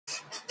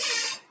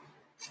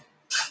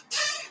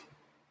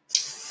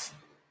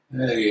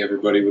Hey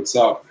everybody, what's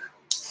up?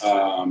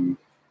 Glad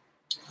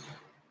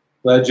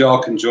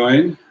y'all can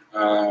join.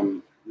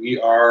 Looks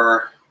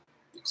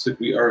like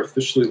we are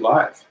officially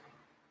live.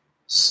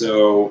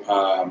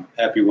 So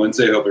happy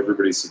Wednesday. Hope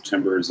everybody's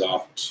September is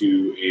off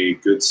to a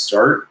good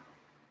start.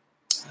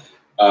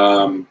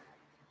 Got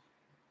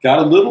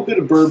a little bit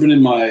of bourbon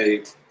in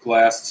my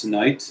glass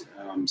tonight.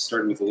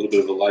 Starting with a little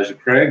bit of Elijah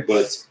Craig,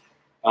 but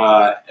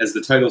as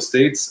the title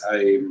states, I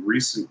am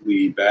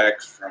recently back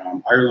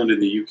from Ireland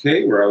and the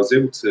UK, where I was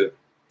able to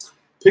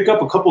pick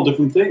up a couple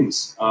different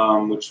things,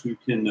 which we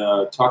can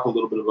talk a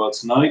little bit about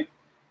tonight.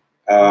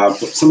 But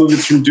some of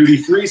it's from duty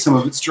free, some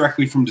of it's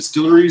directly from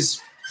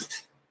distilleries,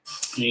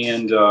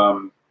 and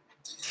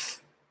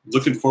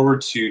looking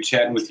forward to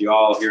chatting with you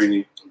all, hearing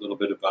a little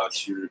bit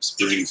about your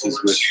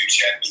experiences with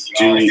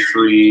duty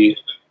free,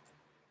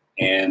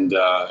 and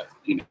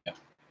you know,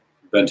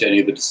 been to any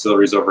of the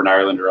distilleries over in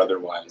Ireland or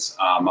otherwise.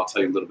 I'll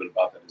tell you a little bit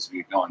about that as we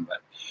get going.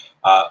 But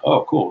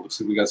oh, cool!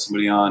 Looks like we got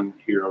somebody on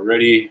here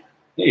already.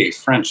 Hey,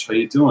 French, how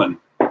you doing?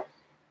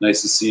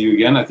 Nice to see you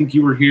again. I think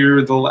you were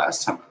here the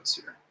last time I was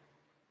here.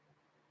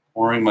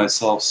 Pouring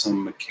myself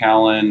some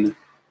Macallan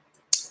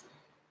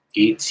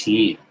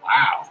 18.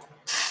 Wow,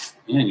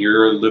 man,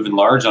 you're living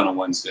large on a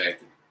Wednesday.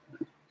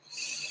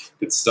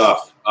 Good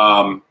stuff.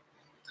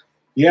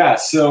 Yeah,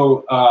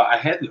 so I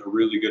had a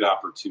really good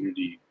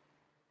opportunity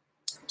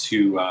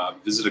to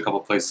visit a couple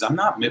places. I'm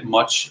not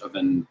much of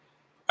an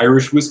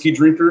Irish whiskey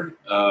drinker.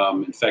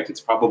 In fact, it's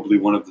probably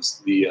one of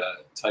the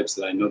types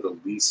that I know the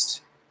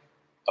least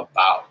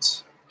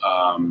about.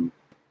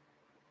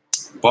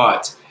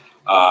 But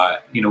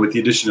you know, with the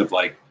addition of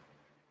or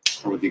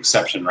with the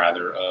exception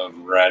rather of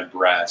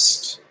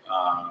Redbreast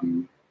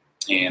and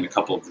a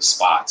couple of the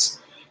spots,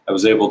 I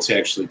was able to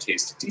actually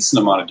taste a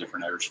decent amount of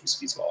different Irish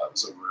whiskeys while I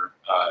was over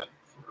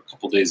for a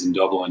couple days in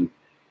Dublin.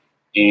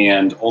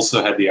 And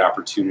also had the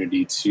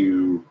opportunity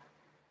to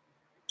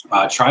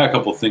try a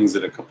couple things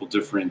at a couple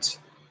different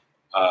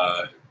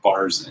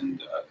bars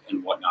and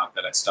whatnot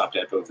that I stopped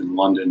at both in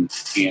London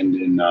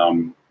and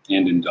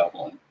in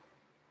Dublin.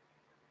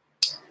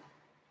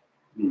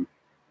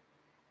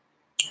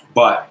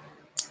 But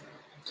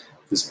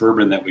this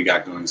bourbon that we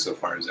got going so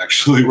far is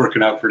actually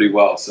working out pretty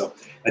well. So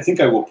I think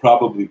I will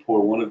probably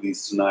pour one of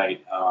these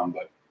tonight,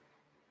 but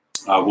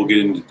we'll get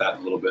into that in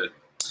a little bit.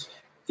 I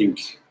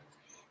think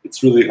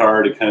it's really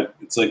hard to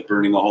it's like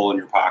burning a hole in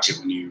your pocket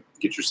when you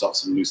get yourself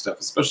some new stuff,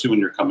 especially when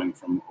you're coming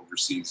from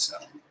overseas.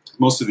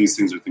 Most of these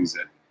things are things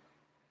that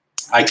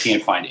I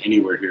can't find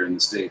anywhere here in the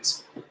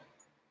States.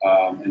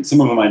 And some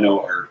of them I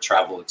know are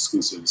travel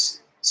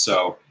exclusives.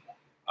 So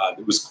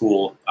it was a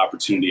cool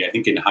opportunity. I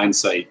think in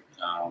hindsight,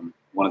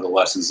 one of the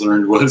lessons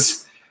learned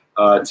was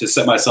to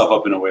set myself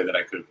up in a way that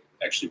I could have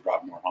actually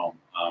brought more home.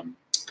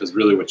 Because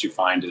really what you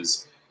find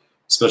is,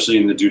 especially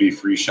in the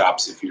duty-free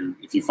shops, if you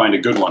find a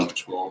good one,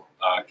 which we'll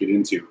get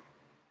into,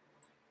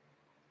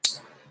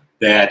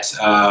 that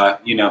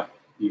you know,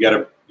 you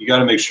gotta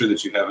make sure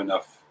that you have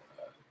enough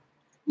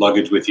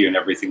luggage with you and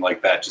everything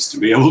like that, just to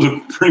be able to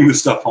bring the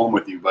stuff home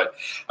with you. But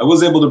I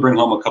was able to bring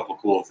home a couple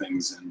cool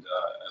things, and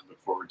I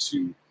look forward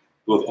to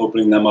both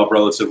opening them up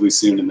relatively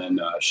soon and then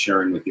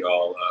sharing with you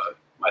all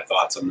my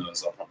thoughts on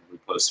those. I'll probably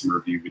post some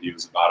review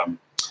videos about them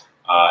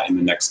in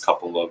the next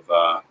couple of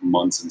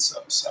months and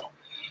so.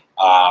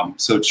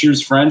 So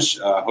cheers, French.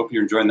 Hope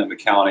you're enjoying that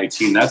Macallan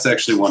 18. That's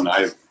actually one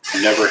I've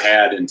never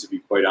had, and to be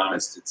quite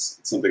honest, it's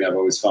something I've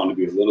always found to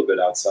be a little bit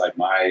outside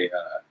my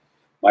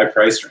my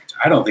price range.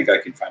 I don't think I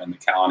can find a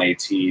Macallan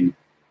 18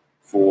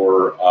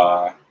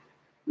 for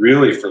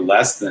really for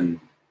less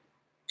than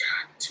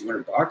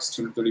 $200,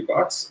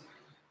 $230.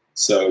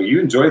 So you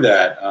enjoy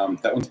that.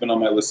 That one's been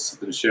on my list of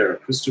something to share.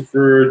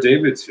 Christopher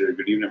David's here.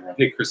 Good evening, everyone.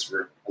 Hey,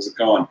 Christopher, how's it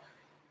going?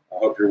 I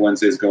hope your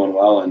Wednesday's going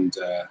well, and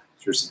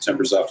your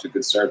September's off to a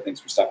good start.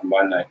 Thanks for stopping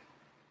by tonight.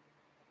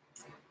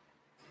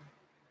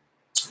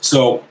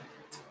 So,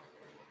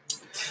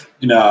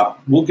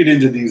 we'll get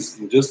into these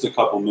in just a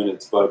couple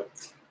minutes, but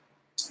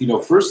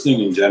first thing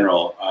in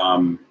general,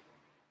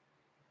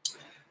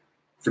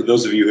 for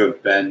those of you who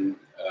have been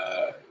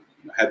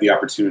had the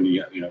opportunity,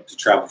 to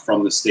travel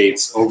from the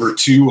States over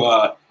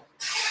to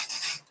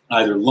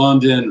either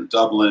London or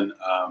Dublin,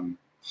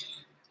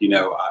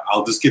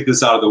 I'll just get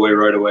this out of the way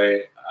right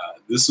away.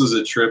 This was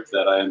a trip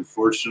that I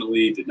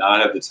unfortunately did not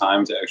have the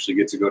time to actually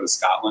get to go to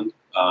Scotland.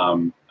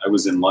 I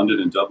was in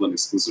London and Dublin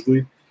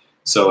exclusively.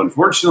 So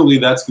unfortunately,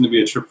 that's going to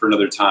be a trip for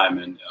another time,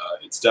 and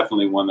it's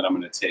definitely one that I'm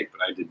going to take.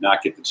 But I did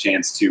not get the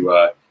chance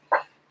to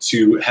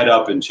head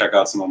up and check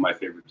out some of my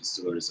favorite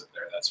distilleries up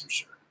there, that's for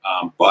sure.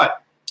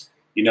 But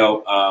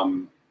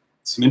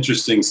some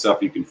interesting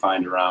stuff you can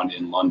find around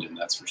in London,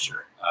 that's for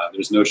sure.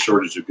 There's no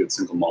shortage of good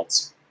single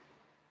malts.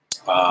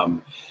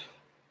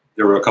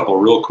 There were a couple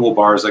of real cool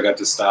bars I got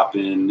to stop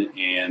in,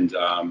 and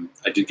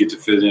I did get to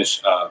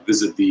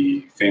visit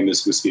the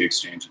famous Whiskey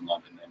Exchange in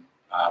London, and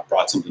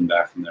brought something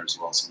back from there as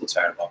well, so we'll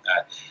chat about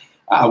that.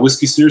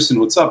 Whiskey Sneerson,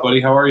 what's up, buddy?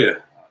 How are you?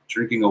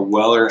 Drinking a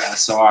Weller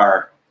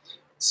SR,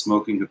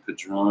 smoking a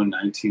Padron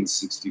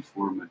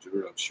 1964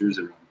 Maduro. Cheers,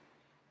 everyone.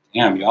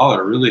 Damn, y'all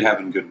are really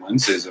having good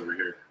Wednesdays over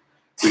here.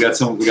 We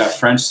got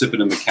French sipping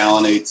in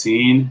Macallan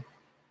 18.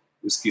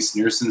 Whiskey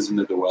Sneerson's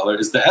into the Weller.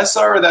 Is the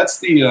SR, that's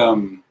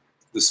the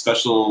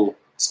special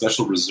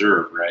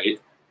reserve, right?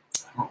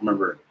 I don't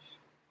remember.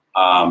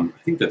 I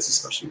think that's a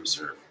special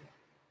reserve.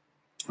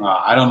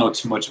 I don't know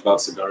too much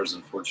about cigars,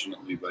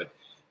 unfortunately, but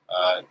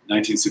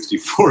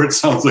 1964, it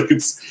sounds like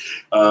it's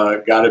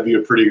got to be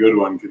a pretty good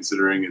one,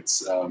 considering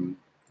it's got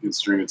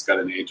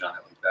an age on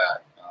it like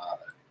that.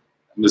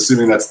 I'm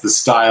assuming that's the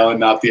style and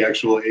not the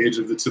actual age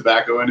of the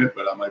tobacco in it,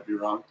 but I might be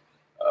wrong.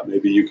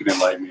 Maybe you can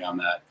enlighten me on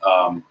that.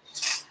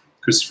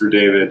 Christopher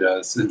David,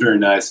 very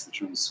nice,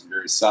 which one's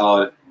very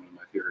solid. One of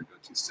my favorite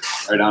go-to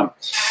sticks. Right on.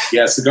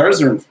 Yeah,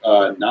 cigars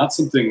are not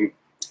something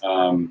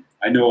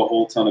I know a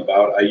whole ton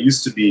about. I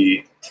used to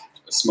be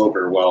a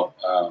smoker. Well,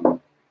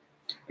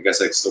 I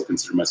guess I still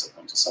consider myself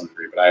one to some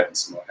degree, but I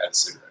haven't had a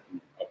cigarette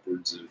in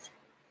upwards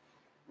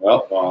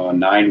of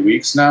 9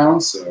 weeks now.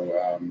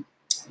 So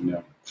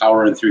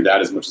powering through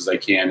that as much as I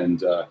can,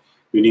 and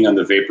leaning on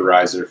the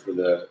vaporizer for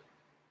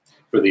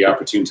the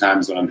opportune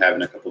times when I'm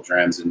having a couple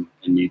drams and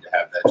need to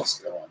have that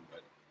just go on.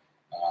 But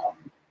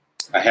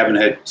I haven't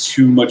had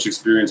too much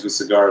experience with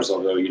cigars,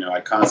 although I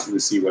constantly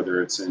see,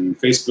 whether it's in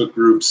Facebook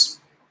groups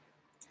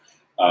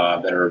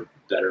that are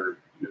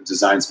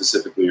designed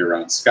specifically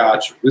around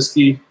Scotch or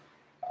whiskey.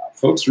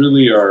 Folks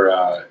really are.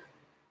 I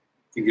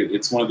think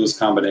it's one of those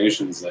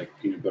combinations like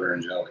peanut butter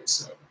and jelly.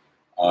 So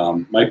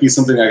might be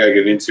something I gotta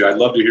get into. I'd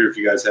love to hear if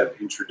you guys have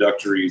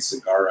introductory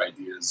cigar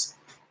ideas.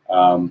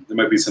 There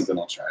might be something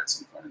I'll try at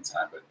some point in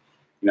time. But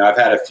I've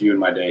had a few in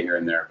my day here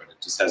and there, but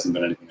it just hasn't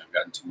been anything I've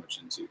gotten too much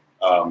into.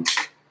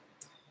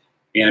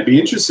 And I'd be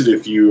interested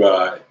if you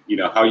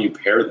how you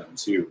pair them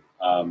too.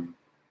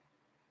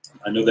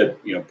 I know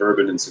that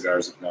bourbon and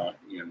cigars go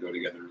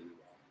together really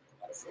well.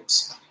 A lot of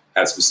folks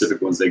have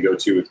specific ones they go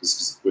to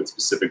with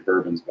specific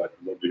bourbons, but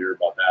I'd love to hear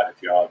about that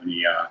if you all have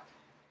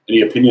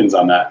any opinions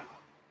on that.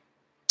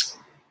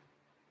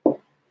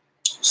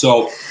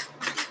 So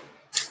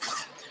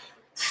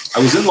I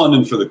was in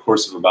London for the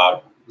course of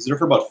was there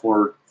for about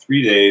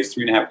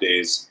 3.5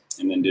 days,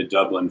 and then did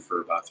Dublin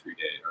for about 3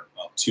 days, or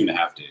about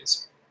 2.5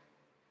 days.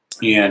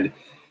 And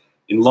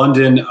in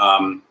London,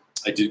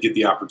 I did get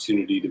the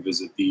opportunity to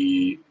visit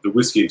the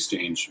Whiskey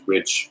Exchange,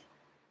 which,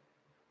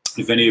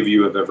 if any of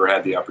you have ever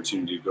had the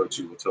opportunity to go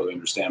to, will totally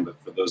understand.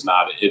 But for those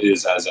not, it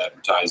is as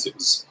advertised. It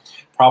was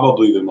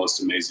probably the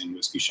most amazing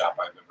whiskey shop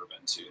I've ever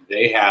been to.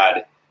 They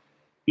had,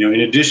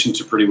 in addition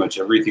to pretty much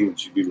everything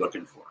that you'd be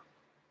looking for,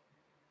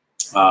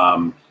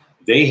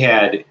 they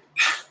had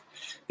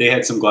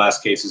some glass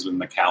cases with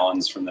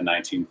Macallans from the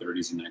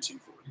 1930s and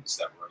 1940s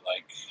that were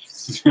like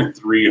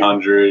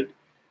 300.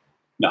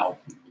 No,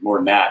 more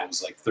than that. It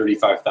was like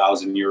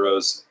 35,000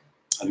 euros.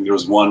 I think there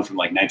was one from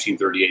like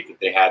 1938 that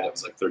they had that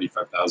was like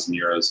 35,000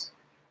 euros.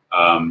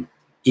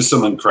 Just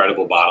some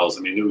incredible bottles.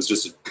 I mean, it was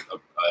just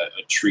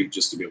a treat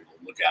just to be able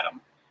to look at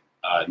them.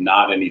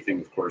 Not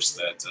anything, of course,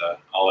 that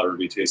I'll ever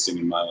be tasting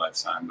in my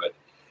lifetime, but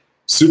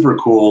super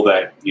cool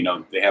that,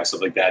 they have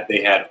stuff like that.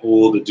 They had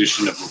old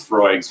edition of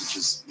Lafroig's, which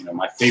is,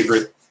 my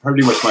favorite,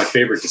 pretty much my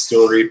favorite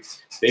distillery.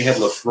 They had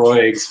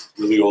Lafroig's,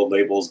 really old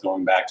labels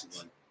going back to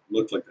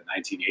looked like the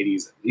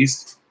 1980s at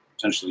least,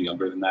 potentially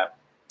younger than that,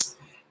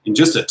 and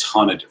just a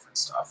ton of different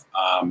stuff.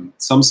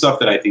 Some stuff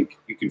that I think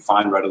you can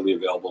find readily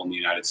available in the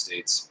United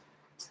States,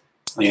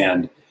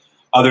 and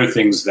other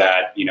things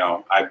that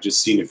I've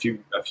just seen a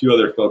few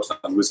other folks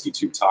on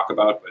WhiskeyTube talk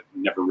about, but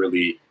never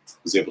really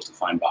was able to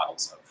find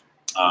bottles of.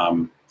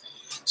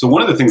 So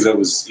one of the things that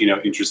was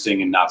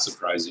interesting and not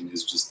surprising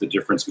is just the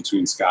difference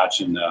between Scotch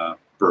and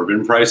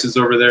bourbon prices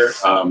over there.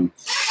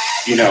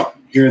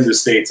 Here in the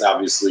States,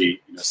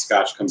 obviously,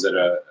 Scotch comes at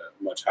a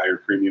much higher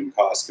premium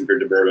cost compared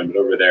to bourbon, but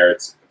over there,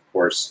 it's, of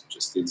course,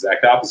 just the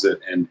exact opposite.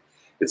 And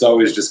it's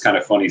always just kind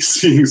of funny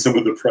seeing some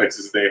of the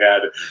prices they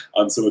had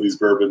on some of these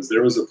bourbons.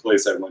 There was a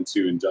place I went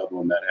to in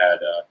Dublin that had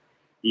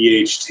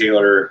E.H.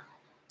 Taylor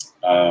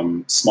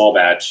small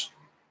batch.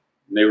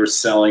 And they were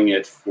selling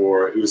it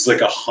for, it was like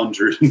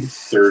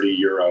 130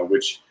 euro,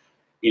 which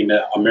in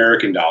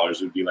American dollars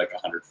would be like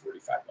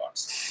 145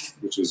 bucks,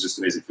 which was just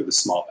amazing for the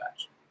small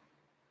batch.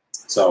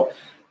 So,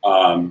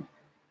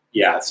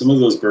 yeah, some of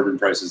those bourbon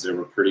prices there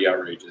were pretty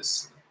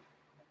outrageous.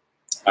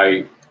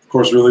 I, of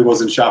course, really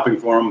wasn't shopping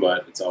for them,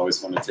 but it's always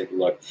fun to take a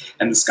look.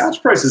 And the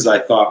Scotch prices I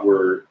thought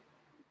were,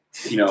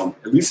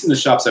 at least in the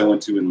shops I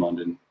went to in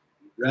London,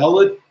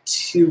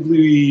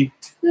 relatively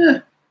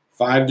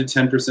 5 to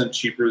 10%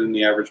 cheaper than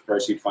the average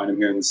price you'd find them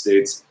here in the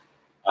States.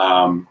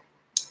 A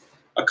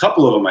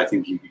couple of them, I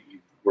think, you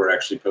were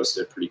actually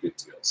posted at pretty good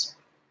deals.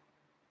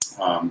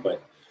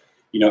 But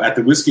at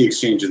the Whiskey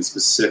Exchange in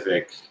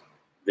specific,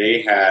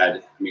 they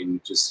had,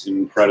 just an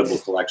incredible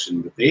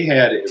collection. But they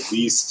had at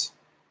least,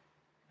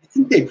 I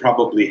think they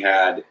probably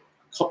had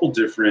a couple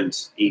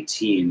different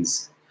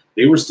 18s.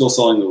 They were still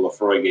selling the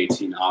Lafroig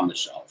 18 on the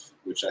shelf,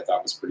 which I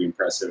thought was pretty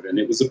impressive. And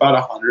it was about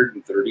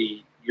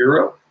 130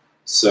 euro.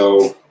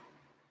 So,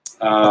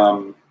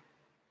 I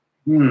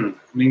think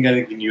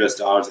in US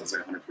dollars, it was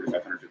like 145,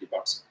 150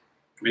 bucks.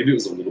 Maybe it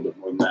was a little bit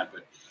more than that,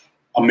 but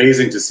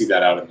amazing to see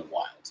that out in the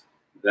wild.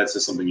 That's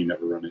just something you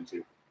never run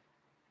into.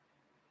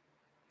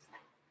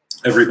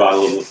 Every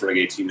bottle of Lafroig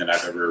 18 that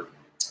I've ever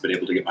been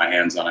able to get my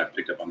hands on, I've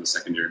picked up on the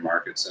secondary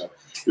market. So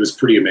it was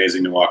pretty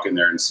amazing to walk in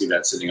there and see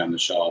that sitting on the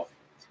shelf.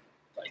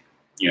 Like,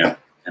 you know,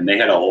 and they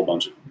had a whole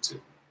bunch of them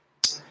too.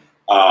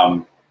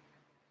 Oh,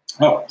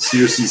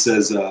 CRC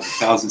says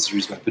 1,000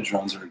 series by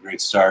Padrones are a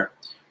great start.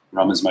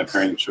 Rum is my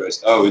pairing of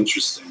choice. Oh,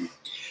 interesting.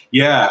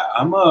 Yeah,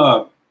 I'm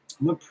a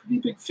pretty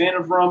big fan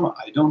of rum.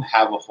 I don't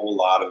have a whole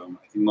lot of them.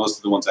 I think most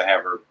of the ones I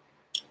have are,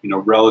 you know,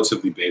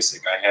 relatively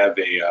basic. I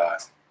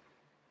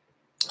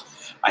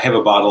have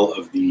a bottle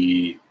of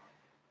the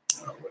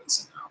what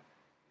is it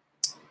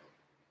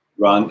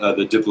now?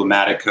 The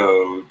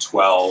Diplomatico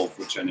 12,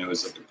 which I know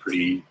is like a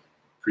pretty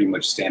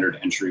much standard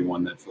entry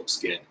one that folks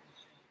get.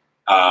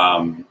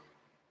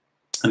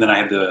 And then I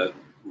have the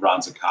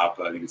Ranza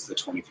Capa. I think it's the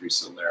 23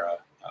 Solera,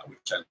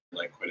 which I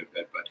like quite a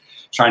bit. But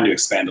trying to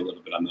expand a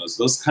little bit on those.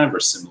 Those kind of are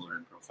similar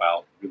in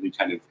profile. Really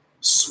kind of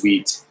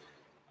sweet,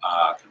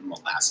 kind of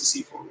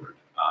molassesy forward.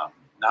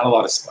 Not a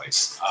lot of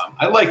spice.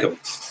 I like them.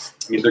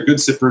 I mean, they're good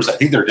sippers. I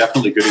think they're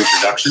definitely good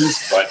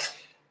introductions, but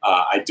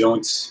I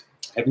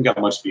haven't got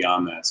much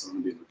beyond that, so I'm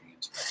going to be looking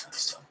into that kind of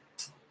stuff.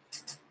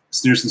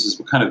 Sneerson says,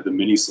 what kind of the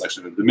mini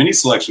selection? The mini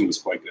selection was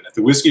quite good. At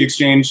the Whiskey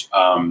Exchange,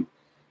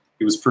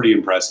 it was pretty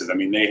impressive. I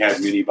mean, they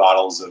had mini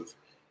bottles of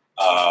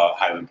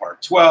Highland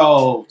Park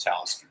 12,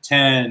 Talisker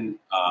 10,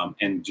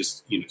 and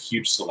just, you know,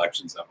 huge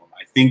selections of them.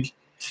 I think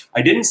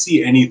I didn't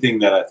see anything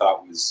that I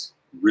thought was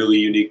really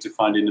unique to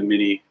find in the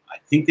mini. I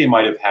think they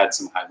might have had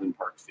some Highland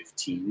Park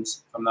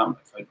 15s,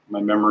 if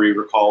my memory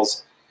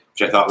recalls,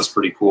 which I thought was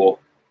pretty cool.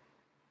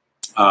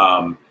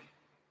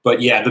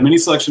 But yeah, the mini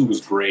selection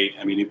was great.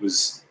 I mean, it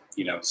was,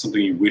 you know,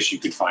 something you wish you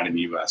could find in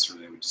the US,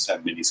 where they would just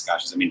have mini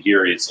scotches. I mean,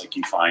 here it's like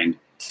you find,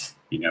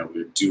 you know,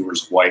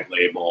 Dewar's White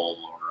Label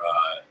or,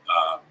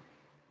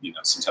 you know,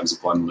 sometimes a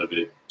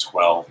Glenlivet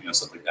 12, you know,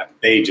 something like that.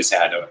 But they just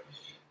had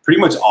pretty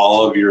much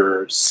all of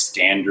your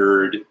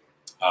standard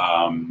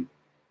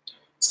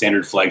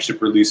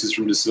flagship releases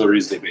from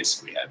distilleries. They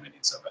basically had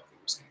minis of at the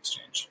Whiskey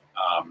Exchange.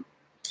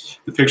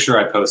 The picture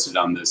I posted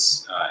on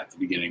this at the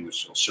beginning,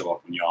 which will show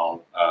up when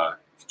y'all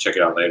check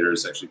it out later,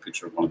 is actually a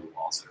picture of one of the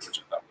walls there, which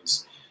I thought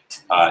was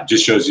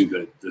just shows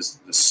you the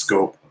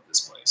scope of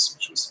this place,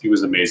 it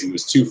was amazing. It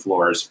was 2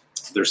 floors.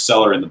 Their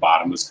cellar in the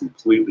bottom was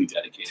completely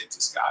dedicated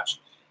to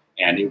Scotch,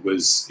 and it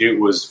was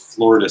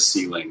floor to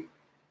ceiling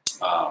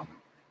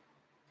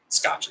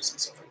Scotches and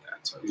stuff like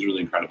that. So it was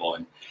really incredible,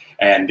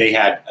 and they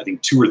had, I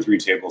think, 2 or 3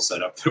 tables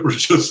set up that were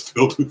just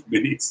filled with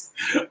minis.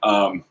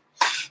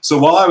 So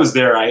while I was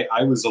there,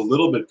 I was a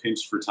little bit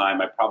pinched for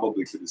time. I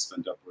probably could have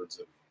spent upwards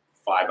of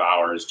 5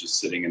 hours just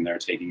sitting in there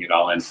taking it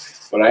all in.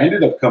 What I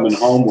ended up coming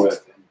home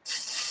with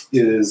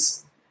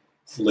is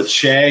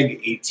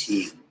Lechag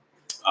 18.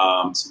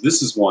 So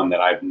this is one that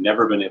I've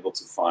never been able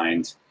to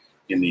find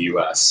in the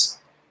US.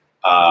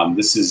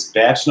 This is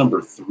batch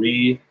number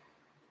 3,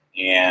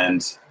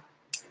 and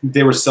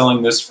they were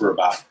selling this for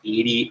about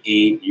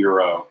 88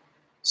 euro.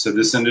 So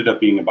this ended up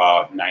being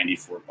about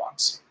 94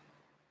 bucks.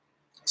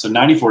 So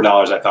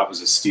 $94 I thought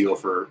was a steal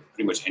for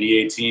pretty much any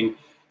 18,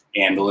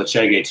 and the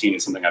Lechag 18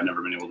 is something I've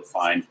never been able to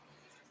find.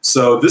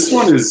 So this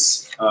one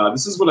is,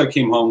 this is what I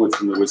came home with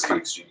from the Whiskey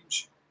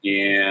Exchange.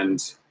 And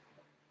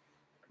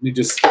let me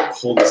just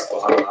pull this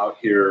bottle out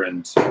here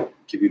and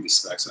give you the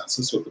specs on it.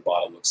 So this is what the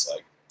bottle looks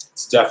like.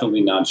 It's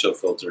definitely non-chill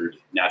filtered,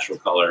 natural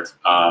color.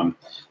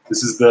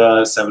 This is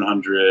the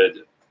 700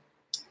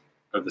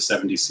 of the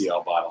 70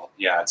 CL bottle.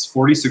 Yeah, it's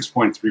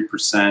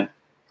 46.3%.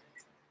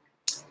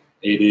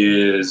 It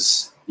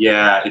is,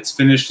 yeah, it's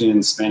finished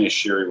in Spanish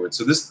sherry wood.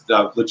 So this,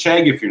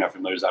 Lechag, if you're not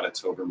familiar, is out of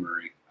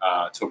Tobermory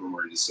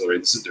Distillery.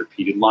 This is their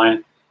peated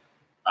line.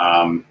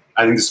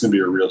 I think this is going to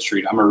be a real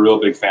treat. I'm a real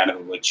big fan of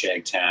the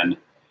Lechag 10.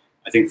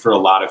 I think for a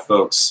lot of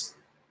folks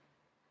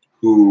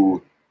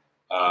who,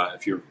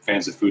 if you're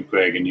fans of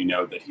Foodquig and you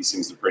know that he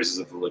sings the praises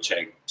of the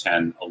Lechag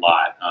 10 a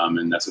lot,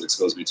 and that's what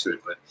exposed me to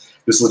it. But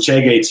this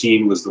Lechag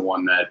 18 was the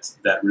one that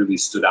really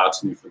stood out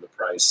to me for the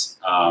price.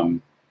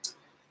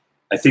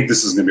 I think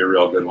this is going to be a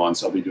real good one,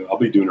 so I'll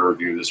be doing a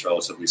review of this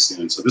relatively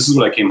soon. So this is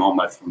what I came home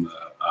with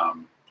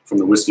from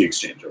the Whiskey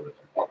Exchange over there.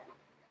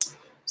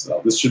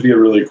 So this should be a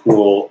really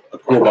cool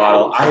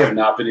bottle. I have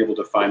not been able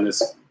to find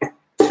this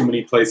too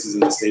many places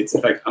in the States.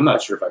 In fact, I'm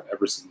not sure if I've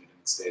ever seen it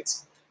in the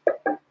States.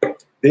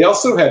 They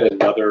also had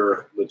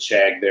another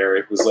Lechag there.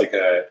 It was like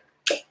it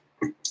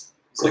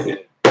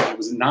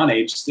was a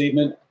non-age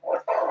statement.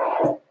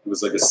 It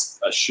was like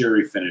a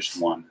sherry finished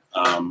one,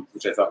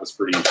 which I thought was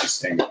pretty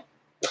interesting.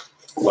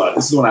 But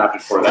this is the one I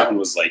opted for. That one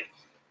was like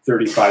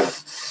 35 to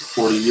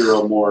 40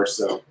 euro more.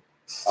 So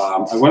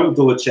I went with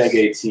the Lechag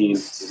 18.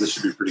 So this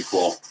should be pretty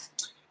cool.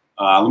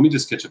 Let me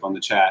just catch up on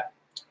the chat.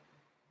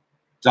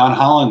 Don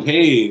Holland,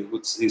 hey,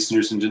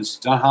 Sneers and Gents?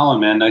 Don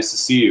Holland, man, nice to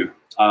see you.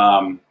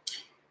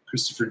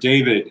 Christopher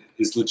David,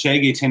 is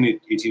Lechag 18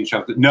 a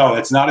travel? No,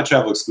 it's not a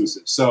travel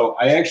exclusive. So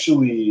I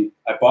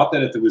bought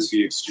that at the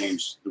Whiskey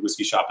Exchange, the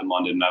whiskey shop in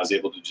London, and I was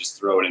able to just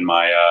throw it in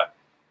my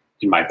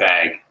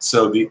bag.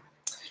 So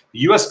The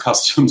U.S.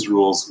 customs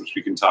rules, which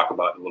we can talk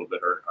about in a little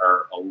bit,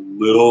 are a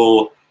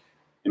little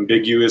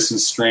ambiguous and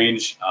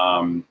strange.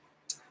 I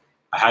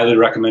highly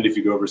recommend if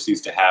you go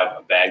overseas to have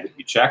a bag that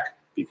you check,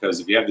 because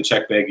if you have the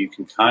check bag, you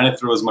can kind of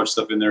throw as much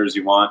stuff in there as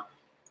you want.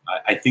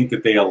 I think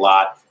that they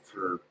allot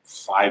for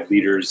 5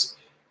 liters,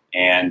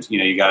 and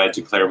you got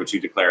to declare what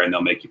you declare, and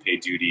they'll make you pay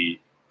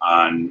duty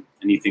on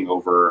anything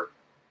over,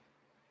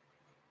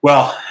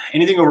 well,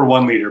 anything over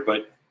 1 liter.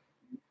 But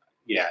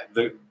yeah,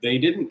 they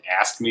didn't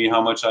ask me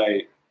how much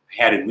I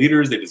had in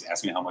liters. They just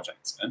asked me how much I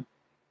could spend.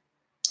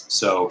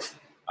 So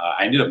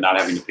I ended up not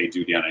having to pay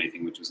duty on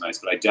anything, which was nice.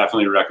 But I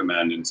definitely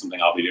recommend, and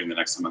something I'll be doing the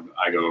next time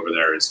I go over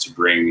there, is to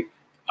bring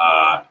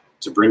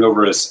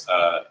over a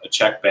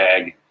check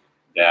bag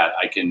that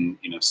I can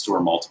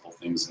store multiple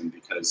things in,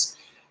 because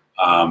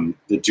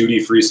the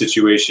duty-free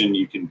situation,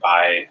 you can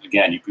buy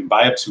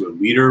up to a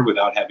liter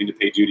without having to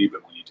pay duty,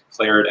 but when you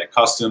declare it at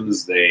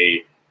customs,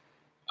 they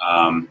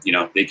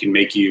can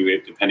make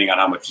you, depending on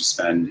how much you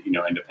spend, end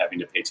up having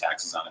to pay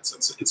taxes on it.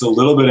 So it's a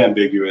little bit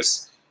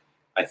ambiguous.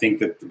 I think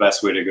that the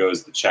best way to go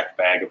is the check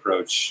bag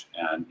approach,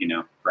 and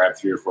grab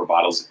 3 or 4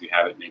 bottles if you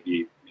have it,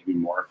 maybe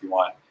more if you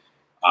want.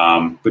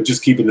 But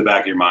just keep in the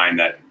back of your mind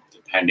that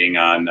depending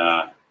on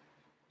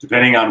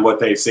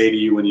what they say to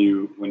you when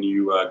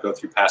you go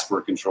through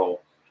passport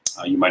control,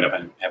 you might have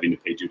been having to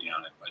pay duty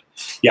on it. But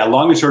yeah,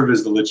 long and short of it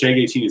is the Lecheg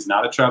 18 is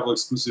not a travel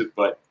exclusive,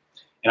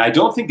 and I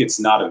don't think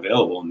it's not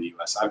available in the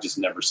U.S. I've just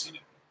never seen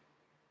it.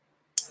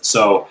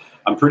 So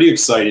I'm pretty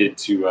excited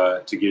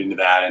to get into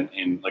that.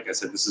 And like I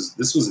said, this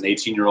was an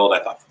 18-year-old.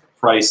 I thought for the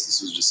price,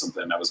 this was just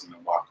something I was going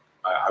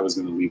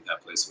to leave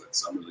that place with.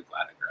 So I'm really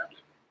glad I grabbed it.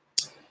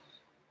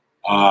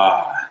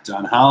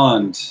 Don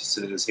Holland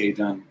says, hey,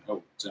 Don.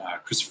 Oh,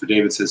 Christopher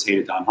David says, hey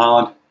to Don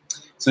Holland.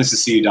 It's nice to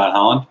see you, Don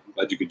Holland. I'm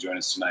glad you could join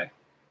us tonight.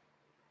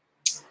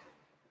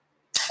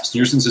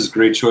 Sneerson says,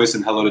 great choice,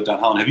 and hello to Don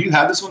Holland. Have you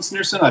had this one,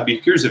 Sneerson? I'd be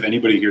curious if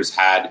anybody here's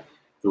had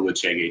the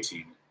Lecheg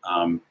 18.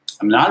 I'm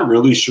not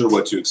really sure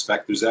what to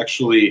expect. There's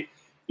actually,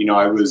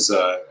 I was,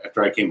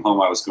 after I came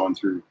home, I was going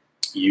through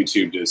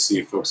YouTube to see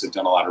if folks had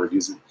done a lot of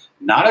reviews.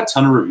 Not a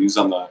ton of reviews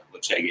on the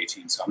Lecheg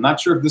 18, so I'm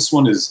not sure if this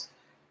one is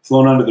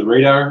flown under the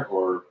radar,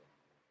 or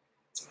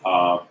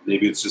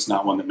maybe it's just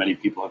not one that many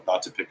people have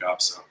thought to pick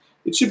up. So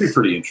it should be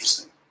pretty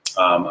interesting.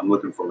 I'm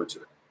looking forward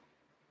to it.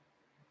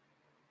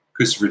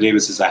 Christopher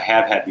Davis says, I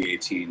have had the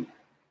 18.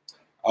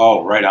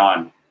 Oh, right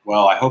on.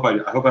 Well, I hope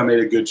I made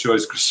a good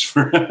choice,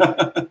 Christopher.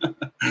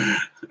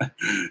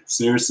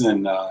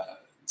 Sneerson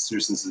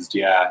says,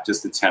 yeah,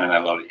 just the 10, and I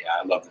love it. Yeah,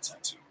 I love the 10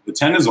 too. The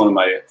 10 is one of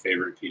my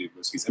favorite peated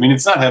whiskeys. I mean,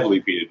 it's not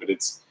heavily peated, but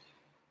it's,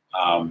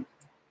 I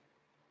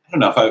don't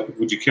know,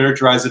 would you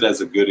characterize it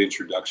as a good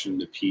introduction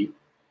to peat?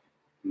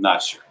 I'm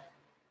not sure.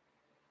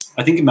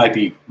 I think it might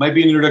be an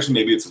introduction.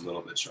 Maybe it's a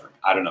little bit sharp.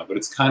 I don't know, but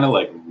it's kind of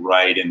like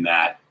right in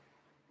that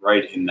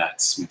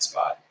sweet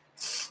spot.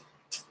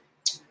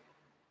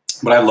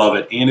 But I love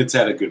it, and it's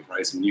at a good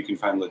price. I mean, you can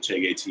find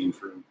Lecheg 18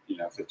 for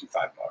 $55,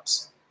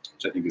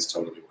 which I think is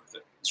totally worth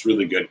it. It's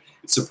really good.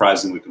 It's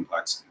surprisingly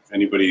complex. If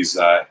anybody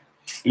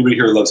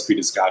here loves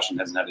peated Scotch and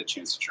hasn't had a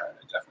chance to try it,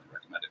 I definitely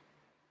recommend it.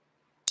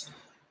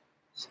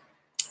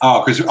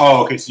 Oh,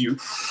 okay. So you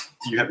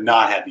have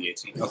not had the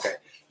 18. Okay.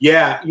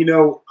 Yeah. I'm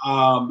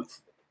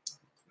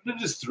gonna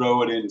just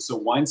throw it in. So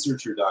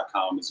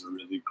winesearcher.com is a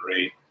really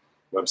great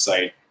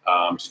website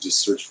to just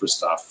search for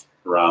stuff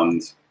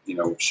around,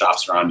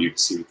 shops around you to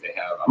see what they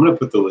have. I'm going to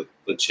put the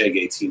Lecheg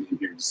 18 in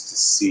here just to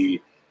see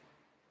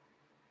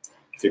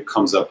if it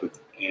comes up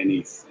with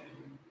anything.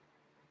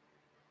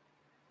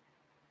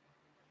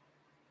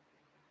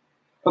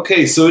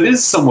 Okay, so it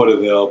is somewhat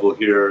available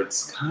here.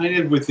 It's kind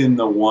of within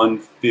the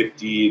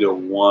 150 to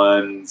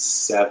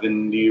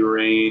 170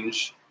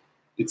 range.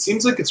 It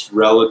seems like it's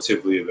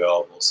relatively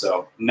available,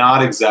 so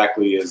not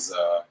exactly as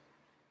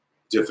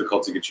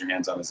difficult to get your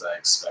hands on as I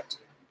expected.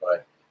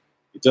 But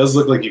it does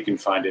look like you can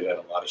find it at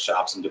a lot of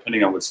shops, and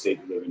depending on what state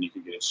you live in, you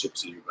can get it shipped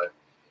to you. But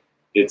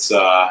it's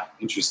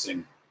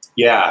interesting.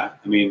 Yeah,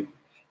 I mean,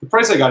 the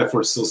price I got it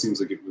for still seems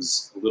like it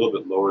was a little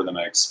bit lower than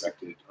I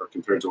expected, or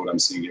compared to what I'm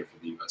seeing here for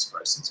the U.S.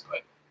 prices.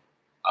 But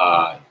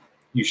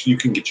you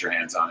can get your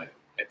hands on it,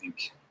 I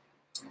think,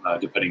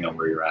 depending on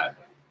where you're at.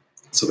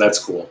 So that's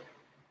cool.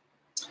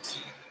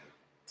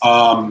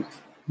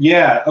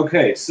 Yeah,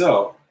 okay,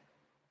 so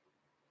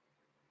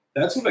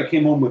that's what I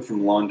came home with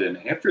from London.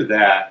 After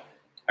that,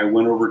 I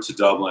went over to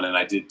Dublin, and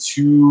I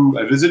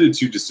visited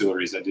 2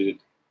 distilleries. The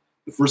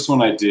first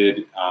one I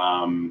did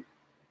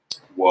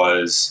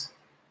was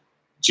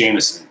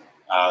Jameson,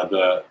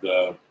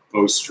 the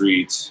Bow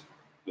Street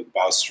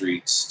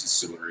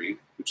distillery,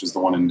 which is the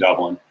one in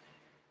Dublin.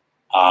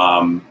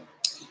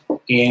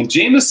 And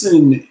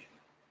Jameson,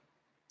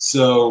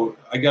 so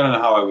I gotta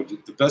know how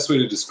the best way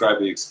to describe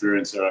the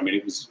experience there. I mean,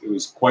 it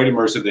was quite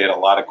immersive. They had a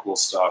lot of cool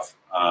stuff.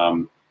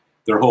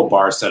 Their whole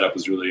bar setup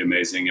was really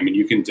amazing. I mean,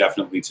 you can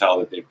definitely tell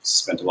that they've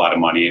spent a lot of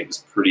money.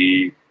 It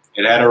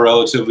had a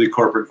relatively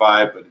corporate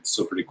vibe, but it's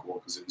still pretty cool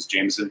because it was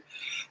Jameson.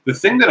 The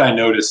thing that I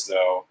noticed,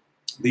 though,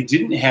 they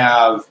didn't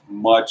have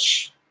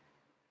much,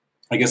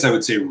 I guess I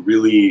would say,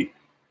 really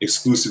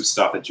exclusive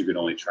stuff that you could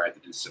only try at the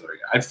distillery.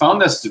 I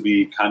found this to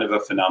be kind of a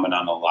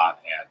phenomenon a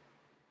lot at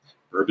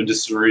bourbon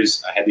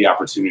distilleries. I had the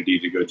opportunity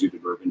to go do the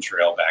bourbon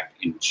trail back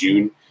in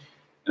June,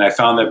 and I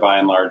found that by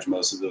and large,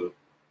 most of the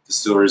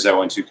distilleries I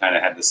went to kind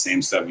of had the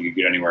same stuff you could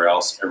get anywhere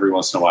else. Every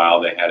once in a while,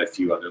 they had a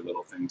few other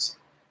little things.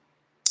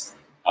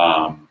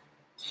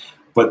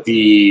 But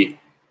the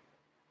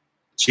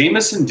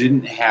Jameson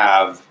didn't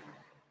have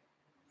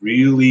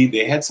really,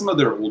 they had some of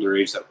their older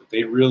age stuff, but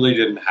they really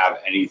didn't have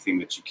anything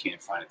that you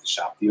can't find at the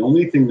shop. The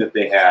only thing that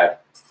they had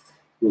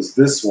was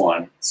this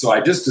one. So I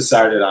just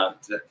decided on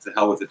to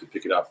hell with it to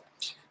pick it up.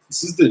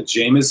 This is the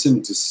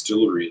Jameson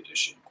Distillery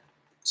Edition.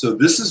 So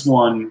this is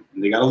one,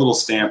 and they got a little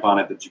stamp on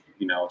it that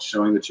you know,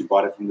 showing that you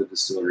bought it from the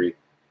distillery.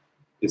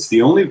 It's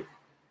the only,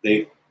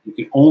 you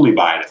can only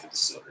buy it at the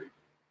distillery.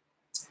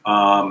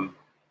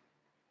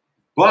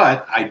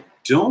 But I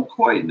don't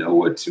quite know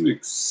what to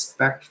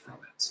expect from it.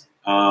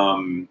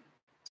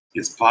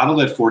 It's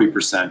bottled at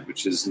 40%,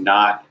 which is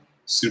not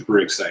super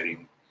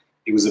exciting.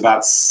 It was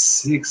about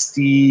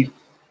 60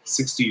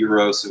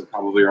 euros, so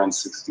probably around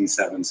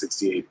 67,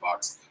 68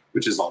 bucks,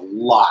 which is a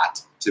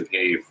lot to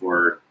pay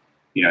for,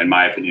 you know, in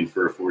my opinion,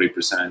 for a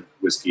 40%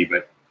 whiskey.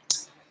 But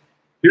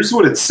here's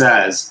what it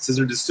says. It says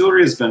our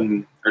distillery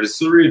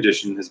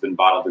edition has been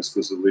bottled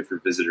exclusively for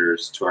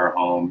visitors to our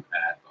home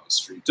at Bow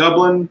Street,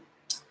 Dublin.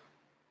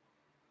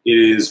 It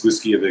is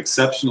whiskey of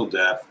exceptional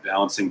depth,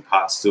 balancing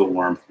pot still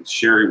warmth with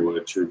sherry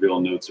wood to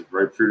reveal notes of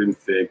ripe fruit and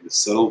fig with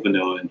subtle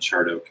vanilla and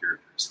charred oak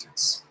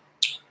characteristics.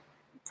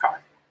 Okay.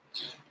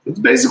 That's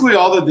basically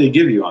all that they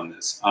give you on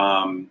this.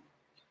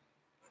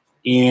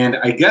 And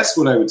I guess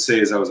what I would say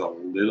is I was a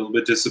little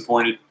bit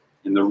disappointed.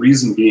 And the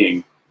reason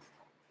being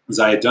is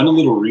I had done a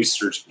little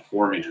research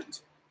beforehand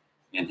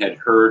and had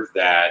heard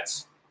that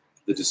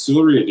the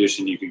distillery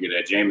edition you could get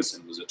at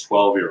Jameson was a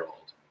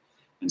 12-year-old.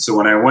 And so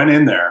when I went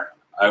in there,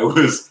 I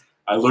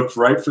looked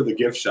right for the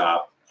gift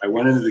shop. I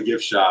went into the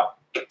gift shop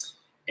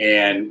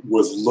and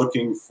was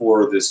looking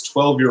for this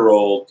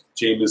 12-year-old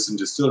Jameson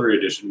Distillery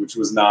Edition, which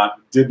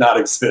did not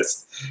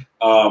exist.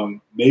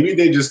 Maybe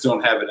they just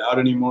don't have it out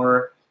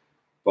anymore,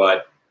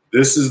 but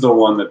this is the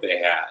one that they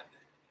had.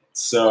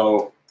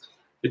 So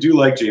I do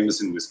like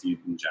Jameson whiskey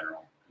in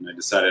general, and I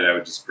decided I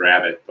would just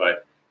grab it.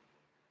 But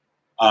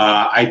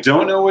I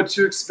don't know what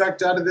to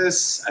expect out of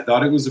this. I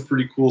thought it was a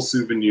pretty cool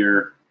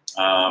souvenir.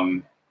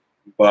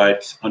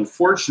 But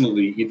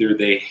unfortunately, either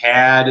they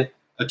had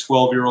a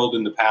 12-year-old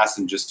in the past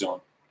and just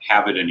don't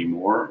have it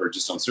anymore, or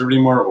just don't serve it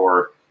anymore,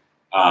 or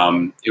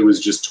it was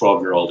just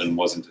 12-year-old and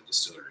wasn't a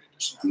distillery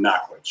edition. I'm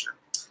not quite sure.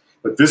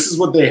 But this is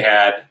what they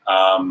had.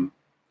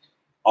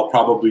 I'll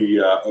probably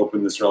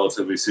open this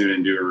relatively soon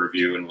and do a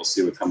review, and we'll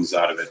see what comes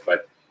out of it.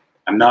 But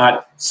I'm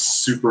not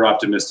super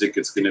optimistic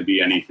it's going to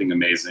be anything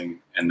amazing,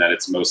 and that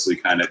it's mostly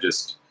kind of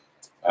just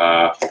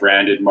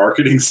branded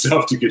marketing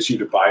stuff to get you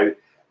to buy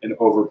and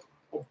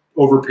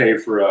overpay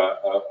for a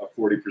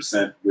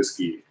 40%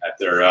 whiskey at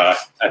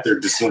their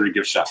distillery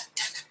gift shop.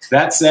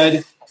 That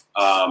said,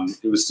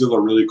 it was still a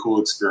really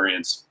cool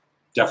experience.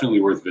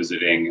 Definitely worth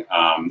visiting.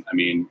 I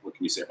mean, what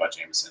can you say about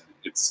Jameson?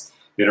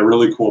 They had a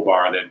really cool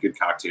bar. They had good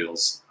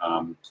cocktails,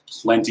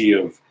 plenty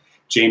of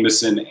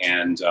Jameson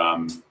and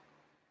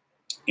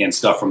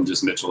stuff from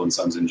just Mitchell and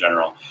Sons in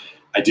general.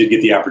 I did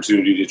get the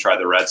opportunity to try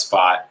the Red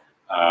Spot,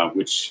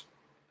 which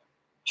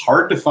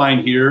hard to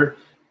find here.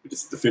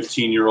 It's the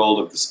 15-year-old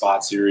of the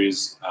Spot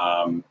series.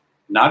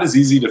 Not as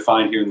easy to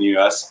find here in the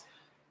U.S.,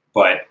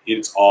 but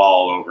it's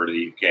all over the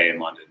U.K. and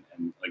London.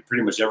 And like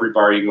pretty much every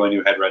bar you go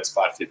into had Red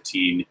Spot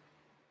 15,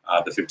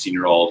 the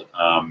 15-year-old.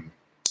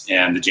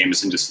 And the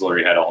Jameson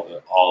Distillery had all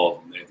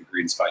of them. They had the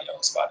green spot,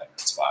 yellow spot, and red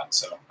spot.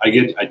 So I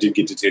did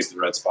get to taste the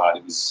Red Spot.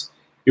 It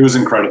was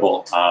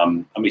incredible.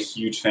 I'm a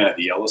huge fan of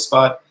the yellow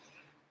spot.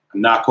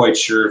 I'm not quite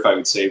sure if I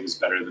would say it was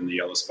better than the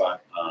yellow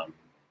spot.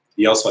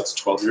 The yellow spot's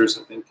 12 years,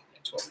 I think. Yeah,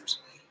 12 years.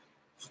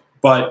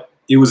 But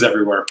it was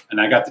everywhere,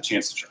 and I got the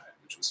chance to try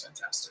it, which was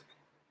fantastic.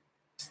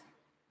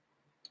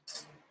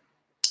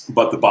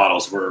 But the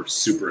bottles were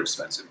super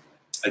expensive.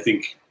 I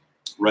think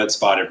Red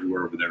Spot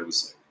everywhere over there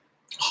was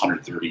like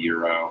 130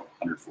 euro,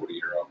 140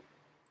 euro.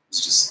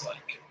 It's just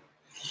like,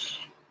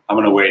 I'm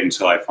going to wait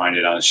until I find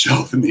it on a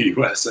shelf in the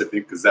US, I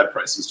think, because that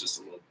price was just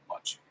a little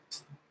much.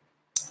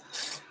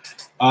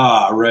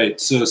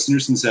 Right. So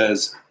Sneerson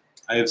says,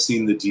 I have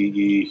seen the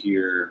DE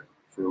here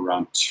for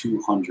around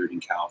 200 in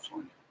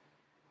California.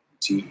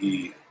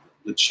 DE,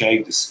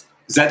 Lecheg, is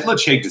that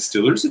Lecheg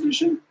Distillers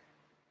Edition?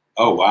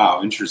 Oh,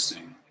 wow.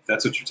 Interesting. If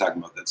that's what you're talking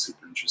about, that's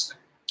super interesting.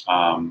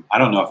 I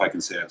don't know if I can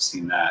say I've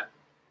seen that.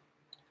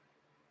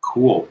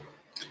 Cool.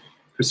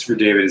 Christopher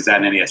David, is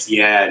that an NAS?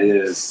 Yeah, it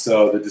is.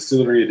 So the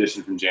distillery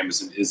edition from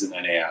Jameson is an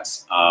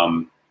NAS.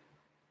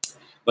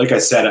 Like I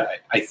said,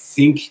 I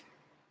think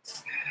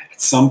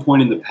at some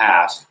point in the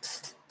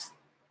past,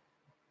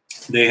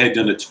 they had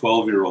done a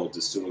 12-year-old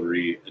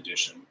distillery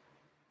edition.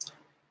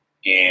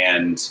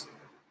 And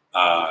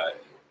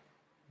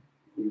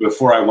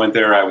before I went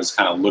there, I was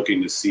kind of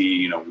looking to see,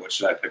 you know, what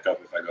should I pick up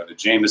if I go to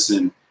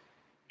Jameson?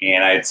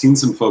 And I had seen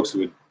some folks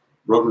who had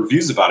wrote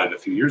reviews about it a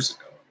few years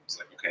ago. I was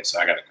like, okay, okay, so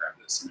I got to grab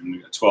this. And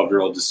then a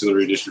 12-year-old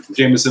distillery edition from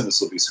Jameson.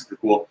 This will be super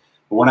cool.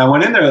 But when I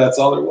went in there, that's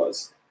all there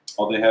was.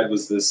 All they had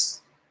was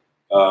this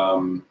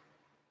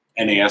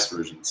NAS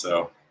version.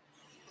 So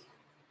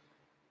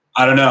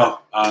I don't know.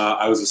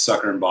 I was a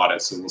sucker and bought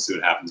it, so we'll see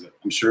what happens.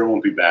 I'm sure it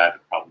won't be bad,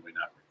 but probably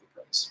not worth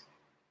the price.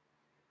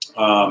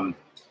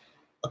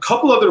 A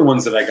couple other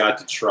ones that I got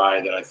to try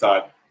that I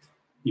thought,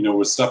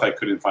 was stuff I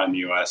couldn't find in the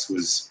US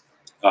was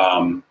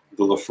the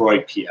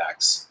Lafroig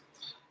PX.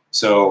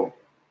 So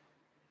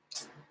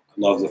I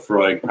love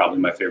Lafroig, probably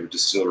my favorite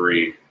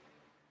distillery.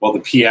 Well,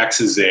 the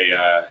PX is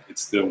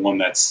it's the one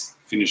that's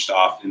finished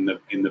off in the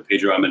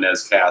Pedro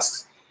Ximénez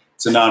casks.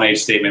 It's a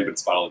non-age statement, but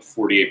it's bottled at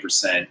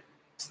 48%.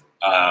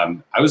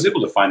 I was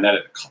able to find that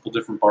at a couple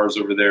different bars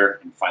over there,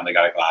 and finally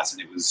got a glass,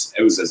 and it was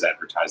as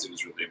advertised. It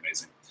was really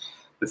amazing.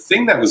 The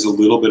thing that was a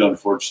little bit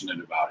unfortunate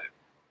about it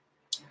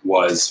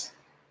was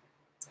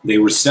they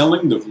were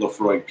selling the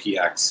Lafroig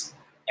PX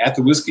at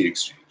the Whiskey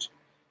Exchange,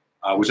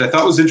 which I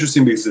thought was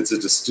interesting because it's a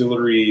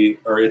distillery,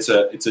 or it's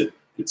a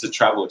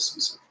travel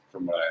exclusive,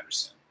 from what I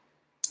understand.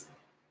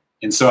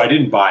 And so I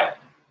didn't buy it,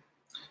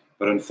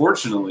 but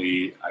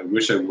unfortunately, I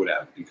wish I would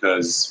have,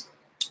 because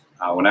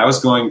when I was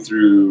going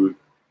through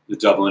the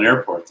Dublin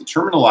airport, the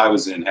terminal I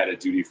was in had a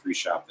duty-free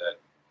shop that,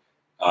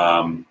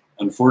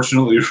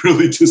 unfortunately,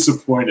 really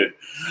disappointed.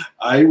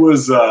 I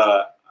was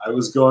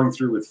going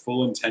through with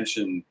full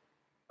intention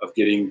of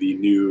getting the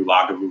new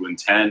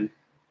Lagavulin 10,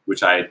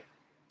 which I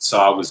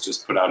saw was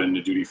just put out in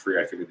the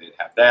duty-free. I figured they'd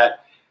have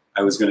that.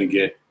 I was going to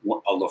get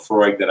a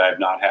Lafroig that I've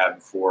not had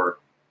before,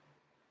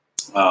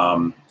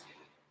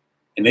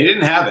 and they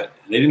didn't have it.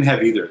 They didn't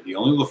have either. The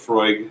only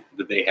Lafroig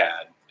that they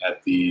had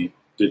at the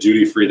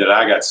duty-free that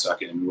I got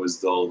stuck in was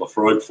the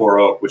Lafroig 4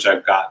 Oak, which I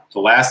got the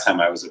last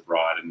time I was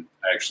abroad, and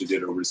I actually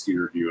did a whiskey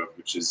review of,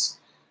 which is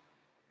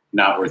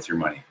not worth your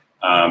money.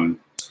 And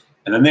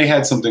then they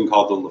had something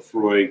called the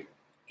Lafroig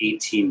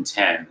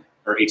 1810,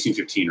 or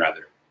 1815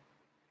 rather,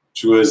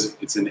 which was,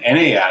 it's an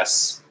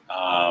NAS.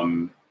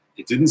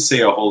 It didn't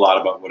say a whole lot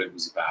about what it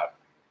was about.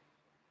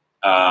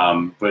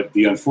 But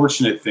the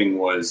unfortunate thing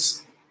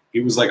was,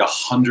 it was like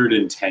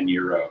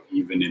 €110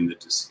 even in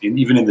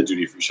the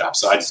duty-free shop.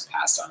 So I just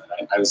passed on it.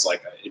 I was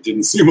like, it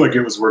didn't seem like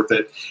it was worth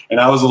it, and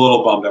I was a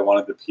little bummed. I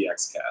wanted the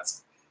PX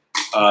cask.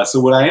 So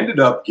what I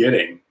ended up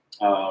getting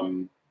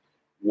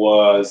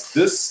was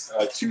this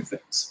two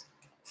things.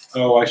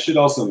 Oh, I should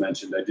also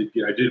mention I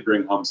did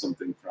bring home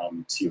something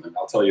from Teeling.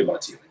 I'll tell you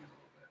about Teeling in a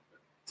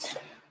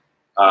little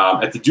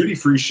bit. At the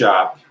duty-free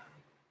shop,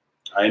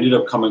 I ended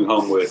up coming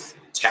home with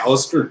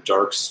Talisker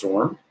Dark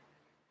Storm,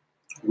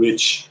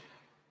 which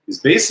is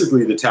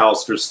basically the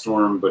Talisker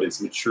Storm, but it's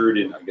matured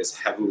in, I guess,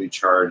 heavily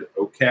charred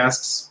oak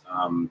casks.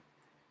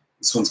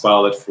 This one's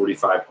bottled at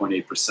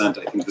 45.8%.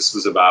 I think this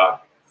was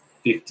about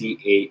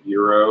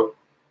 €58,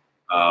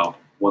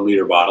 1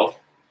 liter bottle.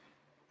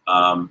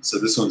 So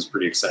this one's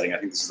pretty exciting. I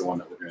think this is the one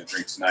that we're going to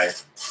drink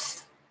tonight.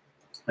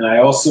 And I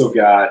also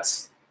got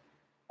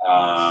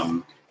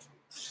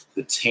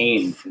the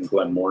Tane from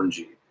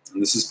Glenmorangie,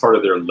 and this is part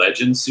of their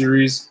Legend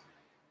series.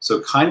 So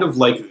kind of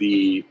like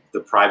the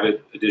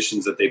private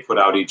editions that they put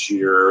out each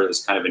year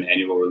as kind of an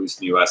annual release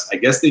in the US. I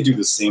guess they do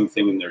the same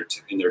thing in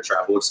their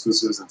travel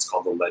exclusives. It's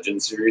called the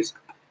Legend series.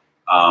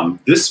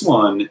 This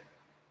one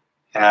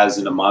has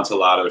an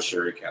Amontillado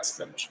sherry cask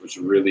finish, which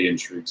really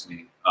intrigues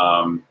me.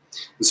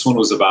 This one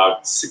was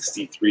about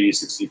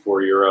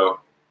 €64,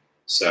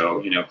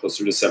 so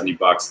closer to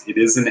 $70. It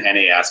is an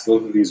NAS.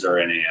 Both of these are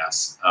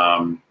NAS.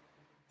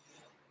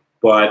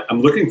 But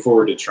I'm looking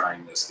forward to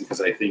trying this because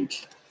I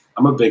think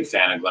I'm a big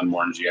fan of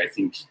Glenmorangie. I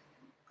think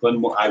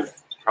I've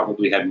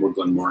probably had more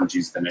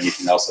Glenmorangies than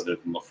anything else other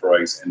than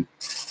Lafroigs, and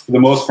for the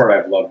most part,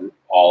 I've loved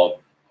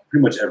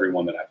pretty much every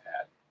one that I've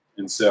had.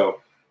 And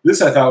so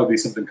this I thought would be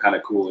something kind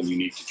of cool and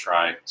unique to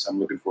try. So I'm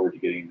looking forward to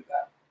getting into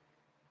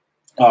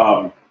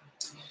that.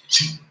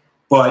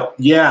 But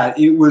yeah,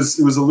 it was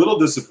a little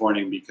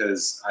disappointing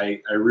because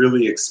I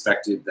really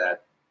expected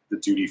that the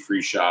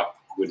duty-free shop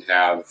would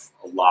have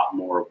a lot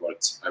more of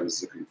what I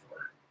was looking for.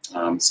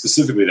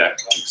 Specifically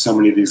that so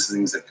many of these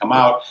things had come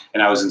out,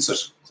 and I was in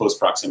such close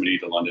proximity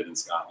to London and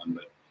Scotland.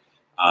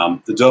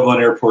 But the Dublin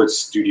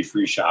Airport's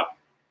duty-free shop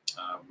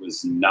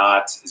was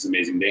not as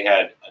amazing. They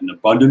had an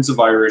abundance of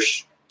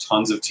Irish,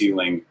 tons of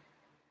Teeling,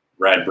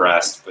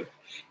 Redbreast, but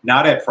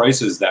not at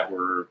prices that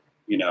were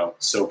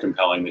so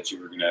compelling that you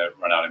were going to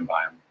run out and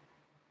buy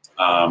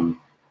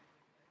them.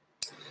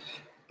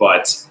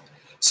 But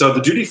so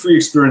the duty-free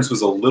experience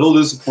was a little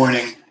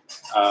disappointing.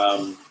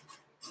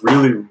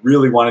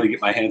 Really wanted to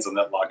get my hands on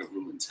that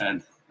Lagavulin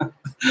 10.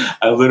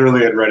 I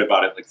literally had read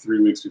about it like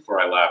 3 weeks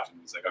before I left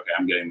and was like, okay,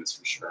 I'm getting this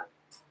for sure.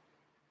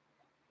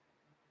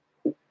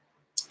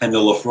 And the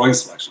Lafroig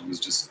selection was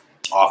just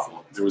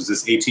awful. There was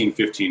this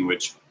 1815,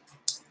 which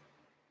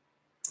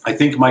I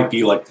think might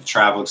be like the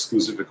travel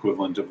exclusive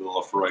equivalent of the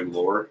Lafroig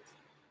Lore.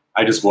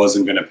 I just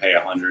wasn't going to pay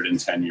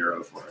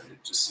 €110 for it.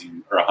 It just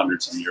seemed, or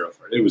 100 some euro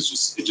for it. It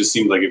just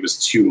seemed like it was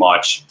too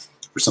much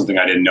for something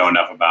I didn't know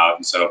enough about.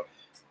 And so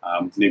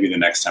maybe the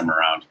next time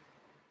around.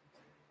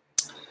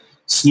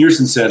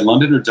 Sneerson said,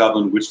 London or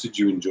Dublin, which did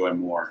you enjoy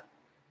more?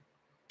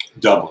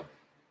 Dublin.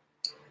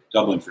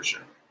 Dublin for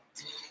sure.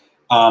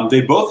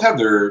 They both have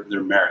their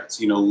merits.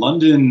 You know,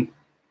 London,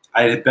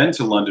 I had been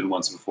to London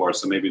once before,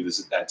 so maybe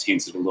that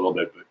taints it a little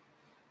bit, but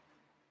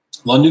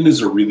London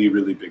is a really,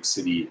 really big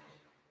city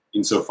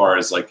insofar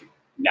as like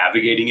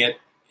navigating it.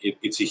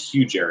 It's a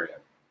huge area.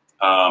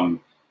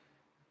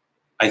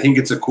 I think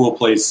it's a cool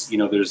place. You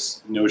know,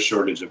 there's no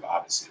shortage of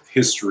obviously of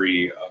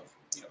history, of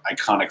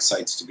iconic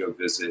sites to go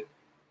visit.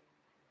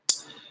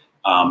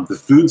 The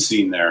food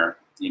scene there,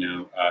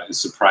 is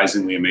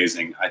surprisingly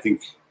amazing. I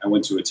think I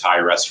went to a Thai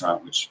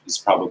restaurant, which is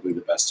probably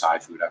the best Thai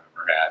food I've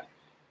ever had.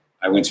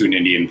 I went to an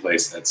Indian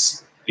place,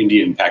 that's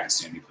Indian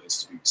Pakistani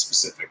place to be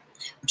specific,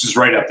 which is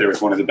right up there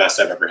with one of the best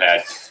I've ever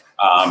had.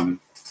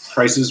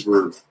 Prices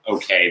were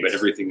okay, but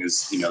everything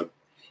is,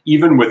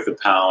 even with the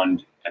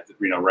pound at the,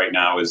 right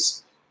now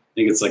is, I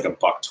think it's like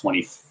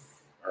 $1.20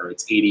 or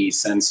it's 80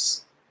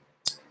 cents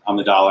on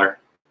the dollar.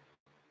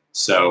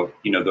 So,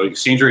 the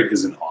exchange rate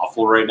isn't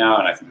awful right now,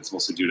 and I think it's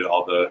mostly due to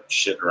all the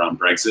shit around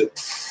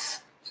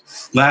Brexit.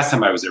 Last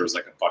time I was there was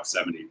like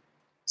 $1.70.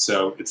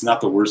 So it's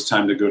not the worst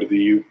time to go to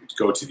the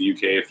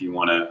UK if you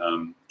want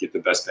to get the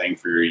best bang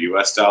for your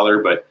US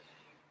dollar. But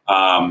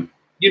I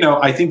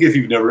think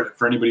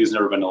for anybody who's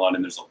never been to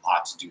London, there's a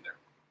lot to do there.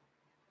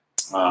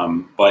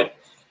 But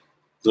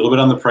a little bit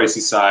on the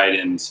pricey side,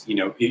 and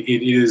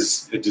it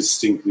is a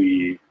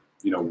distinctly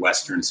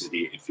Western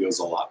city. It feels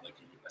a lot like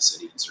a US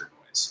city in certain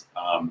ways.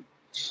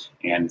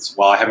 And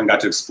while I haven't got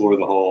to explore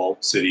the whole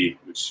city,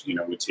 which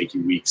would take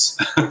you weeks,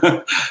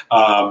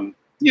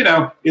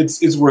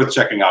 it's worth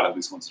checking out at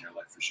least once in your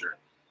life for sure.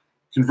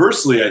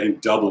 Conversely, I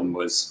think Dublin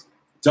was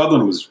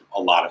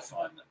a lot of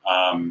fun.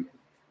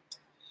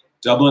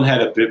 Dublin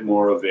had a bit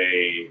more of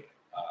a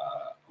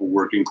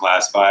working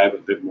class vibe, a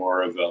bit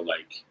more of a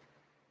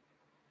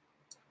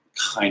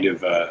kind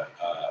of a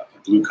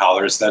blue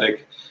collar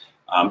aesthetic.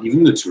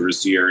 Even the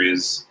touristy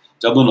areas,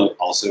 Dublin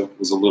also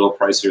was a little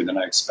pricier than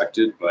I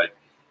expected, but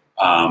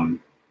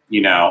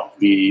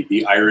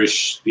the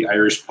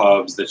Irish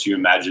pubs that you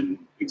imagine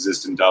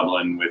exist in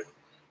Dublin with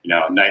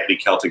nightly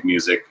Celtic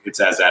music, it's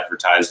as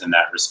advertised in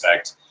that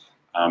respect.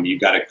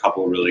 You've got a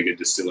couple of really good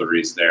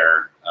distilleries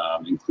there,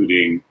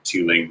 including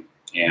Teeling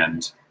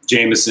and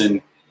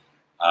Jameson.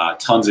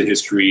 Tons of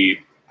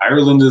history.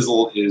 Ireland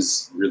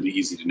is really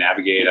easy to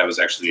navigate. I was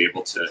actually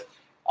able to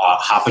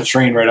hop a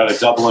train right out of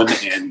Dublin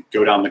and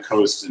go down the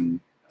coast and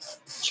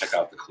check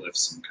out the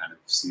cliffs and kind of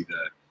see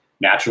the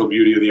natural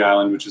beauty of the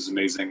island, which is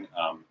amazing.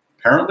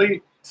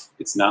 Apparently,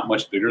 it's not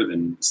much bigger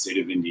than the state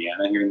of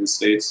Indiana here in the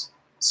States.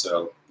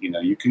 So,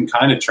 you can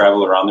kind of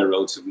travel around there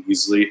relatively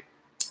easily.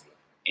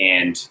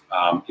 And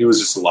it was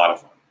just a lot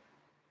of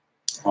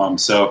fun.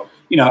 So,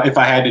 if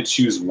I had to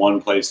choose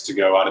one place to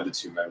go out of the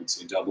two, I would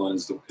say Dublin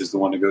is the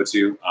one to go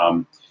to.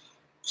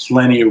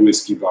 Plenty of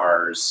whiskey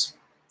bars,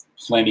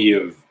 plenty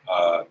of,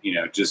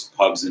 just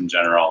pubs in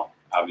general.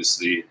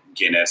 Obviously,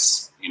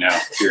 Guinness,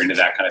 if you're into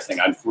that kind of thing.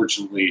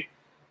 Unfortunately,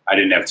 I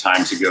didn't have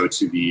time to go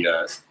to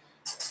the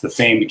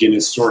famed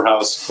Guinness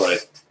storehouse,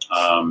 but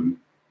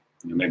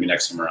maybe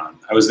next time around.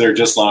 I was there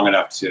just long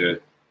enough to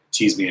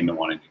tease me into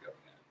wanting to go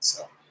again.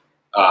 So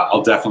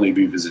I'll definitely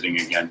be visiting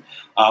again.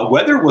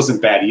 Weather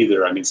wasn't bad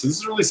either. I mean, so this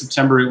is early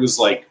September. It was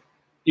like,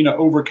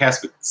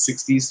 overcast but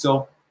 60s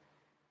still.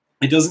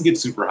 It doesn't get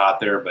super hot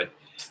there, but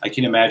I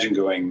can imagine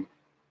going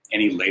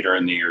any later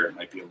in the year, it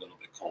might be a little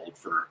bit cold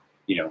for,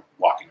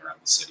 walking around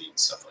the city and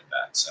stuff like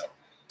that. So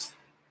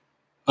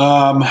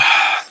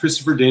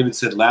Christopher David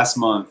said, last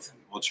month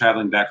while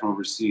traveling back from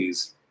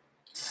overseas,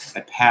 I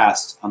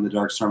passed on the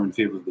Dark Storm in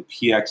favor of the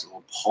PX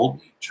Old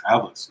Pulteney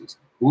travel exclusive.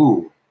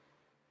 Ooh,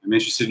 I'm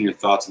interested in your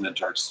thoughts on that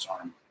Dark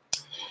Storm.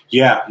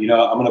 Yeah, I'm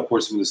going to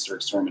pour some of this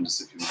Dark Storm in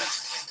just a few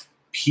minutes.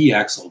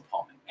 PX Old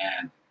Pulteney,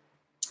 man.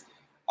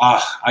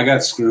 I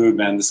got screwed,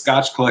 man. The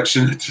Scotch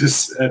collection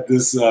at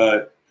this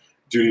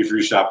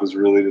duty-free shop was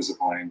really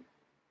disappointing.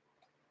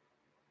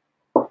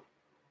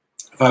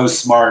 If I was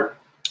smart,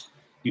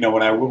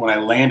 when I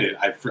landed,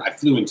 I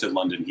flew into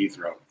London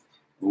Heathrow.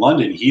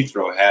 London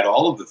Heathrow had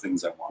all of the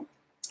things I wanted.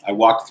 I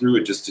walked through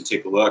it just to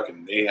take a look,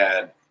 and they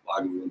had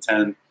Lagavulin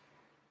 10,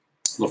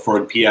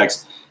 Laphroaig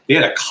PX. They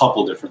had a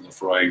couple different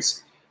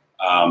Laphroaigs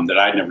that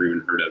I'd never even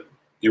heard of.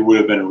 It would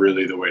have been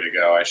really the way to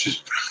go. I should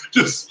have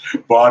just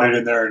bought it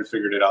in there and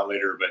figured it out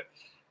later. But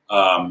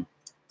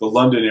the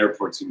London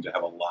airport seemed to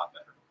have a lot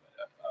better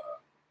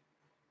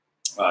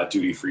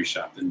duty-free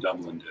shop than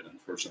Dublin did,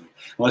 unfortunately.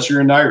 Unless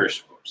you're in Irish,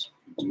 of course,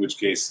 in which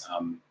case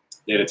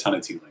they had a ton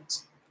of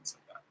Teelings. Things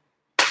like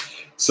that.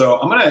 So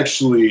I'm going to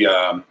actually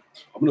I'm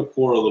going to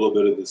pour a little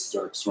bit of this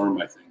Dark Storm,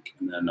 I think,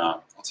 and then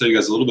I'll tell you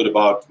guys a little bit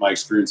about my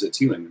experience at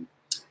Teeling.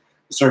 To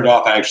start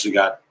off, I actually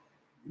got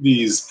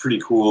these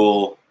pretty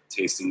cool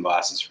tasting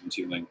glasses from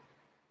Teeling.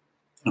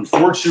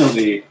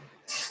 Unfortunately,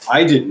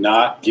 I did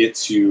not get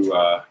to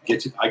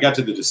I got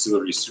to the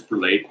distillery super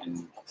late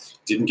and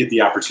didn't get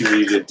the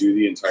opportunity to do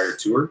the entire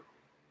tour.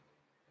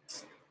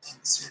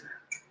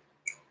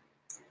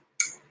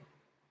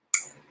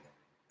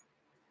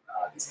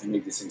 They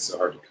make these things so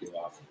hard to peel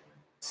off.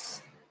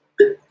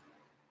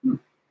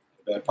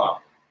 that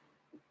pop.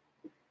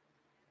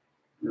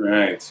 All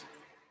right.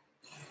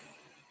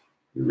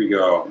 Here we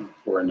go.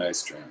 Pour a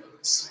nice dram of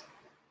this.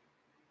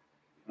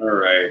 All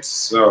right,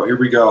 so here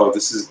we go.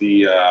 This is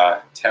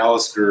the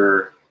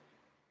Talisker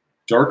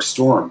Dark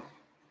Storm.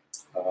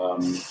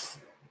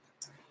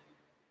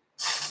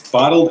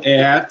 Bottled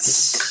at,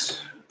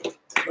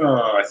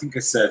 I think I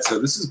said, so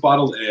this is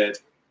bottled at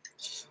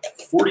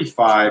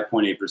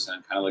 45.8%,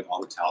 kind of like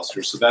all the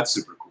Taliskers, so that's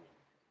super cool.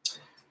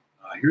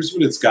 Here's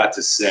what it's got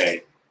to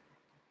say.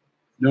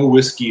 No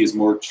whiskey is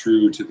more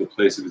true to the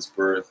place of its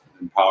birth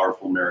than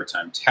powerful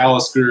maritime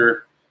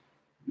Talisker,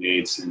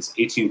 made since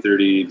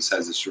 1830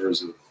 beside the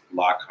shores of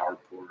Loch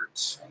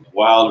Harcourt on the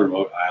wild,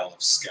 remote Isle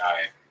of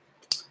Skye.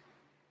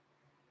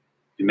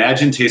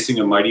 Imagine tasting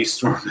a mighty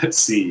storm at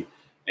sea,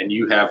 and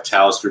you have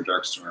Talisker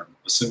Dark Storm,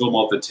 a single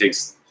malt that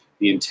takes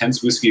the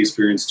intense whiskey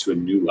experience to a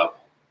new level.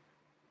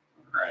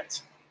 All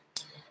right.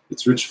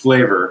 Its rich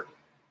flavor,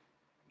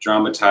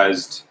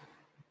 dramatized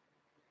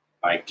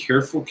by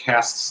careful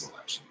cask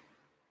selection.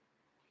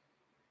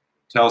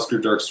 Talisker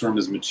Dark Storm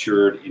is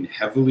matured in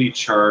heavily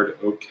charred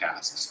oak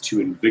casks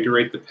to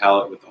invigorate the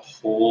palate with a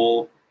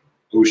whole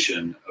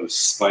ocean of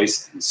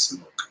spice and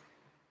smoke.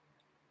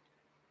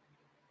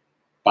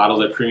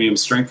 Bottled at premium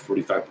strength,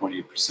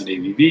 45.8%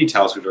 ABV,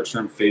 Talisker Dark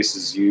Storm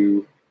faces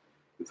you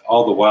with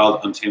all the wild,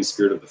 untamed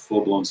spirit of the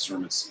full-blown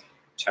storm at sea.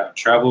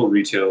 Travel,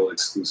 retail,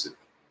 exclusive.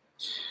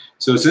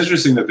 So it's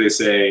interesting that they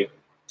say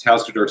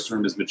Talisker Dark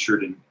Storm is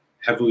matured in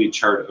heavily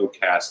charred oak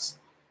casks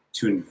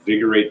to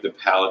invigorate the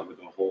palate with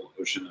a whole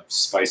ocean of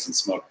spice and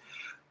smoke.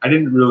 I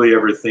didn't really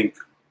ever think.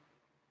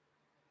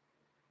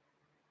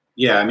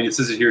 Yeah, I mean, it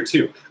says it here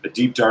too. A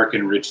deep, dark,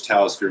 and rich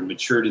Talisker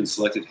matured in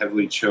selected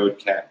heavily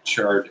charred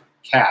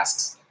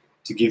casks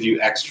to give you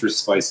extra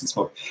spice and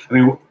smoke. I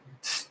mean,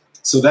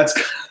 so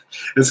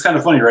it's kind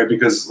of funny, right?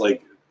 Because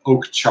like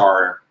oak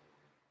char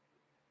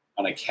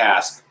on a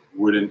cask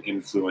wouldn't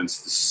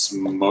influence the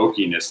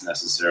smokiness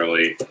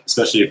necessarily,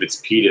 especially if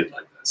it's peated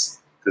like this,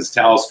 because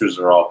Taliskers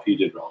are all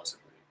peated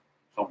relatively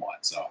somewhat.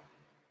 So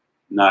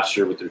I'm not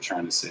sure what they're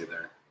trying to say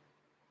there.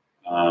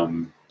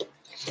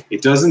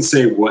 It doesn't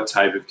say what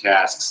type of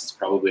casks. It's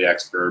probably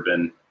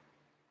ex-bourbon.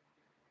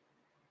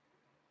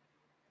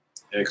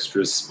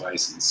 Extra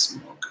spice and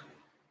smoke.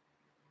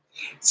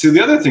 So the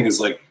other thing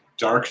is like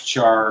dark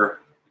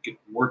char,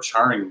 more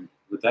charring.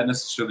 Would that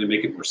necessarily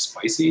make it more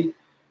spicy?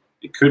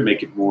 It could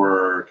make it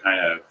more kind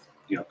of,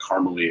 you know,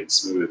 caramely and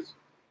smooth.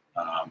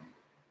 I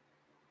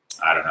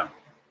don't know.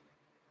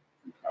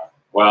 Okay.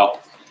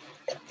 Well,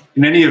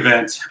 in any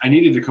event, I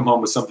needed to come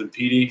home with something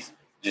peaty,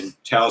 and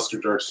Talisker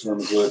Dark Storm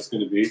is what it's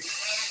going to be.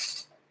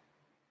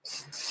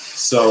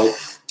 So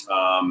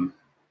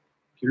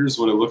here's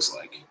what it looks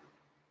like.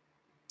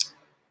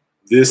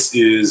 This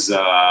is,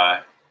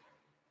 there's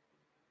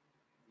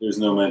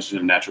no mention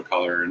of natural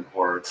color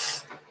or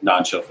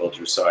non-chill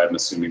filter, so I'm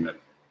assuming that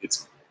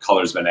its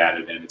color's been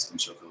added and it's been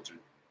chill filtered.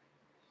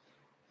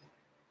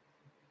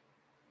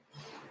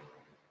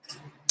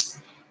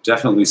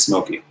 Definitely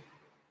smoky.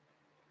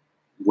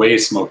 Way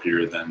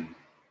smokier than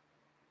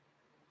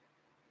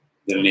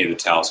any of the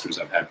Taliskers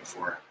I've had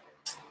before.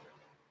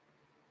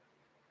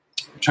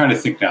 I'm trying to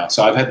think now.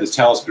 So I've had the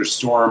Talisker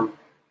Storm,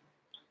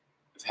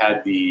 I've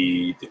had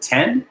the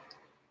 10,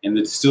 and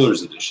the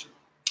Distiller's Edition.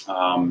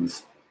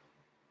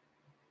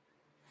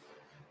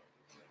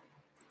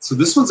 So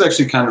this one's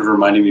actually kind of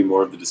reminding me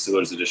more of the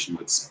Distiller's Edition,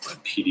 but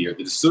peatier.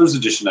 The Distiller's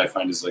Edition I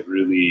find is like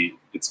really,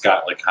 it's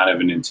got like kind of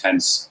an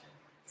intense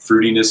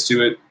fruitiness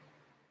to it,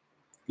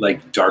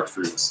 like dark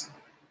fruits.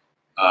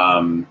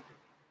 And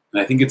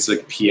I think it's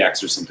like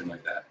PX or something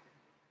like that.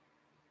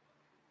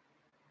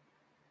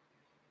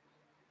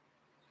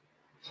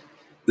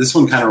 This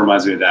one kind of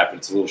reminds me of that, but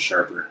it's a little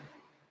sharper.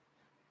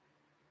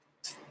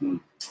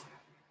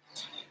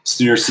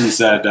 Stenerson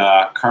said,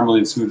 caramely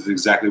and smooth is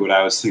exactly what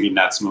I was thinking,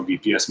 not smoky.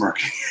 PS Mark.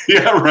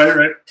 Yeah,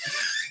 right.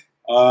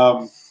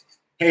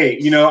 Hey,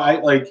 you know,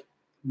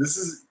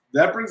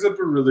 that brings up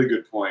a really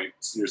good point,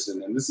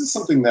 Stenerson. And this is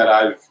something that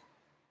I've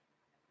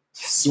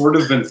sort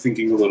of been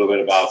thinking a little bit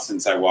about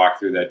since I walked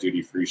through that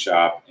duty-free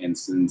shop, and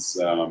since,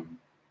 to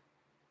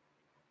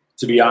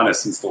be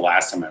honest, since the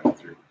last time I went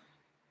through.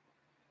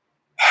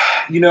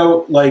 You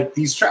know, like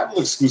these travel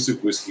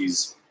exclusive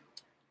whiskeys,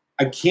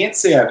 I can't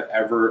say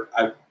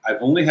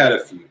I've only had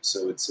a few,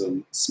 so it's a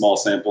small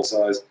sample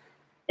size,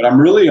 but I'm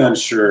really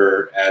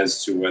unsure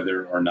as to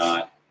whether or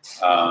not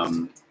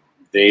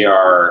they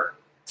are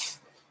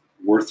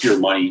worth your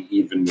money,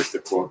 even with the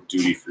quote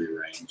duty-free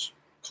range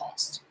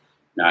cost,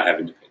 not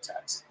having to pay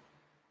tax.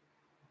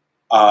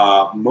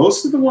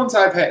 Most of the ones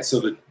I've had, so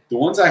the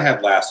ones I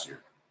had last year,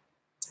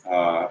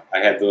 I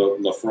had the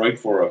Lafroig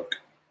 4 Oak,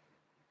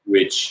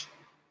 which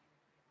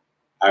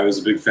I was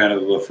a big fan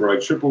of the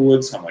Lafroig Triple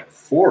Wood, so I'm like,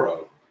 4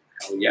 Oak?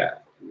 Hell yeah.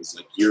 It was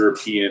like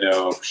European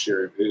oak,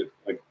 sure. It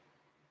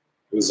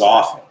was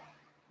awful.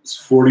 It was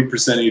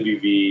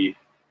 40% ABV.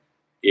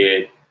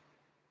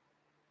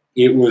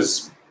 It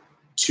was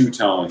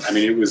two-tone. I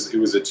mean, it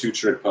was a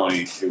two-trick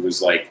pony. It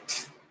was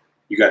like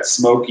you got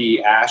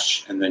smoky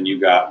ash, and then you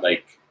got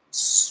like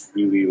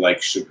really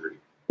like sugary.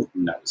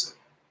 And that was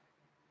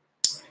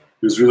it.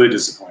 It was really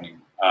disappointing.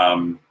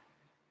 And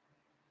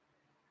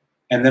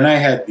then I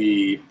had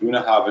the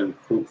Bunnahabhain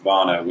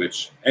Krukvana,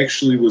 which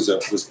actually was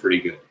pretty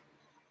good.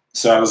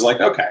 So I was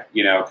like, okay,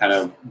 you know, kind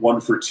of 1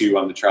 for 2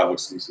 on the travel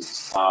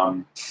exclusives.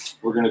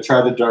 We're going to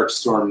try the Dark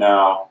Storm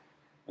now,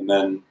 and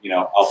then, you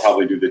know, I'll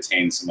probably do the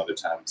Tane some other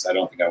time because I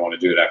don't think I want to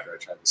do it after I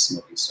try the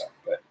smoky stuff.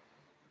 But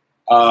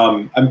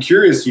I'm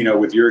curious, you know,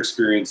 with your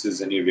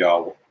experiences, any of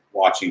y'all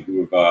watching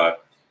who have,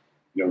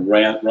 you know,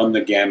 run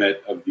the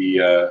gamut of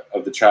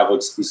the travel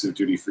exclusive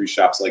duty free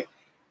shops, like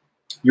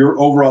your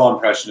overall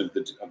impression of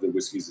the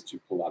whiskeys that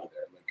you pull out of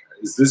there. Like,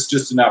 is this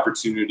just an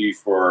opportunity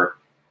for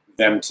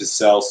them to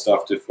sell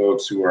stuff to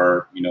folks who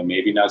are, you know,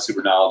 maybe not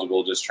super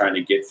knowledgeable, just trying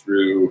to get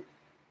through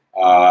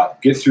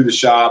the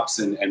shops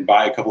and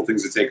buy a couple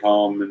things to take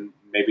home, and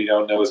maybe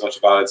don't know as much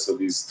about it, so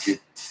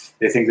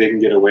they think they can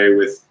get away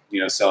with,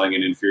 you know, selling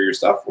an inferior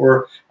stuff?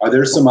 Or are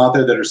there some out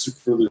there that are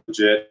super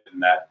legit,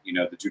 and that, you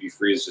know, the duty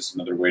free is just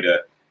another way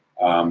to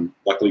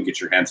luckily get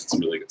your hands on some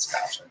really good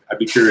scotch? I'd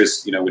be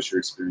curious, you know, what your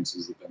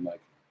experiences have been like.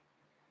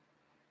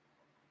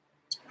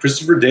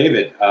 Christopher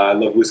David, I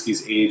love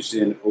whiskeys aged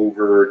in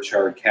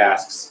over-charred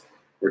casks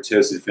or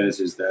toasted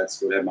finishes.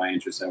 That's what had my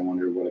interest. I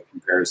wonder what a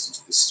comparison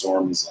to the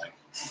Storm is like.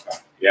 Okay.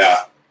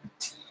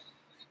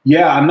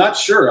 Yeah, I'm not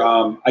sure.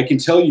 I can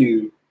tell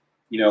you,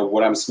 you know,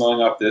 what I'm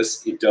smelling off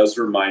this, it does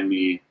remind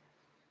me,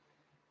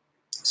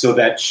 so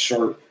that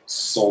sharp,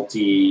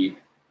 salty,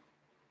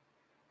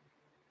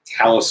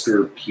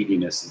 Talisker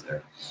peatiness is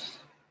there.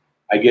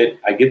 I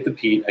get the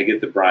peat, I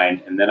get the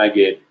brine, and then I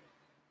get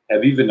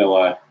heavy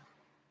vanilla,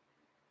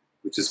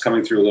 which is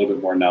coming through a little bit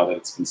more now that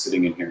it's been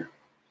sitting in here.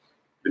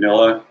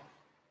 Vanilla.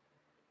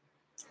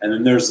 And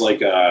then there's like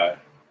dark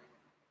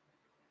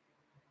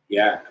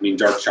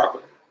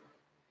chocolate.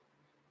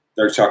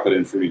 Dark chocolate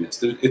and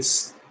fruitiness.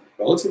 It's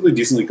relatively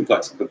decently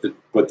complex,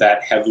 but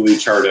that heavily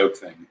charred oak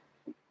thing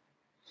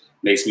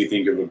makes me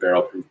think of a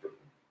barrel-proof bourbon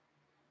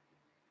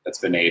that's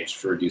been aged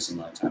for a decent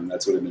amount of time.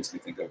 That's what it makes me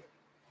think of.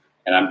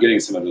 And I'm getting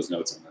some of those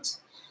notes on this.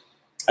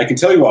 I can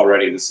tell you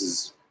already, this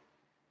is,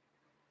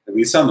 at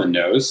least on the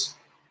nose,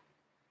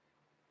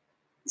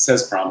 it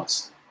says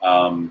promise.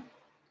 I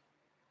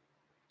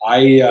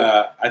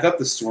thought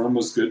the Storm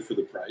was good for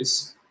the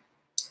price.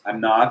 I'm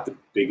not the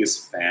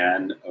biggest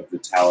fan of the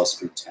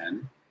Talisker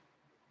 10.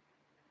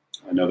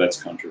 I know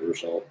that's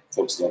controversial.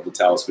 Folks love the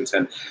Talisker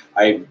 10.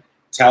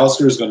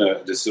 Talisker has been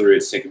a distillery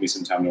it's taken me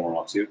some time to warm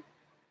up to.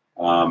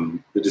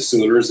 The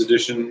Distiller's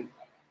edition,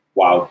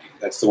 wow,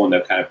 that's the one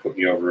that kind of put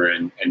me over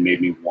and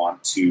made me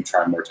want to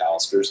try more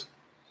Taliskers.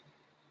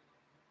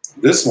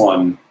 This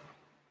one,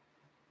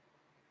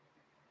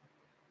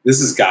 this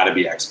has got to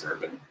be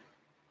ex-bourbon.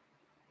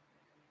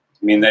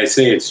 I mean, they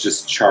say it's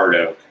just charred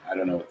oak. I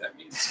don't know what that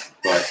means.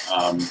 But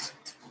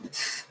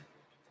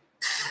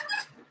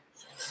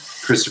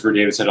Christopher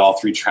Davis said all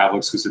 3 travel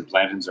exclusive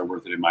Blantons are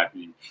worth it, in my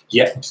opinion.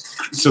 Yeah,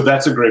 so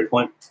that's a great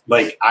point.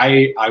 Like,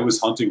 I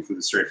was hunting for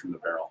the straight from the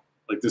barrel.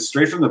 Like, the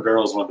straight from the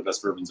barrel is one of the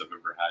best bourbons I've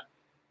ever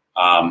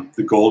had.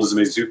 The gold is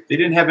amazing too. They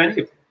didn't have any of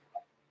them.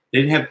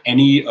 They didn't have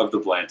any of the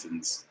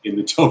Blantons in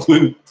the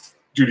Dublin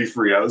duty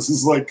free. I was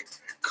just like,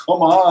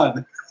 come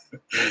on.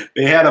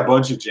 They had a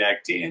bunch of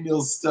Jack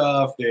Daniels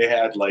stuff. They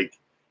had, like,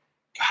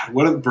 God,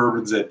 what are the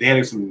bourbons that they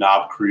had? Some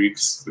Knob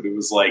Creeks, but it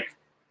was like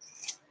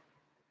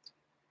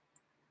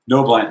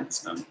no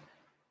Blantons, none.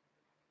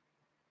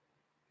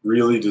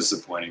 Really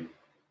disappointing.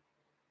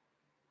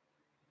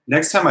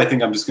 Next time, I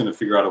think I'm just going to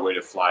figure out a way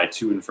to fly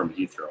to and from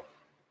Heathrow,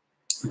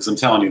 because I'm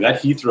telling you,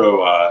 that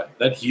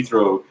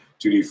Heathrow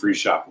duty free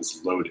shop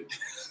was loaded.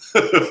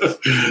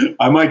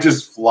 I might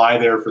just fly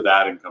there for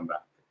that and come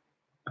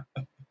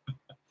back.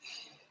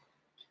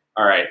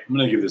 All right, I'm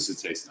going to give this a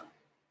taste now.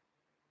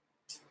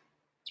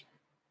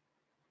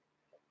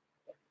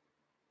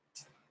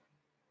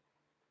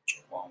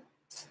 Wow.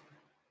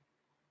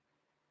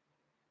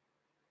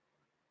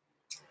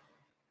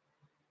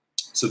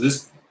 So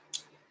this,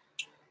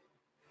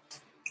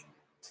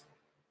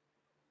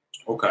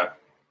 okay,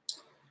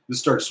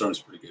 this Dark Storm is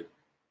pretty good.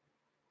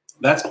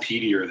 That's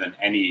peatier than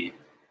any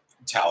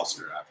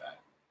Talisker I've had.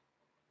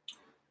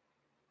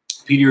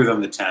 Peatier than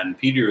the 10,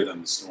 peatier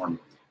than the Storm.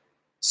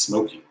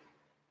 Smoky.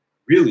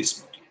 Really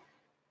smoky.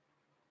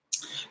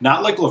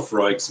 Not like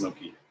Lefroy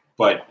smoky,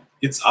 but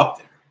it's up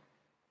there.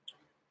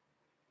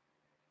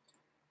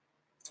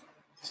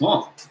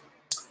 Huh.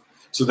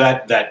 So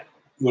that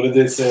what did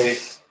they say?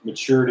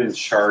 Matured in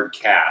charred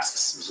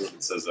casks is what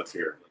it says up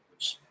here,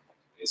 which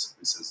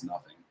basically says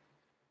nothing.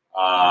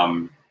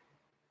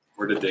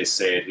 Where did they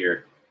say it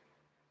here?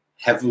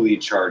 Heavily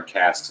charred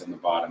casks on the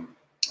bottom.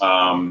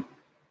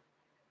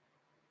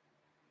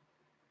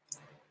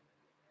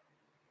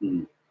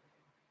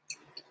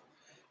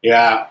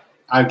 Yeah,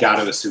 I've got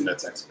to assume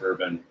that's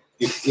ex-bourbon.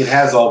 It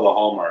has all the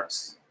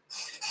hallmarks.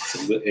 So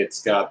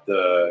it's got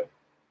the,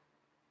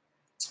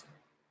 it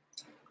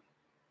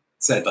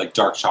said like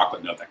dark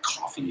chocolate note, that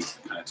coffee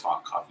kind of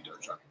coffee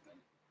dark chocolate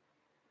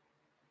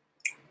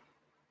thing.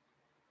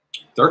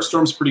 Dark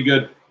Storm's pretty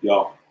good,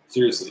 y'all.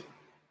 Seriously.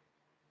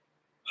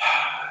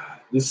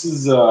 This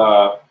is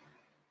so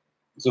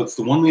it's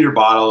the 1 liter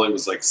bottle. It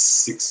was like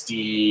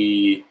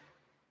 65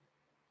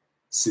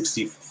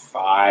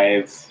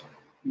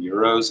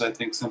 euros, I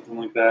think, something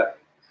like that.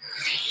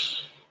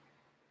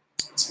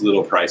 It's a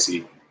little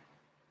pricey.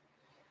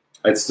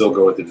 I'd still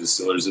go with the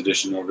distiller's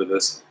edition over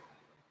this.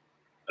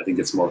 I think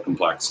it's more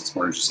complex. It's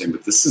more interesting,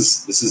 but this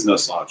is no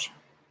slouch.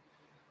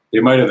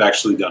 They might have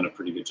actually done a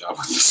pretty good job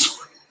with this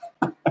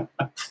one.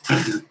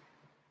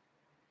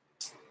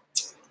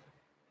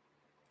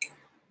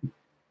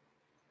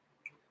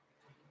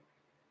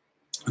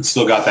 It's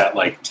still got that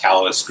like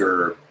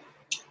Talisker,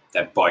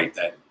 that bite,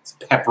 that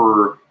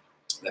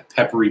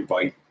peppery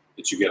bite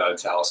that you get out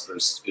of Talisker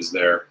is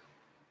there.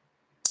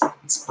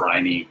 It's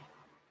briny,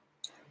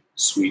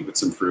 sweet with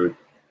some fruit.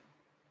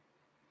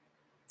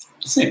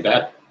 This ain't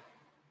bad.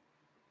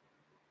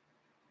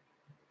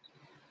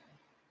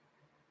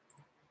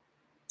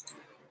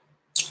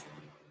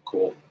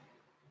 Cool.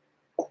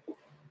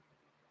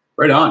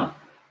 Right on.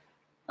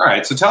 All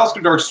right, so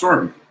Talisker Dark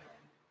Storm.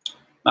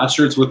 Not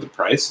sure it's worth the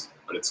price,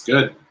 but it's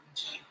good.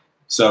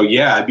 So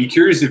yeah, I'd be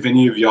curious if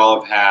any of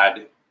y'all have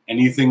had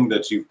anything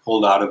that you've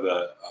pulled out of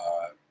a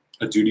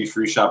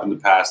duty-free shop in the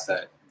past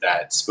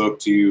that spoke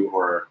to you,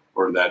 or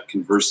that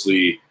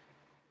conversely,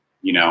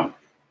 you know,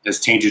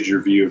 has tainted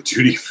your view of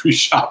duty-free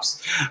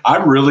shops.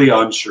 I'm really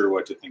unsure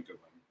what to think of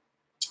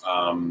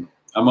them.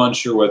 I'm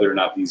unsure whether or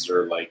not these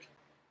are like,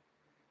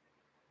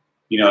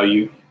 you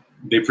know,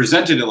 they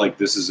presented it like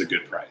this is a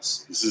good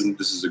price. This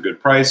is a good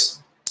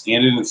price,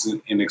 and it's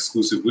an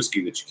exclusive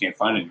whiskey that you can't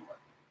find anywhere.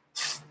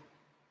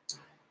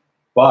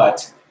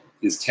 But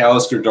is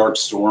Talisker Dark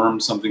Storm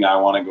something I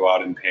want to go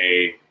out and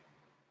pay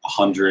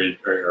 $100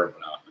 or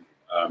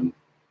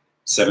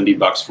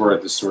 $70 for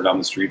at the store down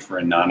the street for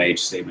a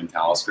non-age statement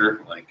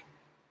Talisker? Like,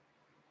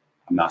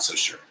 I'm not so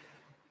sure.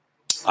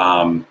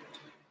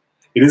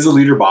 It is a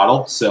liter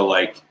bottle, so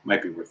like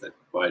might be worth it.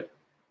 But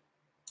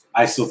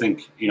I still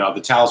think, you know,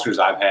 the Taliskers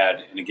I've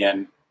had, and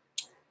again,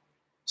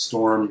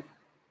 Storm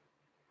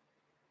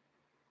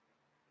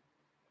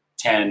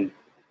 10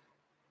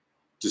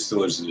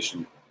 Distiller's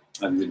Edition.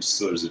 And the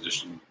Distiller's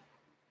Edition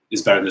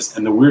is better than this.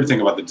 And the weird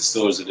thing about the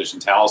Distiller's Edition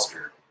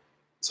Talisker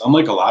is,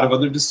 unlike a lot of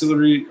other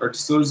distillery or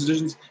Distiller's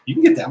Editions, you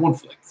can get that one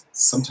for like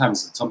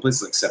sometimes in some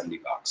places like $70.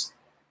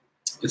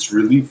 It's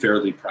really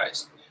fairly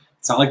priced.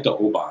 It's not like the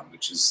Oban,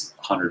 which is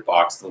 $100,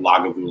 the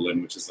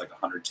Lagavulin, which is like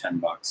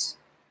 $110,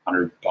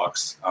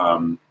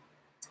 $100.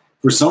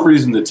 For some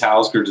reason, the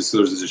Talisker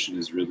Distiller's Edition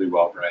is really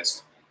well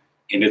priced,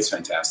 and it's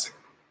fantastic.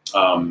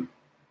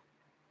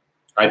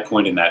 I'd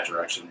point in that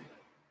direction.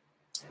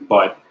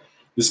 But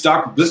this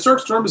Dark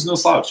Storm is no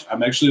slouch.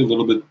 I'm actually a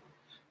little bit,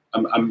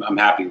 I'm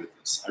happy with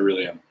this. I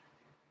really am.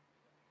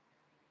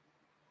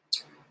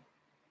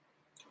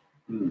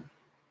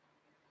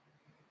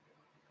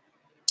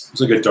 There's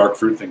like a dark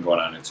fruit thing going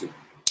on in it too.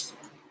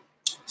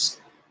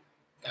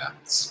 Yeah,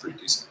 this is pretty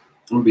decent.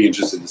 I'm gonna be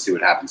interested to see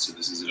what happens to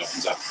this as it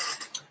opens up.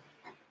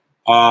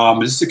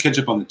 Just to catch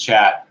up on the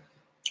chat,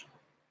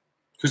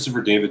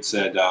 Christopher David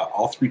said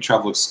all 3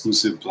 travel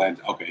exclusive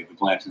Blanton. Okay, the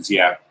Blantons,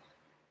 yeah.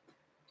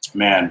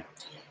 Man,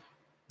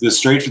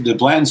 the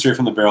Blanton straight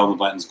from the barrel and the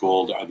Blanton's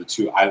Gold are the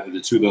two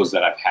of those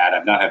that I've had.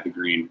 I've not had the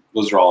green.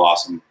 Those are all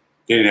awesome.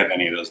 They didn't have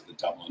any of those at the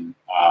Dublin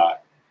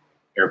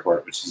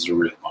airport, which is a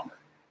real bummer.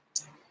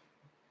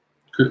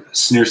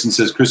 Sneerson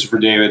says, Christopher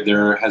David,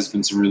 there has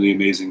been some really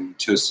amazing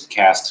toasted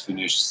cask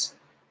finishes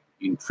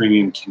in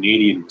premium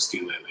Canadian whiskey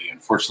lately.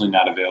 Unfortunately,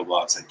 not available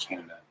outside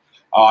Canada.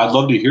 I'd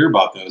love to hear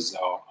about those,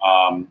 though.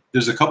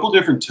 There's a couple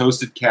different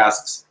toasted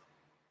casks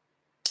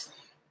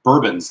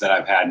bourbons that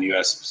I've had in the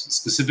U.S.,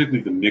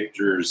 specifically the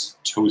Michter's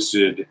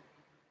toasted.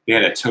 They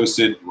had a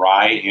toasted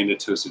rye and a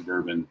toasted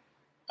bourbon.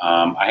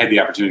 I had the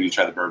opportunity to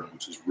try the bourbon,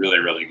 which was really,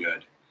 really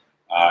good.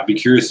 I'd be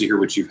curious to hear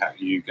what you got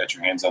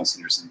your hands on,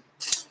 Sanderson.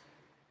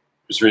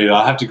 Just ready.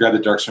 I'll have to grab the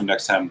Dark Storm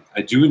next time.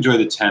 I do enjoy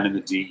the 10 and the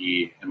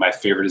DE, and my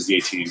favorite is the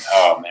 18.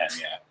 Oh, man,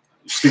 yeah.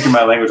 You're speaking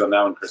my language on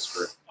that one,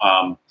 Christopher.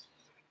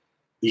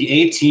 The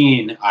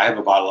 18, I have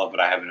a bottle of, but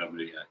I haven't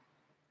opened it yet.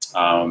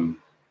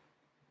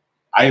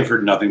 I have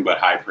heard nothing but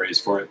high praise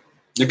for it.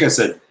 Like I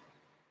said,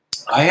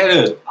 I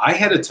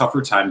had a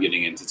tougher time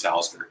getting into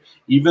Talisker,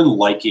 even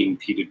liking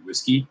peated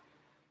whiskey.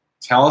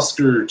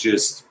 Talisker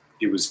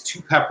it was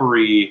too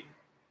peppery.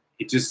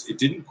 It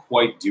didn't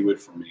quite do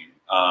it for me.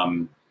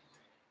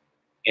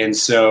 And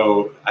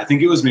so I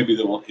think it was maybe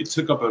it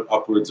took up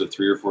upwards of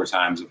 3 or 4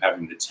 times of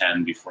having the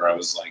 10 before I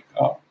was like,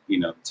 oh,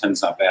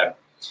 10's not bad.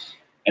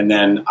 And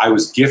then I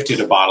was gifted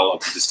a bottle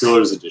of the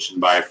Distiller's Edition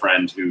by a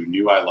friend who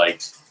knew I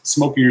liked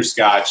smokier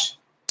Scotch.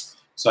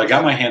 So I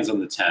got my hands on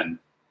the 10,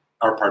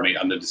 or pardon me,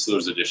 on the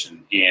Distiller's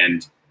Edition,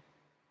 and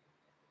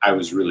I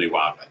was really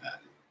wowed by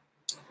that.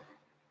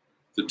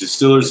 The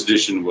Distiller's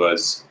Edition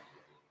was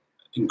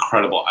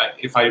incredible.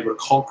 If I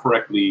recall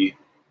correctly,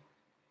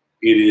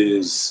 it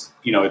is,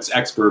 it's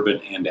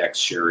ex-bourbon and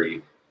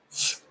ex-sherry.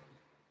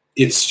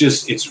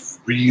 It's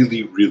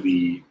really,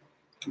 really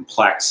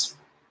complex.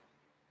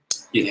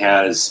 It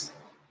has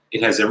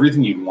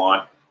everything you'd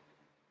want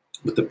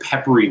But the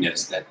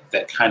pepperiness,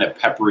 that kind of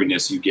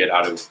pepperiness you get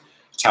out of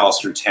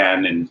Talisker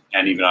 10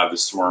 and even out of the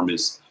Storm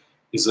is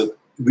at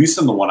least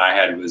on the one I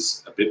had,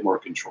 was a bit more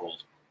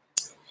controlled.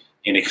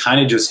 And it kind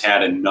of just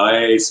had a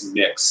nice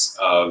mix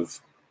of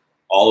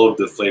all of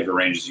the flavor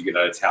ranges you get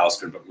out of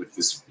Talisker, but with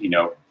this, you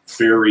know,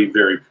 very,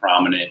 very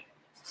prominent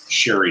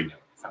sherry note,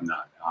 if I'm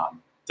not.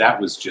 That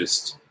was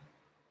just,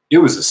 it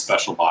was a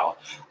special bottle.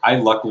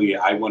 Luckily,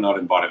 I went out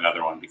and bought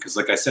another one because,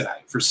 like I said,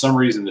 for some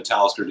reason, the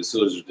Talisker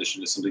Distillers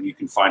Edition is something you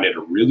can find at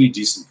a really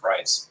decent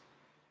price.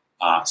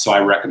 So I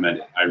recommend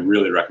it. I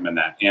really recommend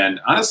that. And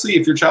honestly,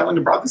 if you're traveling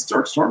abroad, this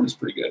Dark Storm is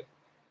pretty good.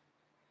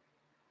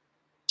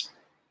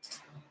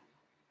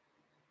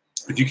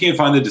 If you can't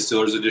find the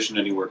Distillers Edition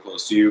anywhere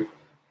close to you,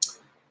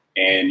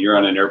 and you're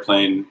on an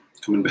airplane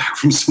coming back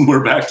from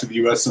somewhere back to the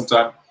U.S.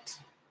 sometime,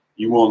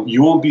 you will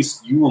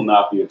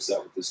not be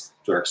upset with this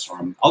Dark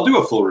Storm. I'll do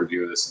a full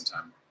review of this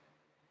sometime.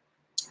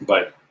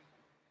 But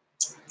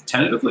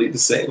tentatively to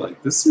say,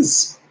 like, this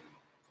is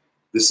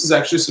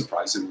actually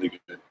surprisingly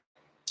good.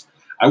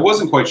 I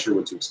wasn't quite sure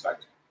what to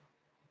expect.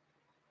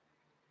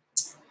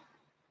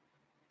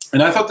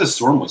 And I thought the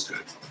Storm was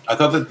good. I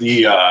thought that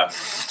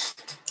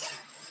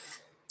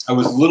I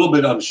was a little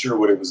bit unsure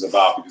what it was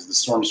about because the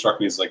Storm struck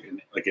me as like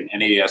an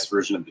NAS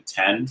version of the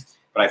 10,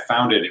 but I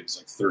found it was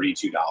like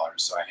 $32,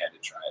 so I had to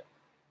try it.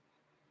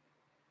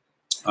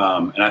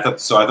 And I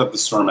thought the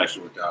Storm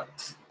actually worked out.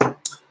 I'm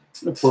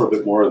gonna pour a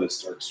bit more of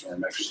this Dark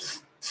Storm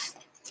actually.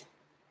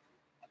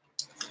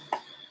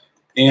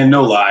 And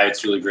no lie,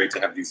 it's really great to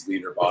have these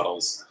liter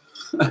bottles.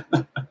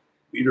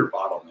 Liter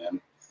bottle,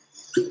 man.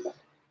 You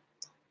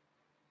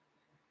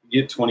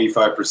get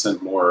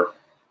 25% more,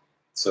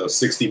 so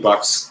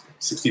 $60.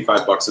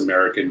 65 bucks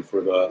American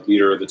for the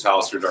liter of the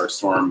Talisker Dark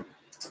Storm.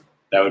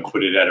 That would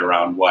put it at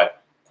around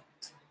what,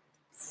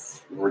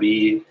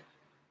 40,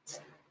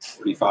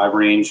 45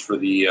 range for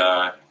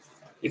the,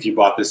 if you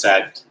bought this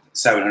at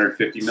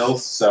 750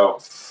 mils. So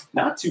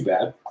not too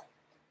bad.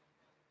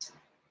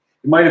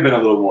 It might have been a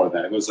little more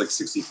than that. It was like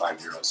 65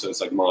 euros. So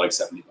it's like more like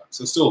 70 bucks.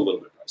 So still a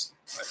little bit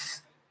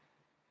pricey.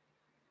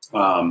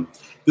 But,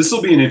 this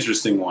will be an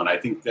interesting one. I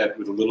think that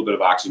with a little bit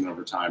of oxygen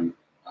over time,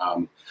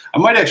 I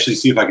might actually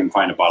see if I can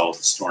find a bottle of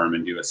the Storm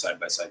and do a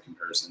side-by-side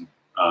comparison.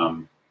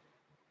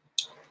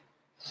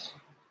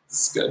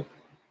 This is good.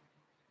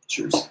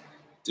 Cheers.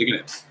 Digging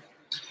it.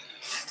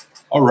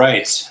 All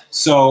right.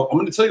 So I'm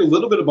going to tell you a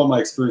little bit about my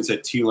experience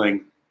at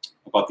Teeling,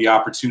 about the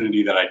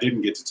opportunity that I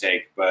didn't get to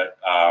take, but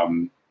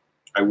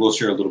I will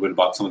share a little bit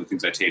about some of the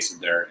things I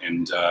tasted there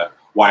and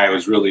why I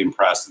was really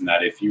impressed in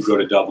that if you go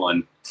to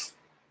Dublin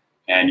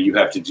and you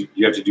have to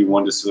do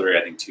one distillery,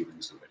 I think Teeling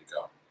is the way to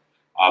go.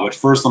 But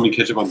first, let me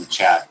catch up on the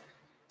chat.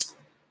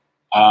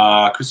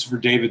 Christopher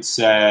David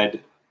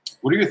said,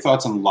 what are your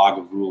thoughts on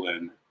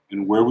Lagavulin,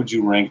 and where would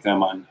you rank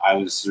them on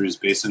Island Distilleries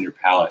based on your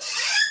palate?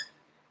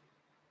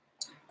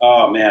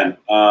 Oh, man.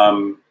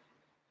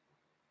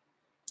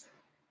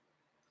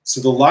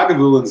 So the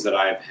Lagavulins that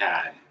I've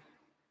had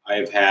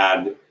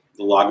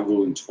the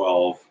Lagavulin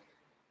 12,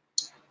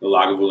 the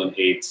Lagavulin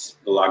 8,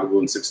 the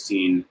Lagavulin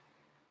 16,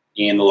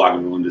 and the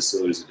Lagavulin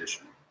Distillers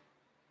Edition.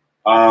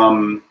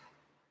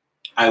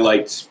 I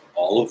liked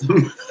all of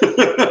them.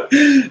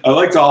 I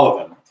liked all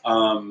of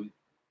them.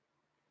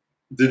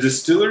 The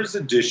Distillers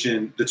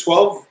Edition, the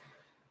 12,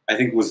 I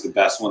think was the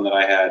best one that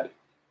I had.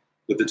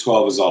 But the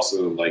 12 is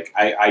also like,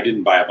 I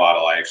didn't buy a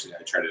bottle. I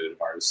tried it at a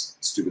bar. It was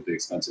stupidly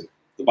expensive.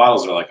 The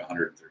bottles are like $130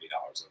 of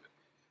it.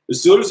 The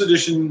Distillers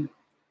Edition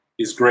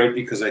is great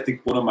because I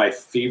think one of my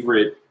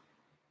favorite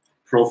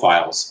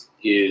profiles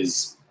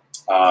is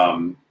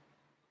the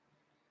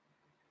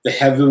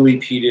heavily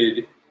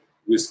peated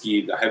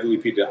whiskey, the heavily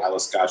peated Isle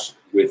of Scotch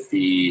with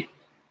the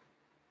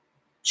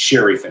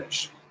sherry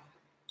finish.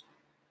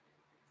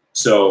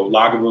 So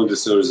Lagavulin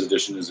Distillers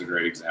Edition is a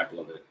great example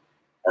of it.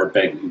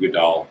 Ardbeg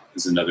Ugadal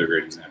is another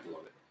great example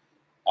of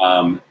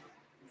it.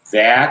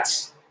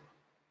 That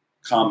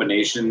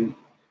combination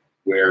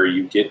where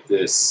you get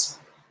this,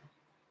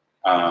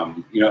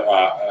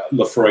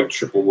 Lafroig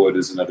Triple Wood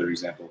is another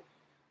example,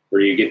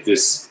 where you get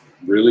this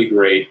really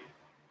great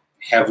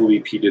heavily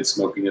peated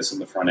smokiness on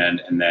the front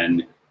end, and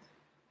then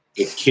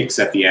it kicks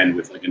at the end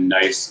with like a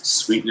nice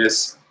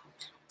sweetness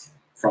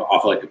from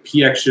off like a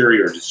PX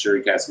sherry or just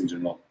sherry cask in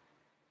general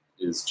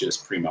is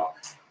just primo.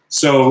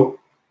 So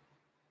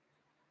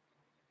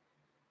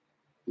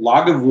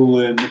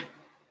Lagavulin,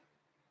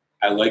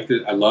 I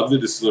love the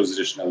Distillers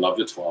Edition. I love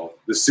the 12.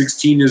 The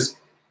 16 is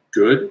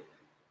good.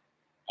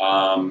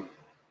 And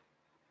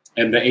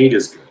the 8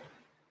 is good.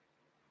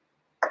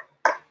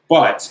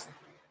 But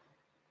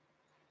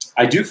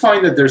I do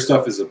find that their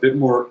stuff is a bit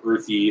more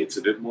earthy. It's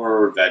a bit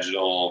more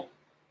vegetal.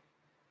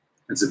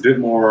 It's a bit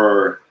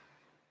more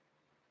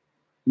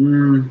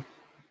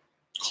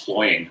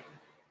cloying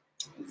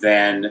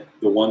than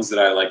the ones that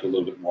I like a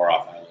little bit more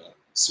off Isla,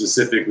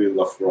 specifically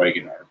Lafroig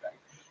and Ardbeg.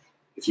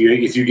 If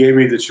you gave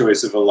me the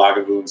choice of a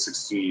Lagavulin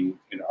 16,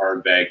 an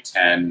Ardbeg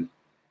 10,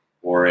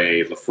 or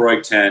a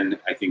Lafroig 10,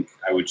 I think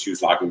I would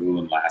choose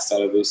Lagavulin last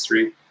out of those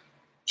three,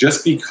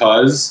 just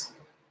because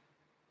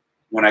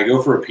when I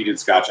go for a peated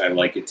Scotch, I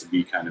like it to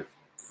be kind of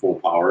full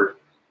powered.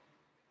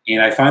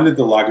 And I find that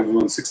the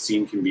Lagavulin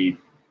 16 can be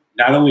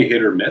not only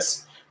hit or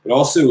miss, but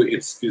also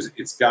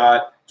it's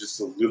got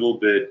just a little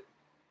bit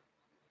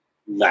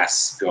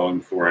less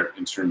going for it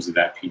in terms of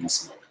that peaty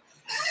smoke.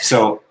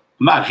 So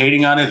I'm not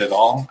hating on it at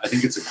all. I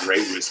think it's a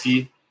great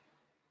whiskey,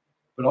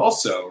 but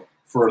also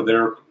for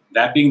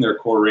that being their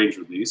core range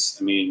release,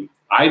 I mean,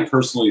 I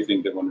personally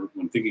think that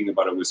when thinking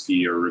about a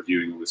whiskey or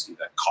reviewing a whiskey,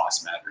 that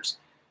cost matters.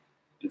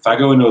 If I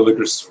go into a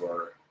liquor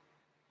store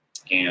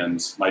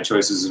and my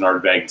choice is an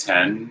Ardbeg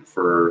 10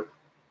 for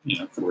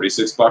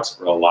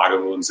 $46 or a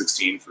Lagavulin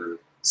 16 for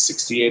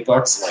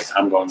 $68, like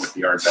I'm going with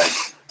the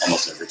Ardbeg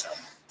almost every time.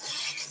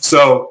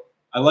 So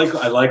I like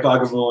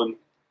Lagavulin.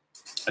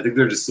 I think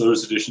their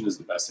Distillers Edition is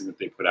the best thing that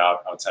they put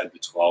out outside the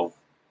 12,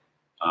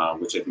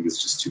 which I think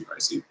is just too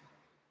pricey.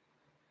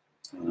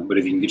 But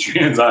if you can get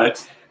your hands on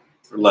it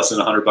for less than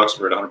 $100,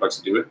 or at $100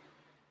 to do it,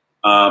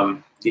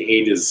 the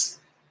 8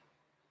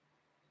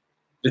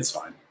 it's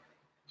fine.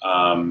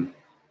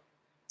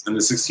 And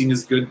the 16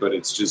 is good, but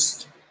it's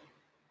just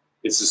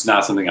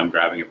not something I'm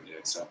grabbing every day.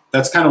 So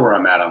that's kind of where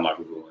I'm at on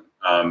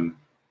Lagavulin.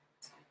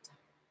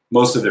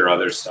 Most of their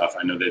other stuff,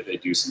 I know that they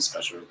do some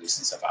special release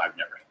and stuff. I've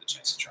never had the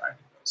chance to try any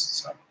of those.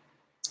 So,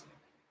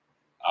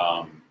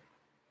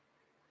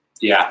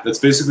 yeah, that's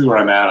basically where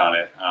I'm at on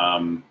it.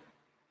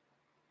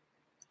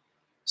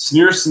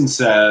 Sneerson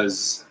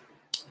says,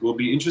 "Will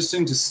be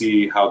interesting to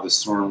see how the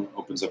storm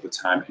opens up with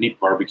time. Any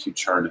barbecue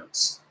char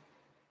notes?"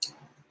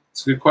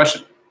 It's a good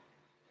question.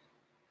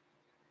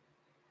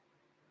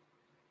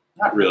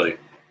 Not really.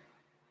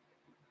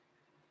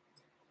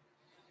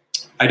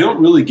 I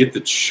don't really get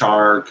the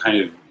char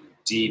kind of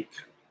deep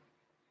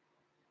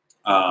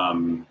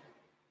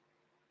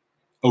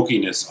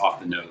oakiness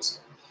off the nose.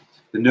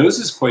 The nose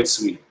is quite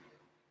sweet.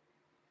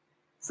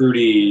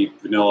 Fruity,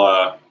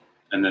 vanilla,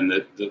 and then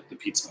the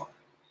peat smoke.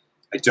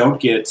 I don't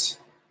get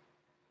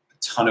a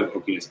ton of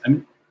oakiness.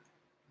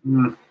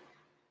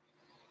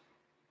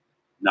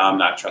 Now I'm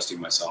not trusting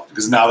myself,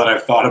 because now that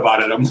I've thought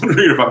about it, I'm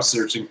wondering if I'm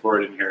searching for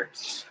it in here.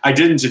 I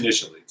didn't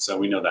initially, so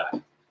we know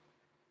that.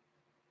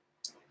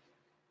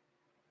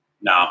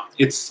 No,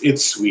 it's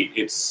sweet.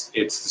 It's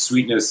the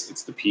sweetness.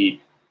 It's the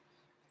peat.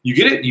 You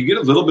get it. You get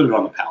a little bit of it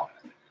on the palate,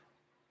 I think.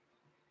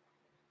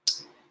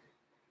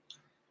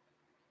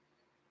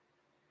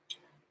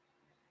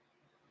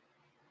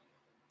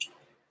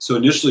 So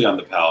initially on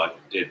the palate,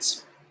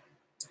 it's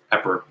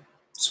pepper,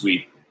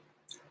 sweet,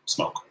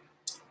 smoke.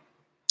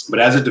 But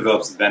as it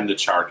develops, then the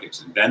char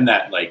kicks in. Then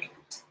that like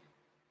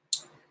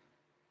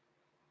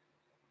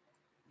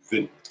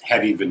the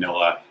heavy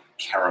vanilla,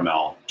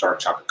 caramel, dark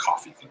chocolate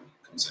coffee thing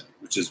comes in,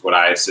 which is what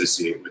I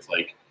associate with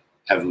like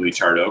heavily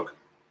charred oak.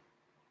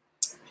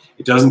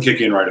 It doesn't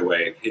kick in right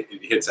away. It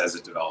hits as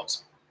it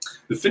develops.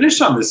 The finish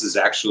on this is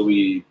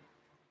actually,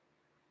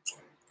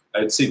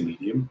 I'd say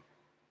medium.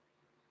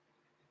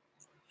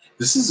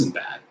 This isn't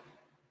bad.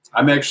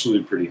 I'm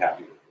actually pretty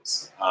happy with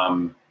this.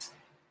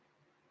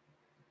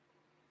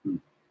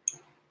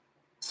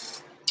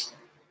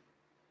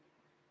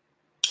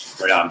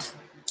 Right on.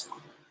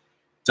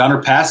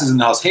 Donner Pass is in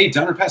the house. Hey,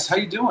 Donner Pass, how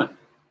you doing?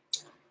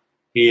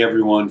 Hey,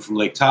 everyone from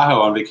Lake Tahoe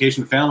on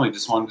vacation family.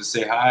 Just wanted to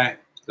say hi.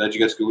 Glad you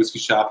got to go whiskey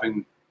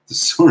shopping. The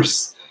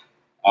source.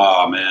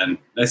 Oh, man.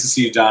 Nice to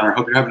see you, Donner.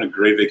 Hope you're having a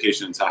great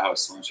vacation in Tahoe,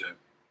 Slancha.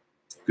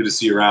 Good to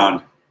see you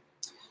around.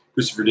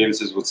 Christopher Davis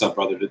says, what's up,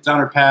 brother? To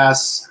Donner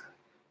Pass.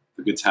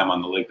 A good time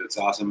on the lake. That's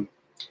awesome.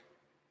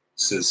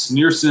 Says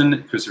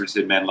Sneerson. Christopher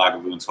said, man,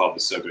 Lagavulin 12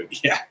 is so good.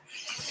 Yeah.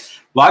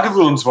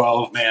 Lagavulin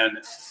 12, man.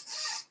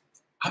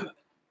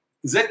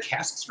 Is that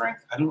cask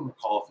strength? I don't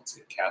recall if it's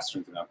a cask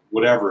strength or not.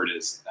 Whatever it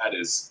is,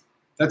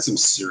 that's some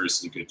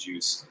seriously good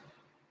juice.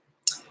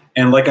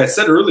 And like I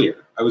said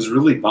earlier, I was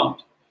really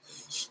bummed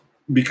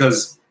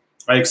because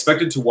I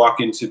expected to walk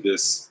into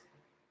this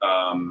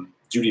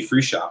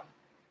duty-free shop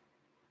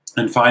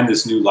and find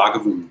this new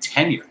Lagavulin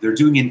 10-year. They're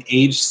doing an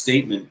age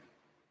statement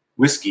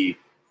whiskey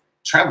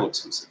travel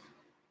exclusive.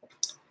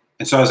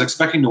 And so I was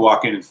expecting to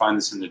walk in and find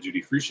this in the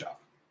duty-free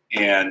shop.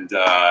 And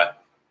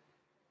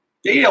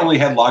they only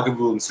had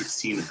Lagavulin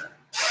 16 in there.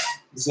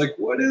 It's like,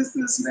 what is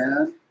this,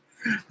 man?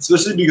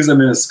 Especially because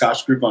I'm in a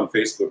Scotch group on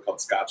Facebook called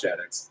Scotch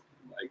Addicts.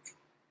 Like,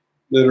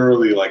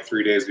 literally, like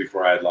 3 days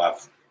before I had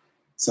left,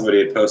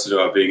 somebody had posted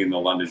about being in the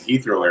London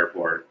Heathrow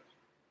airport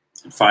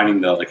and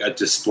finding a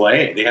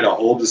display. They had a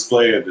whole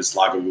display of this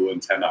Lagavulin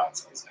 10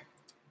 ounce. I was like,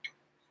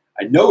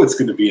 I know it's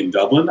going to be in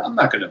Dublin. I'm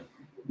not going to,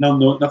 no,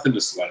 nothing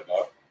to sweat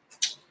about.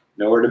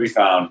 Nowhere to be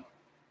found.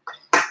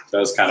 That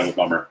was kind of a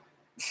bummer.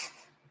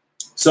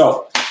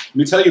 So, let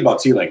me tell you about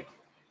Teeling.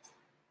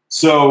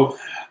 So,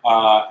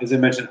 as I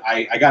mentioned,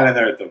 I got in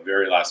there at the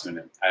very last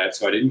minute,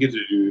 so I didn't get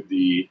to do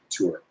the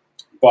tour.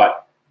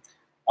 But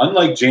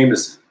unlike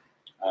Jameson,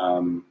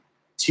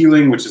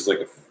 Teeling, which is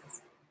like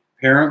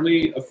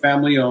apparently a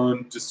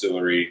family-owned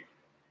distillery,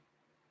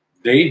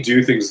 they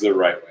do things the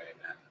right way,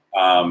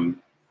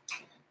 man.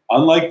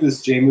 Unlike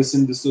this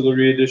Jameson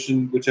Distillery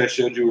Edition, which I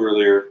showed you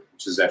earlier,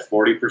 which is at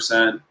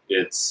 40%,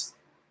 it's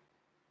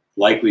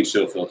likely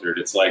chill filtered.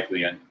 It's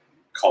likely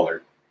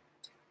uncolored.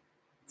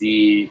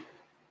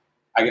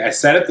 I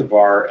sat at the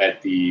bar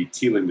at the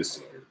Teeling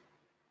Distillery,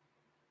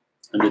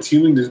 and the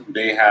Teeling,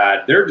 they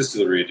had their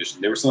distillery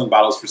edition. They were selling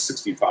bottles for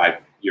 €65.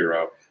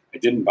 I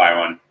didn't buy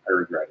one. I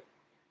regret it,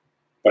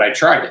 but I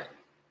tried it,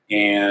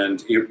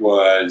 and it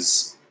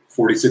was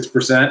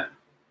 46%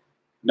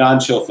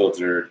 non-chill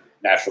filtered,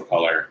 natural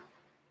color,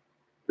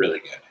 really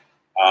good.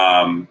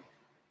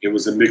 It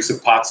was a mix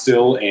of pot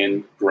still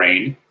and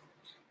grain,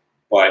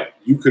 but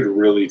you could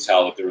really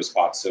tell that there was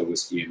pot still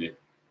whiskey in it.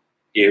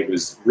 It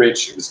was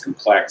rich. It was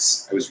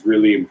complex. I was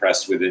really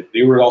impressed with it.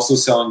 They were also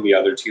selling the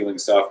other Teeling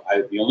stuff.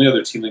 The only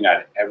other Teeling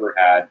I'd ever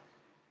had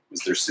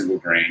was their single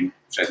grain,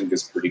 which I think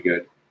is pretty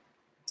good.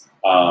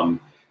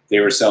 They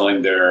were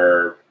selling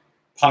their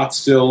pot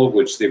still,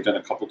 which they've done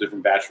a couple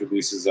different batch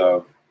releases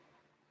of.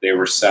 They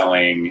were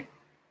selling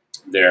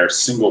their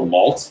single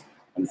malt.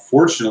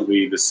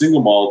 Unfortunately, the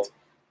single malt,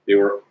 they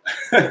were,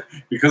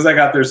 because I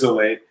got there so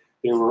late,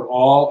 they were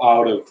all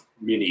out of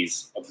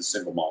minis of the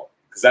single malt,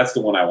 because that's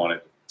the one I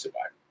wanted to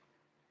buy.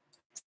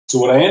 So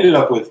what I ended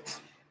up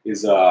with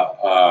is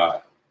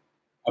a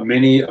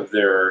mini of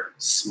their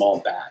small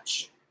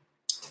batch.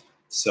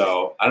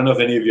 So I don't know if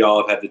any of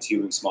y'all have had the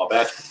Teeling small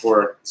batch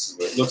before. This is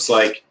what it looks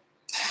like.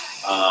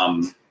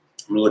 I'm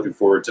looking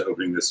forward to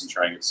opening this and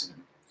trying it soon.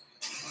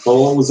 But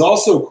what was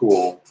also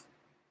cool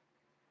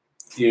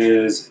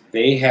is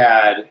they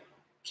had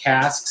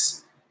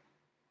casks.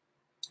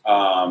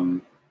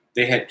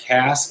 They had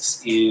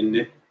casks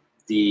in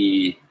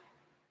the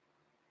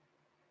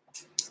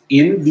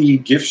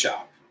gift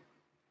shop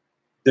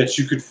that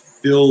you could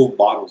fill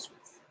bottles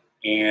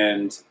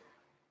with,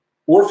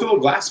 or fill a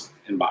glass with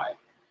and buy.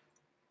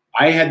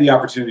 I had the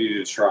opportunity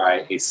to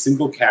try a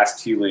single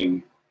cask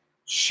Teeling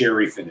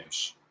sherry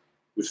finish,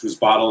 which was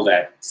bottled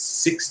at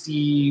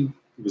 60.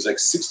 It was like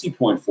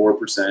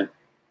 60.4%,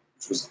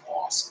 which was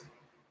awesome.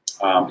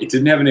 It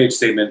didn't have an age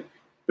statement,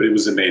 but it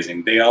was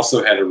amazing. They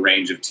also had a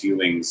range of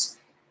Teelings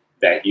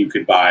that you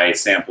could buy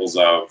samples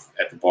of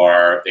at the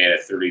bar. They had a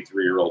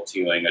 33-year-old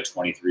Teeling, a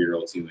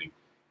 23-year-old Teeling,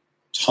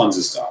 tons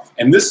of stuff.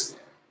 And this,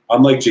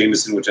 unlike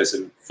Jameson, which I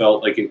said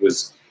felt like it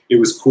was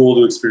cool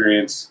to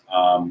experience.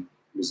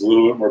 It was a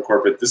little bit more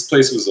corporate. This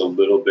place was a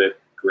little bit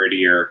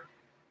grittier.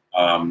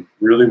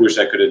 Really wish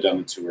I could have done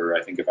the tour.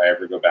 I think if I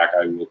ever go back,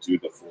 I will do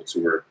the full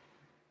tour.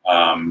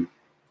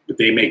 But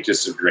they make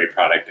just a great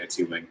product at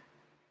Teeling,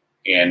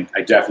 and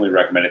I definitely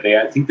recommend it.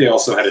 I think they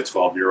also had a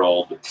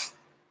 12-year-old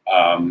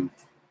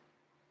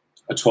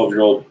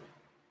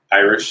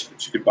Irish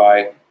that you could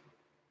buy.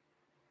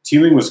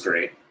 Teeling was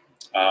great.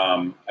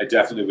 I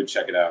definitely would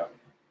check it out.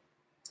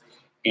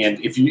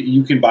 And if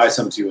you can buy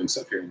some Teeling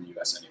stuff here in the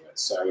U.S. anyway,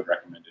 so I would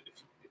recommend it if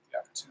you get the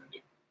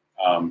opportunity.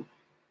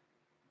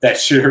 That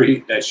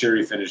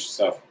sherry finish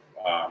stuff,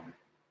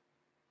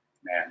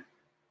 man,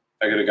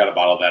 if I could have got a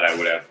bottle of that, I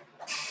would have.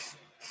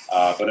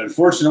 But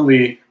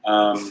unfortunately,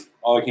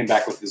 all I came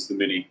back with is the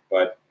mini.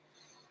 But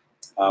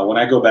when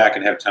I go back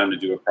and have time to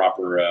do a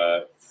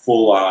proper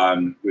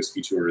full-on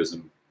whiskey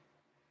tourism,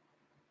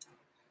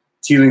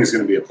 Teeling is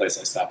going to be a place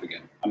I stop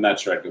again. I'm not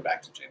sure I'd go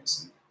back to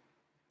Jameson.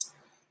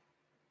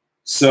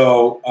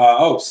 So,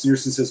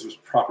 Searson says, was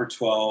proper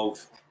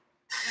 12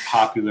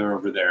 popular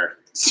over there?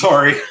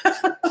 Sorry.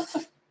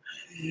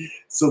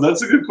 So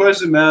that's a good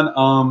question, man.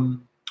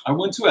 I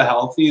went to a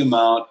healthy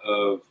amount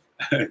of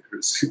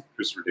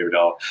Christopher David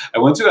L. I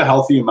went to a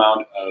healthy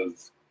amount of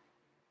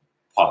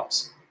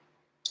pubs.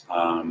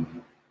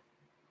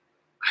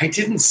 I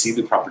didn't see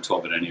the proper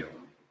 12 at any of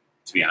them,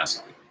 to be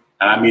honest with you.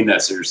 And I mean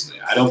that seriously.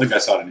 I don't think I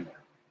saw it anywhere.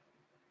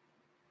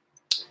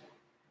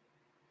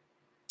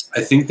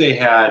 I think they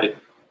had, I'm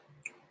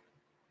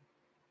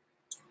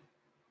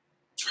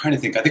trying to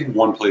think, I think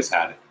one place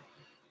had it.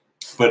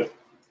 But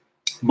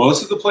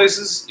most of the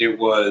places, it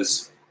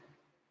was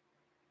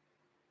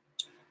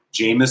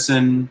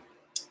Jameson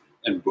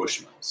and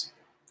Bushmills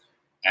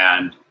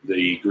and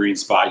the green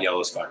spot,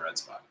 yellow spot, red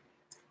spot.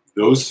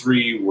 Those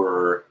three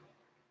were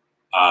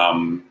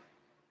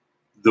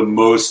the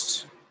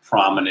most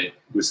prominent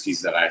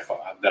whiskeys that I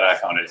found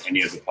at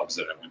any of the pubs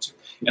that I went to.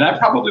 And I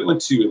probably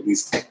went to at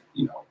least,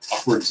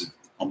 upwards of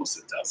almost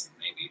a dozen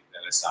maybe that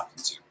I stopped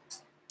into.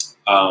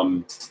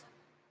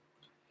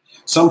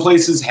 Some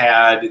places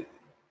had,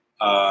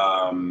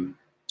 I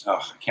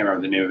can't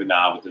remember the name of it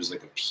now, but there's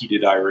like a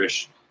peated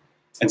Irish.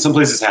 And some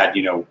places had,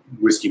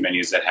 whiskey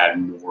menus that had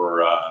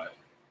more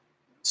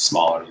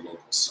smaller local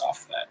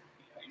stuff that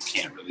you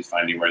can't really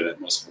find anywhere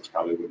that most folks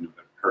probably wouldn't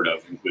have heard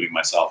of, including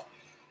myself.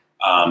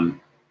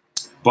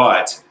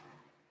 But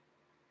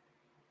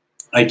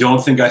I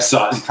don't think I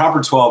saw it. In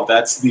Proper 12,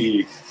 that's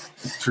the,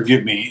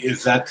 forgive me,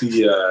 is that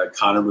the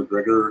Conor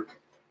McGregor?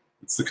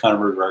 It's the Conor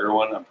McGregor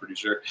one, I'm pretty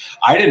sure.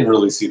 I didn't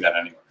really see that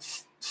anywhere.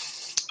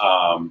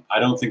 I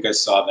don't think I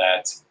saw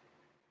that.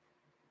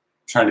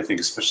 I'm trying to think,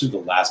 especially the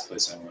last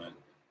place I went.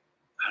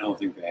 I don't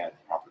think they had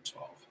Proper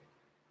 12.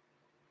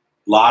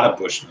 A lot of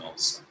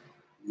Bushmills. A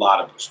lot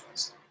of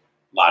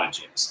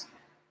Jameson.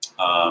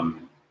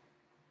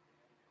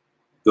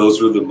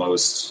 Those were the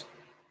most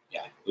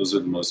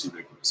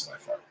ubiquitous. Americas by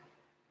far.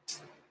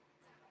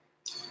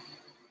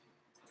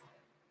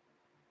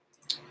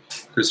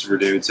 Christopher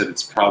David said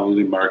it's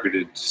probably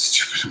marketed to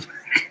stupid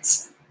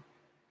Americans.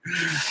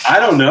 I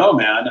don't know,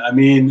 man. I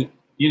mean,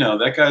 you know,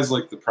 that guy's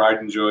like the pride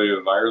and joy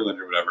of Ireland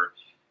or whatever.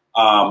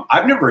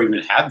 I've never even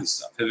had this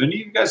stuff. Have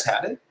any of you guys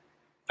had it?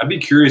 I'd be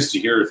curious to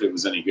hear if it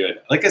was any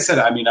good. Like I said,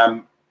 I mean,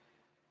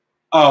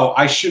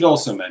 I should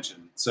also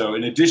mention, so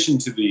in addition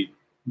to the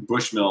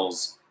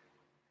Bushmills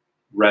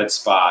Red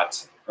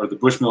Spot, or the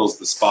Bushmills,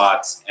 the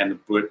Spots, and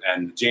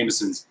the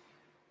Jameson's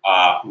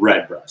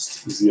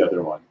Redbreast is the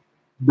other one.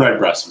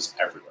 Redbreast was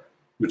everywhere,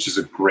 which is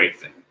a great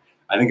thing.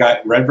 I think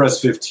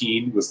Redbreast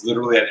 15 was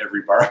literally at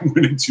every bar I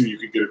went into. You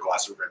could get a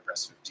glass of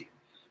Redbreast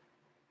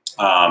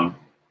 15.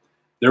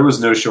 There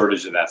was no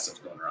shortage of that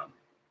stuff going around.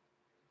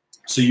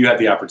 So you had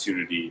the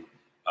opportunity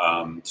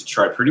to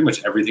try pretty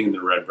much everything in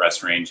the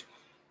Redbreast range.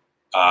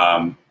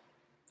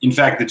 In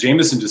fact, the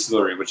Jameson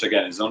Distillery, which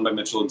again is owned by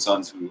Mitchell &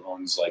 Sons, who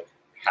owns like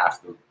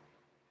half the,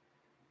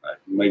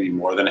 maybe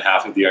more than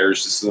half of the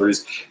Irish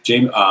distilleries,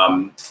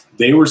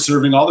 they were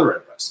serving all the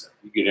Redbreasts.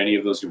 You could get any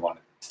of those you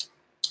wanted.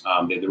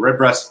 They had the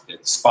Redbreast, they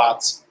had the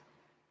Spots.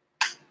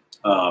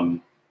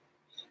 It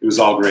was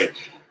all great.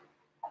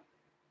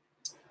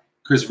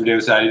 Christopher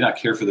Davis said, I did not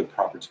care for the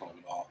proper 12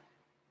 at all.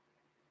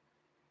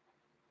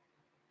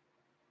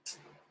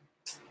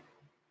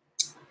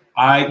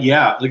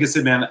 Yeah, like I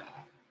said, man,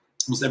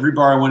 almost every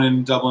bar I went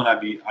in Dublin,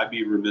 I'd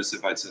be remiss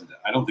if I said that.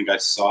 I don't think I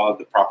saw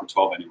the proper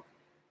 12 anywhere.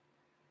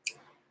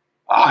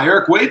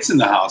 Eric Wade's in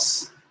the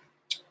house.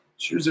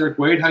 Cheers, Eric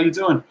Wade. How you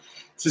doing?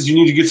 Says you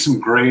need to get some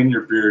gray in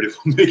your beard. It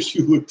will make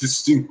you look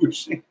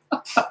distinguishing.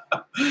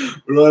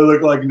 What do I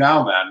look like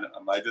now, man?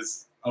 Am I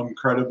just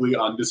incredibly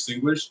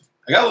undistinguished?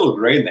 I got a little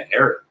gray in the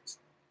hair.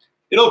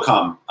 It'll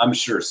come, I'm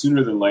sure,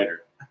 sooner than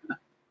later.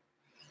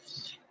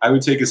 I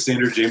would take a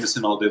standard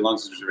Jameson all day long.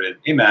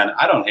 Hey, man,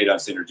 I don't hate on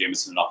standard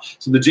Jameson at all.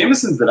 So the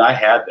Jamesons that I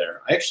had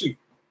there, I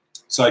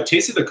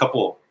tasted a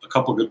couple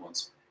good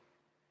ones.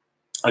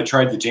 I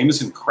tried the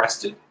Jameson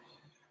Crested,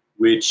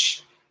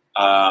 which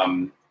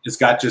it's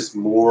got just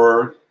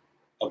more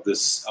of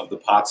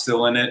the pot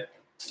still in it,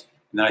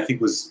 and then I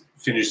think was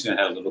finished and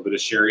had a little bit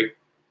of sherry.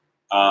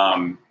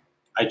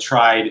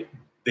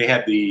 They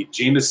had the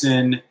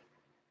Jameson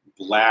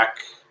Black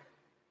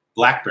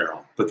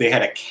Barrel, but they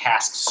had a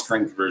cask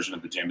strength version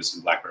of the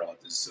Jameson Black Barrel at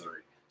the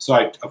distillery. So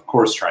I, of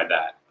course, tried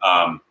that.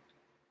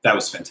 That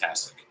was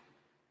fantastic.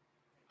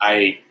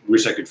 I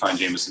wish I could find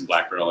Jameson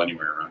Black Barrel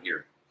anywhere around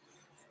here.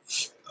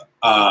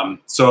 Or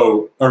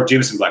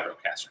Jameson Black Barrel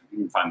cask strength. You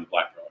can find the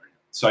Black Barrel.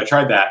 So I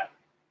tried that.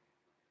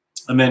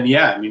 And then,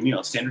 yeah, I mean, you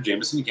know, standard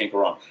Jameson, you can't go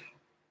wrong.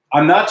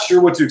 I'm not sure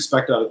what to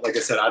expect out of, like I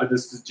said, out of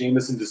this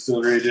Jameson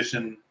Distillery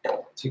Edition.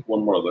 Take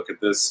one more look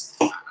at this.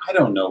 I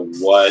don't know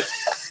what.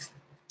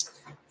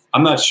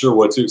 I'm not sure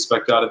what to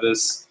expect out of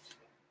this.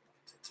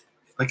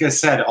 Like I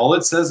said, all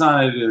it says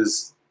on it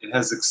is it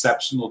has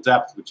exceptional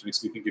depth, which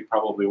makes me think it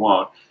probably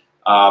won't.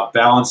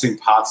 Balancing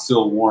pot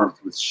still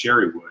warmth with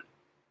sherry wood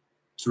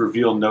to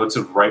reveal notes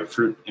of ripe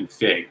fruit and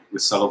fig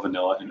with subtle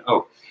vanilla and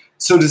oak.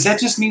 So does that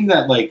just mean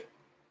that, like,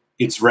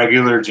 it's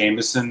regular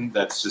Jameson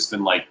that's just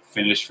been like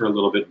finished for a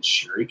little bit in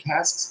sherry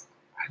casks?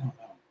 I don't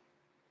know.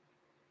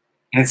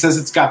 And it says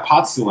it's got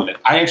pot still in it.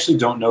 I actually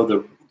don't know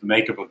the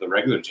makeup of the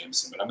regular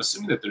Jameson, but I'm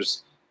assuming that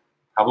there's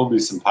probably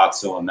some pot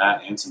still in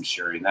that and some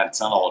sherry in that. It's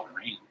not all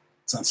grain.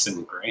 It's not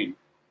single grain.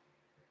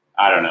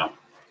 I don't know.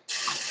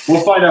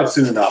 We'll find out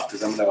soon enough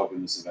because I'm going to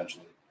open this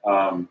eventually.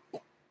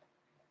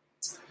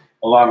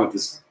 Along with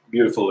this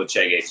beautiful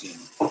Lecheg 18.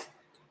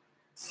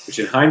 Which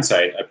in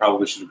hindsight, I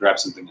probably should have grabbed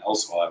something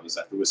else while I was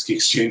at the Whiskey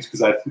Exchange because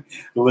the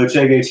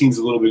Lecheg 18 is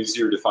a little bit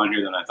easier to find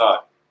here than I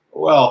thought.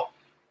 Well,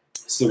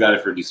 still got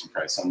it for a decent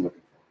price. So I'm looking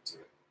forward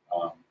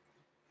to it.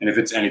 And if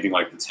it's anything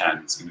like the 10,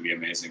 it's going to be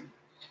amazing.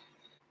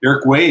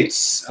 Eric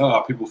Waits.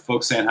 Oh,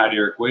 folks saying hi to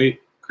Eric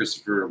Wait.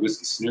 Christopher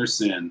Whiskey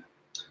Sneerson.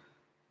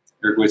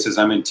 Eric Wait says,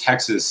 I'm in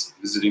Texas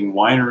visiting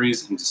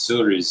wineries and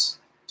distilleries, ...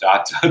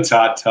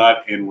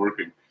 and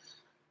working.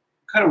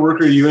 What kind of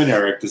work are you in,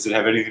 Eric? Does it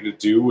have anything to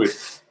do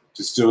with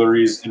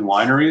distilleries and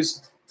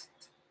wineries?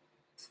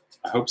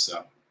 I hope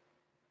so.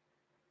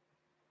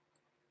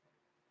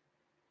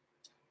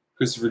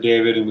 Christopher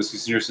David and Whiskey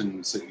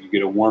Sneerson, so you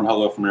get a warm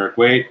hello from Eric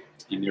Waite.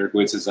 And Eric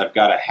Waite says, I've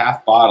got a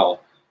half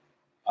bottle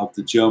of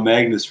the Joe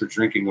Magnus for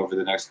drinking over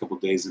the next couple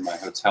of days in my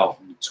hotel.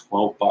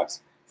 $12.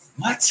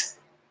 What?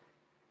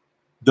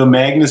 The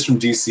Magnus from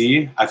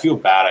DC? I feel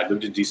bad. I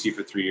lived in DC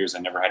for 3 years. I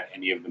never had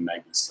any of the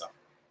Magnus stuff.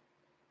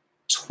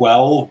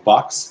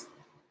 $12?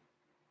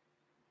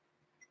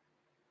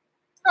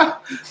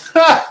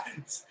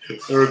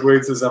 Eric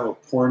Wade says I'm a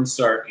porn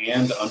star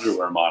and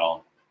underwear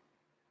model.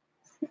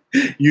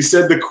 You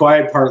said the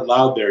quiet part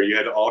loud there. You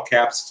had all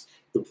caps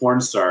the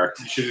porn star.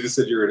 You should have just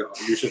said you're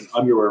an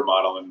underwear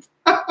model. And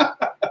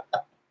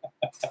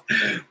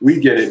we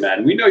get it,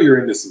 man. We know you're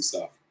into some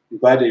stuff. I'm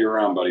glad that you're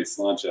around, buddy.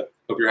 Slancha.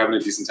 Hope you're having a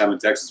decent time in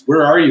Texas.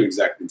 Where are you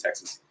exactly in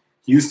Texas?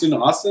 Houston,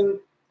 Austin?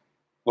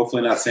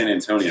 Hopefully not San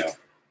Antonio.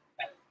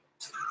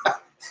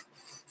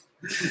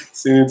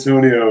 San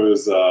Antonio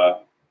is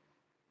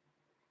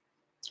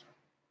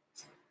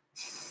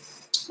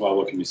Well,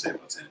 what can you say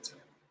about San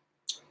Antonio?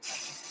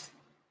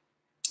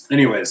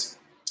 Anyways,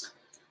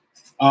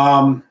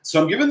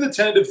 so I'm giving the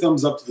tentative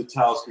thumbs up to the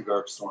Talisker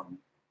Dark Storm.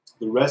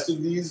 The rest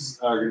of these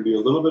are going to be a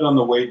little bit on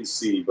the wait and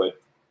see, but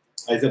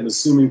I'm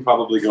assuming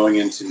probably going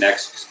into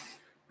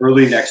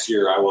early next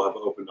year, I will have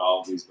opened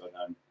all of these by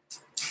then.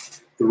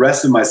 The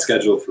rest of my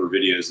schedule for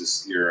videos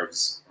this year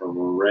is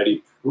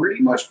already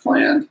pretty much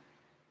planned,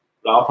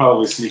 but I'll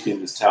probably sneak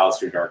in this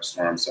Talisker Dark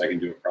Storm so I can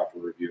do a proper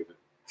review of it.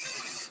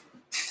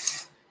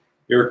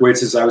 Eric Wade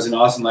says, I was in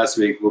Austin last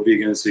week. We'll be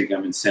again this week.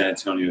 I'm in San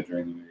Antonio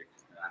during the week.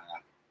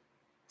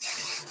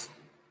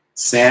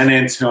 San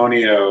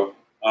Antonio.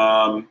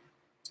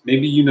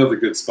 Maybe you know the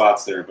good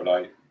spots there,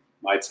 but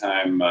my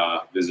time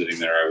visiting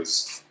there, I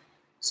was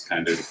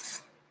kind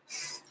of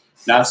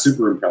not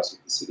super impressed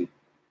with the city.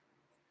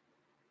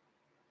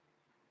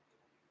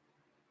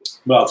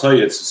 But I'll tell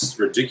you, it's just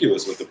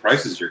ridiculous what the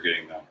prices you're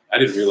getting, though. I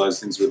didn't realize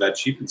things were that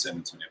cheap in San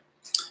Antonio.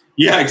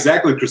 Yeah,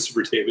 exactly,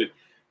 Christopher David.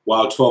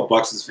 Wow,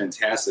 $12 is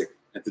fantastic.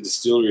 At the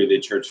distillery, they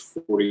charge $40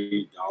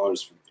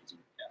 for things.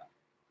 Yeah.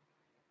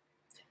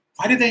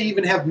 Why do they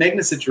even have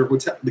magnets at your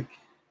hotel?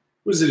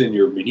 Was it in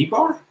your mini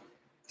bar?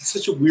 It's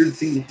such a weird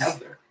thing to have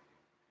there.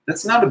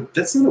 That's not a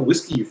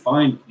whiskey you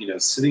find,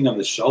 sitting on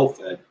the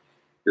shelf at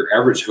your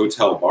average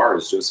hotel bar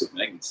is Joseph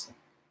Magnus.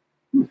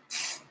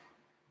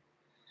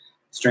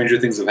 Stranger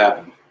things have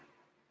happened.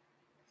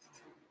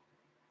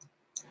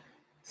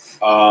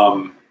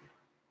 Wow.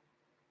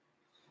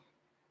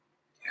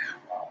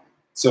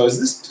 So is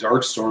this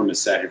Dark Storm is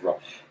sat here for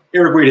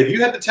Eric, wait, have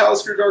you had the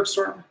Talisker Dark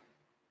Storm?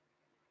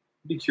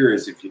 I'd be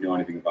curious if you know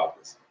anything about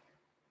this.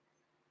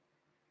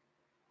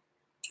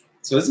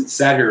 So as it's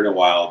sat here in a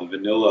while, the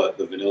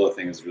vanilla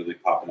thing is really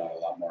popping out a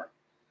lot more.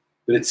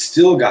 But it's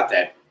still got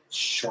that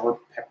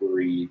sharp,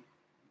 peppery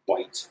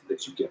bite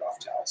that you get off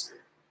Talisker.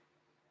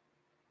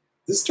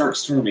 This Dark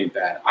Storm ain't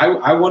bad.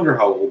 I wonder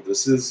how old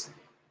this is.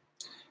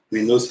 I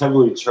mean, those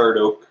heavily charred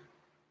oak,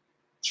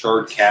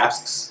 charred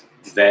casks,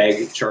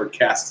 vague charred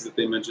casks that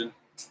they mentioned.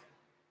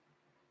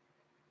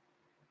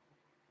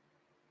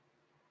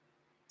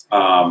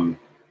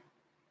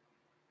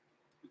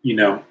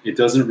 It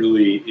doesn't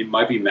really, it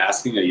might be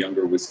masking a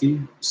younger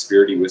whiskey,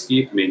 spirity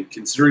whiskey. I mean,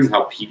 considering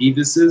how peaty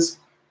this is,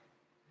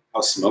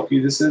 how smoky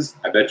this is,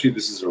 I bet you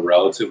this is a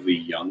relatively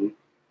young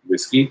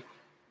whiskey,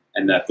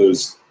 and that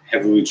those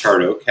heavily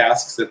charred oak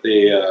casks that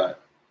they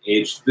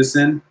aged this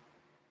in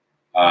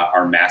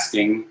are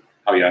masking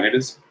how young it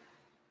is.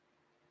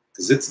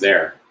 Because it's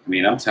there. I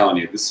mean, I'm telling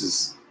you, this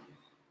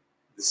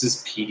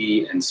is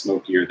peaty and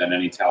smokier than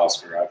any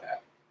Talisker I've had.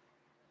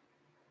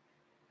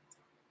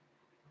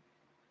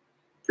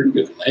 Pretty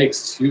good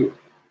legs, too.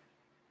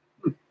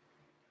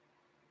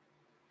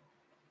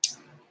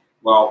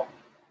 Well,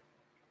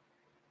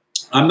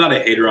 I'm not a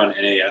hater on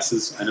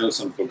NASs. I know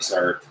some folks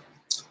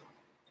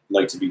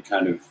like to be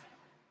kind of,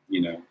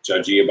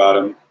 judgy about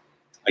them.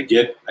 I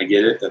get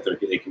it that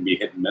they can be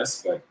hit and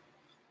miss, but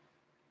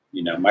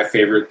my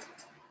favorite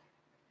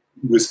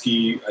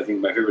whiskey, I think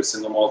my favorite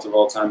single malt of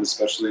all time,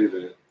 especially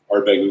the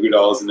Ardbeg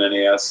Uigeadail, is an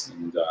NAS,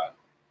 and I'm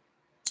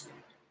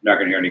not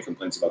going to hear any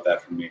complaints about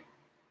that from me.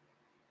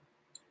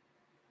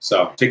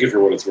 So take it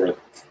for what it's worth.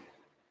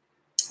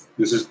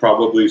 This is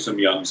probably some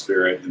young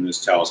spirit in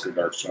this Talisker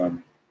Dark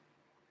Storm.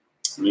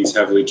 And these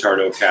heavily charred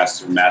oak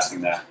casks are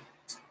masking that.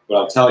 But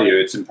I'll tell you,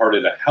 it's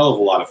imparted a hell of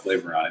a lot of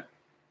flavor on it.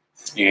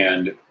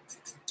 And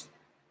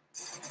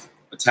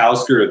a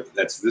Talisker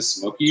that's this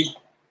smoky,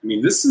 I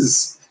mean, this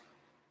is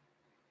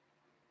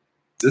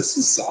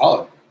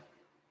solid.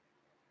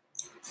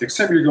 Next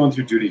time you're going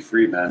through duty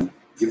free, man,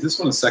 give this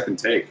one a second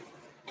take.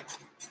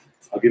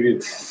 I'll tell you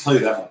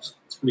that much.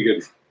 It's pretty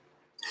good.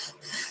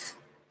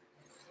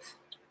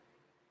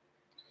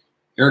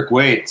 Eric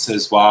Wade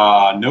says,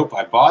 wow, nope,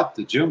 I bought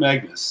the Joe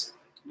Magnus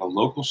at a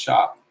local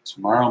shop.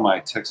 Tomorrow my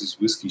Texas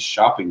whiskey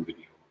shopping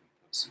video will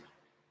be posted.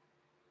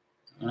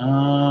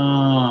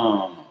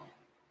 Oh.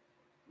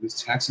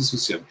 This Texas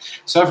whiskey.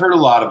 So I've heard a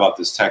lot about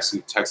this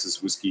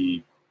Texas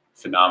whiskey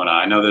phenomena.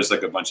 I know there's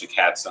like a bunch of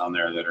cats down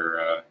there that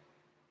are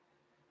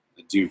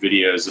that do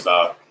videos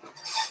about,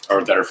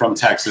 or that are from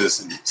Texas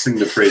and sing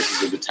the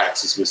praises of the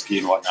Texas whiskey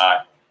and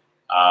whatnot.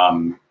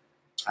 I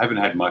haven't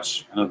had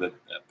much. I know that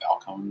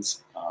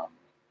Balcones.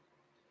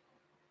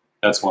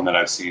 That's one that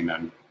I've seen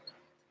on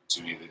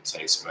opportunity to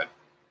taste, but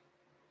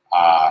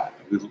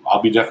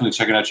I'll be definitely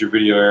checking out your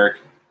video, Eric.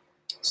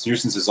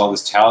 Sneerson says, all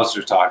this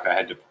Talisker talk, I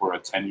had to pour a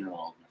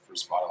 10-year-old my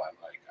first bottle. I'm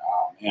like,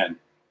 oh, man.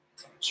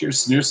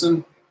 Cheers,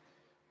 Sneerson.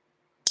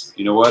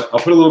 You know what?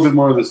 I'll put a little bit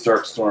more of this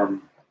Dark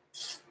Storm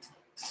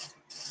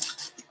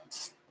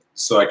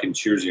so I can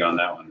cheers you on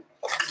that one.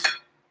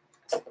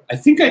 I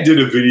think I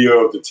did a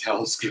video of the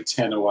Talisker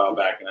 10 a while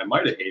back, and I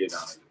might have hated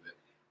on it a bit.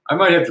 I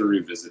might have to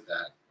revisit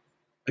that.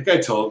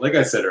 Like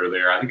I said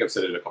earlier, I think I've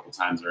said it a couple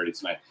times already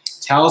tonight.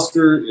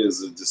 Talisker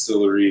is a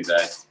distillery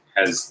that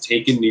has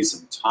taken me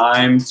some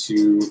time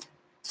to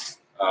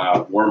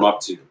warm up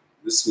to.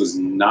 This was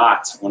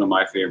not one of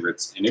my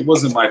favorites, and it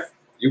wasn't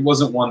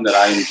one that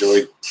I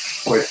enjoyed,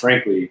 quite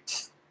frankly,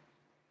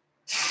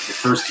 the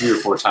first 3 or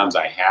 4 times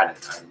I had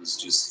it, I was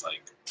just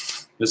like,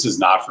 this is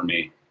not for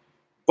me.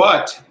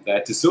 But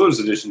that Distillers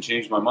Edition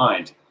changed my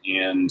mind,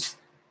 and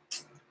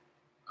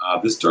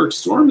this Dark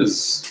Storm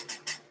is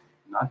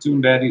not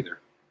doing bad either.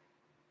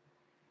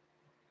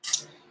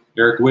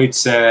 Eric Waite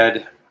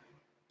said,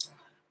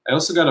 I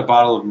also got a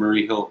bottle of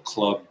Murray Hill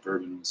Club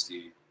bourbon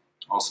whiskey.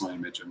 Also my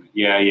image.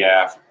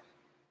 Yeah.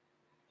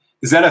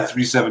 Is that a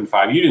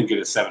 375? You didn't get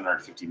a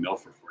 750 mil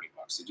for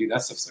 $40, did you?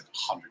 That stuff's like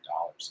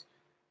 $100.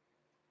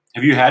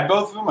 Have you had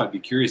both of them? I'd be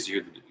curious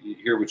to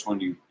hear which one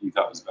you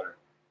thought was better.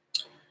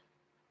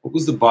 What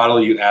was the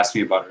bottle you asked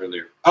me about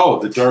earlier? Oh,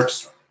 the Dark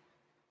Storm.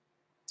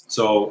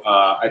 So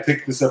I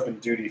picked this up in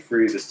duty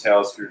free, this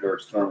Talisker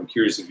Dark Storm. I'm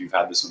curious if you've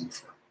had this one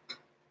before.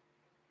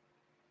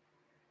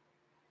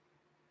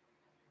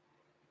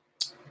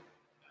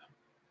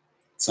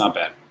 It's not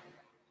bad.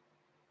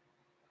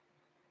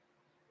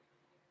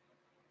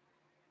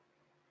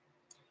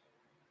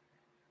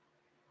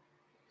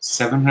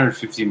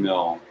 $750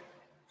 mil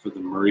for the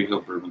Murray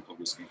Hill Bourbon Club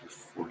whiskey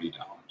for $40.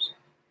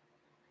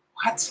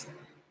 What?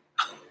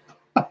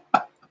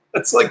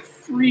 That's like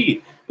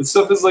free. This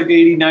stuff is like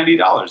 $80,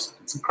 $90.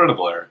 It's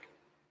incredible, Eric.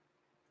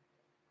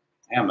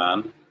 Damn,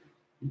 man.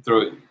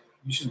 You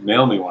should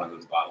mail me one of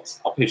those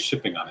bottles. I'll pay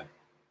shipping on it.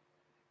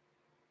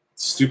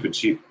 It's stupid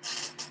cheap.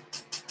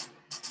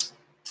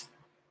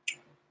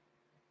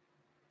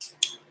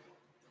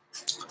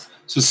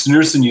 So,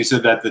 Snerson, you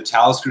said that the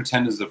Talisker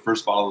 10 is the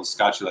first bottle of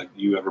scotch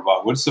you ever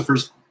bought. What's the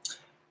first?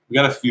 We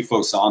got a few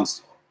folks on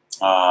still.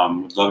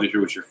 Would love to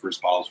hear what your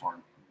first bottles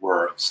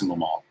were of single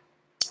malt.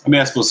 I mean,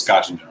 I suppose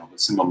scotch in general,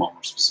 but single malt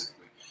more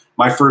specifically.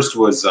 My first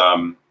was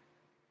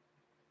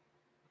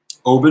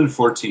Oban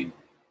 14. It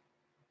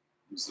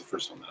was the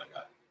first one that I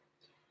got.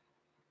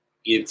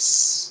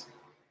 It's,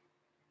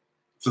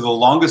 for the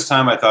longest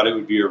time, I thought it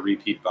would be a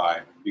repeat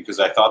buy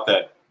because I thought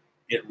that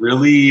it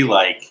really,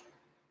 like,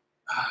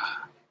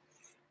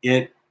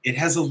 it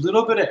has a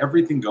little bit of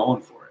everything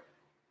going for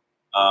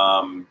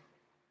it.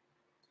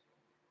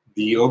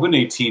 The Oban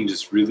 18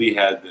 just really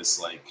had this,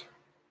 like,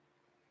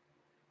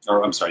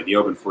 or I'm sorry, the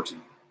Oban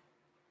 14.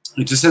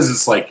 It just has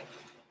this, like,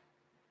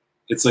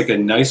 it's like a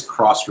nice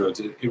crossroads.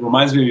 It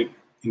reminds me,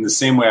 in the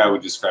same way I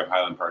would describe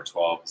Highland Park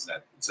 12, is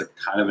that it's like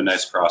kind of a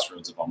nice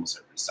crossroads of almost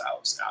every style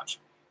of scotch.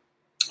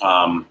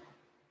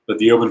 But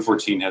the Oban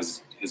 14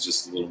 has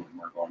just a little bit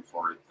more going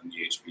for it than the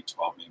HB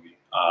 12 maybe.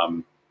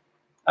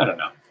 I don't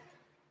know.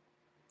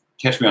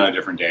 Catch me on a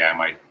different day, I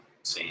might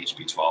say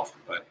HB 12,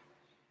 but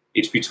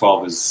HB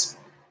 12 is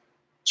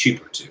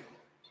cheaper too.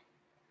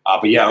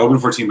 But yeah, Oban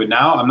 14. But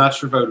now I'm not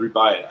sure if I would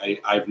rebuy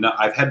it.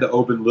 I've had the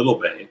Oban Little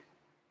Bay,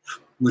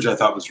 which I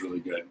thought was really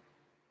good.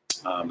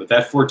 But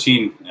that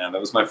 14, yeah, that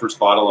was my first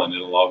bottle, and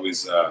it'll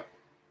always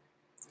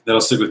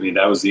that'll stick with me.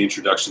 That was the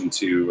introduction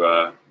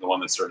to the one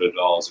that started it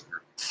all as a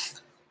group.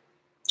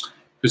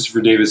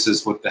 Christopher Davis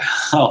says, "What the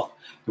hell?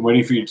 I'm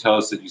waiting for you to tell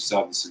us that you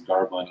saw the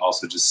cigar blend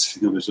also just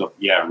sitting on the shelf."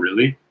 Yeah,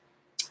 really?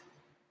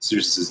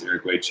 Seriously, says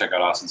Eric Wade. Check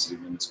out Austin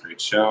City Limits. Great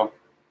show.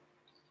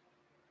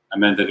 I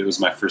meant that it was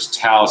my first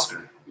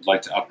Talisker. Would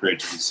like to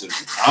upgrade to the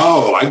Citizen.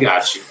 Oh, I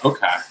got you.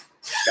 Okay,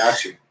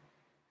 got you.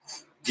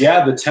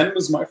 Yeah, the 10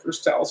 was my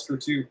first Talisker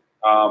too.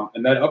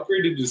 And that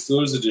upgraded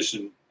Distillers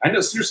Edition. I know,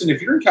 seriously, if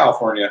you're in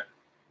California,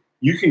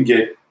 you can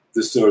get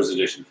Distillers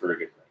Edition for a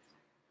good price.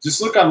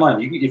 Just look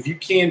online. If you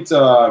can't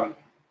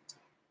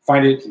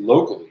find it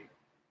locally,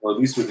 or at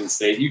least within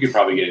state, you could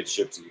probably get it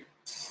shipped to you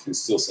and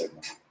still save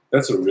money.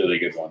 That's a really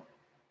good one.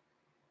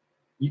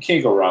 You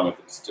can't go wrong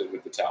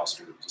with the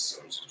Talisker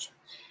Distillers Edition.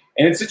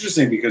 And it's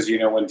interesting because, you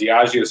know, when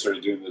Diageo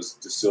started doing those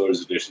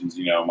Distillers Editions,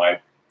 you know, my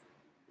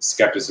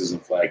skepticism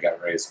flag got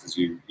raised because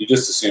you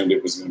just assumed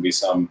it was going to be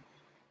some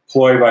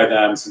ploy by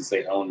them, since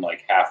they own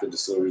like half the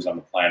distilleries on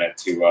the planet,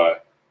 to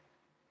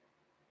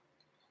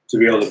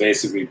be able to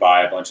basically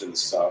buy a bunch of the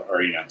stuff,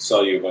 or, you know,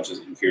 sell you a bunch of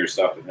inferior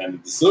stuff. And then the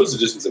Distillers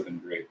Editions have been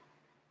great.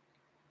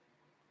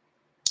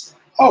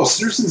 Oh,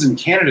 Snerson's in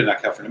Canada,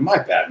 not California. My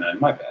bad, man.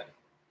 My bad.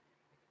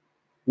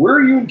 Where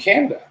are you in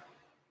Canada?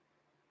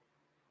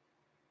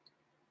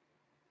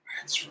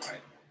 That's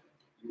right.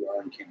 You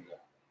are in Canada.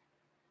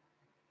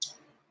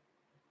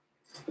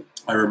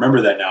 I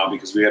remember that now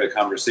because we had a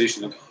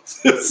conversation about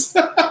this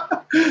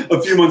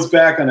a few months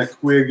back on a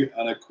Quig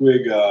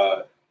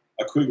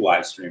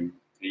live stream.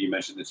 You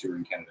mentioned that you were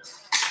in Canada.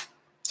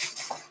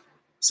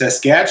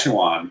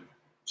 Saskatchewan.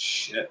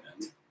 Shit,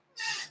 man.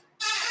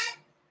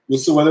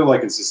 What's the weather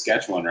like in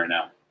Saskatchewan right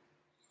now?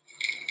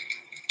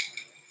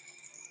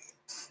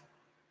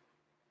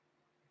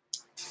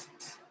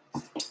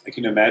 I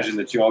can imagine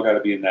that you all got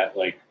to be in that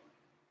like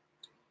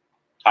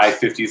high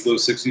 50s, low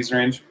 60s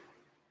range.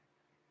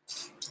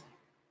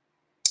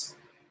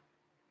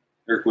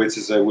 Eric Wade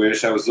says, I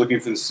wish. I was looking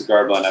for the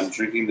cigar blend. I'm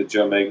drinking the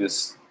Joe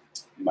Magnus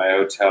in my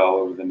hotel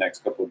over the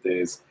next couple of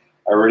days.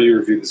 I already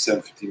reviewed the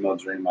 750 ml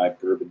during my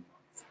bourbon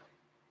month.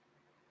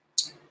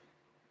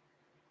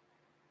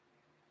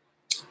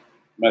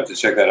 I'm going to have to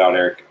check that out,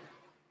 Eric.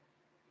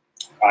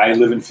 I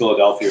live in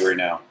Philadelphia right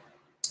now,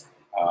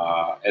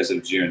 as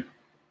of June.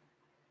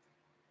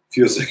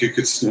 Feels like a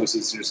good snow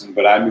season.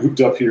 But I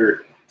moved up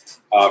here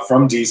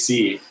from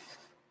DC,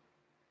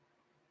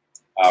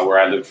 where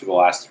I lived for the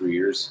last 3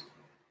 years,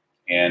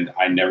 and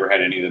I never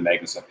had any of the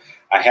Magnum stuff.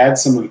 I had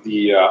some of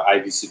the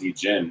Ivy City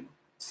gin,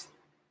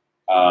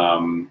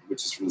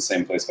 which is from the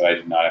same place, but I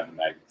did not have the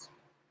Magnums.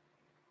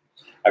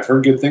 I've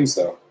heard good things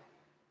though.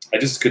 I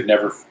just could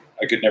never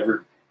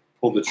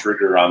pull the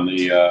trigger on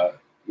the.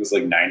 It was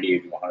like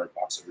 $98 to $100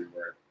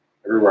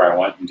 everywhere I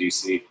went in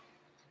DC,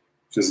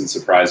 which isn't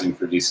surprising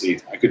for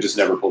DC. I could just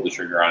never pull the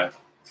trigger on it.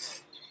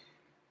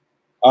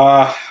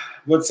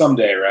 But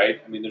someday,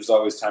 right? I mean, there's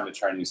always time to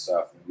try new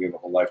stuff. And we have a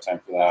whole lifetime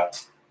for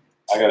that.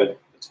 I got a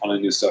ton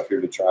of new stuff here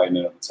to try in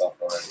and of itself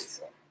already.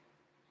 So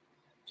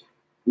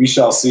we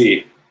shall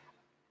see.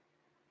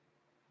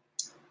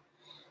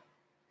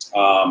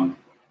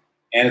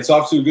 And it's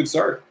off to a good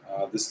start.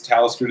 This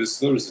Talisker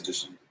Distillers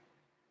edition,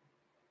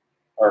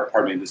 or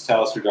pardon me, this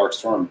Talisker Dark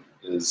Storm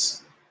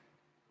is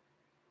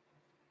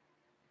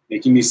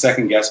making me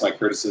second guess my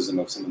criticism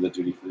of some of the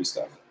duty-free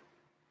stuff.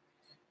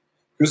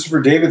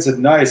 Christopher David said,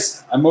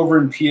 nice. I'm over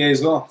in PA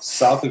as well,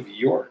 south of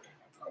York.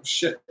 Oh,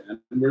 shit, man.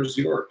 Where's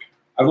York?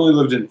 I've only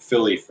lived in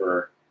Philly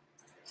for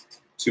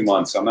 2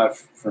 months, so I'm not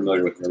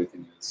familiar with where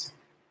everything is.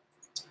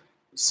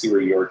 Let's see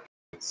where York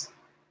is.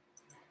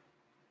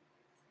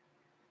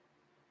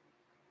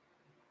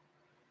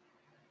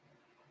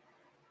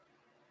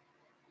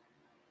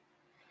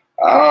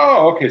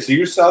 Oh, okay, so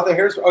you're south of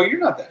Harrisburg. Oh, you're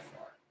not that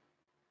far.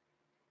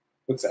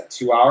 What's that,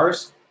 2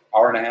 hours?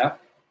 Hour and a half?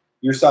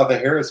 You're south of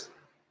Harrisburg.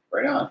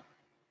 Right on.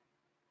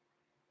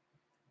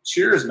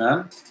 Cheers,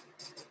 man.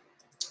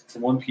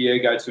 From one PA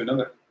guy to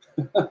another.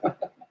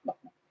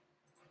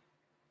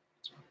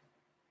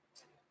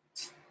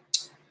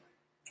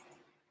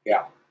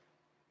 Yeah.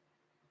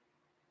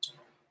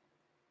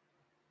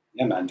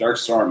 Yeah, man. Dark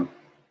Storm.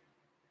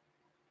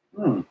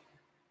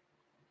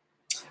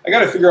 I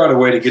got to figure out a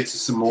way to get to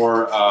some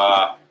more.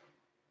 I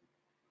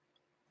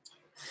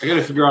got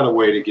to figure out a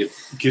way to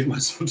get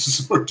myself to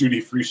some more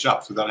duty-free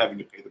shops without having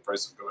to pay the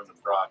price of going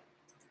abroad.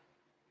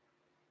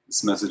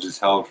 This message is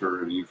held for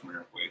review from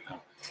Eric. Wait,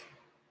 no.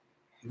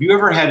 Have you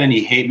ever had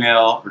any hate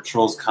mail or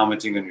trolls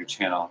commenting on your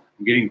channel?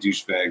 I'm getting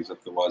douchebags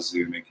up the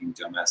wazoo making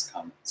dumbass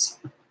comments.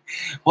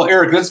 Well,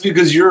 Eric, that's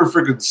because you're a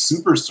freaking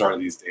superstar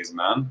these days,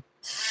 man.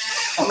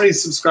 How many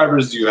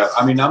subscribers do you have?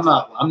 I mean, I'm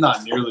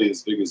not nearly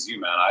as big as you,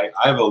 man. I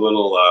have a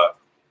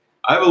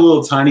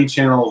little tiny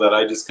channel that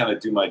I just kind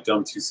of do my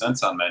dumb 2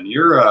 cents on, man.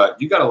 You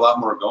got a lot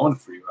more going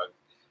for you.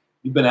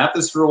 You've been at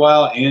this for a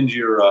while, and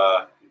you've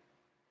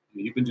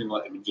been doing.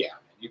 I mean, yeah,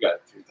 man, you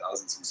got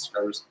 3,000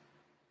 subscribers.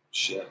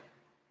 Shit,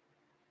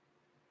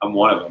 I'm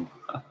one of them.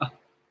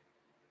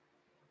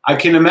 I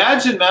can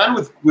imagine, man.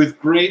 With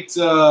great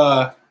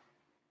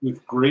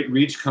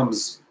reach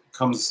comes.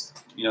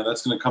 You know,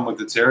 that's going to come with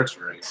the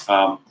territory.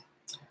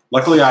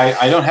 Luckily,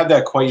 I don't have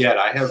that quite yet.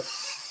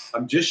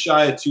 I'm just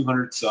shy of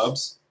 200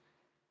 subs.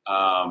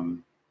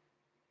 I've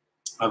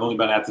only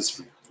been at this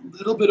for a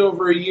little bit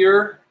over a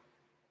year,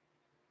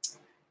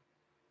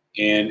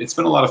 and it's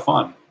been a lot of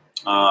fun.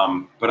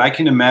 But I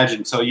can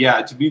imagine. So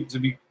yeah, to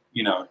be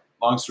you know,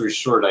 long story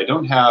short, I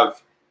don't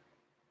have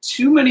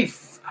too many.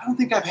 I don't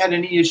think I've had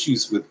any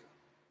issues with.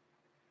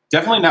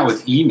 Definitely not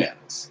with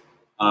emails.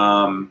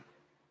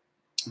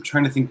 I'm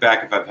trying to think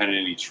back if I've had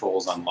any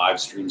trolls on live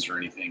streams or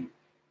anything.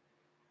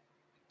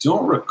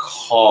 Don't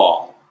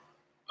recall.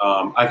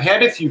 I've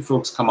had a few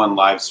folks come on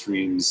live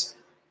streams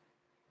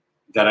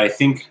that I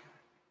think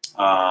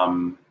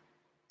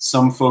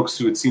some folks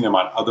who had seen them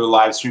on other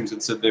live streams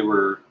had said they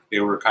were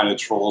kind of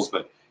trolls,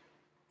 but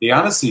they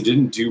honestly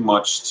didn't do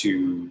much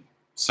to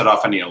set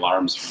off any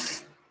alarms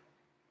for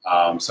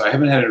me. So I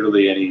haven't had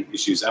really any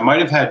issues. There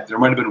might have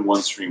been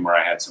one stream where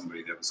I had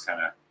somebody that was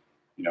kind of,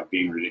 you know,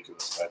 being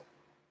ridiculous, but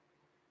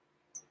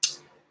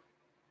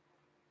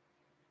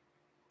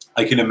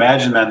I can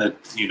imagine, man, that,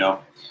 you know,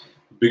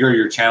 the bigger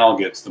your channel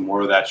gets, the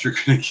more of that you're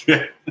going to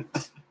get.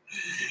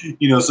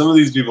 You know, some of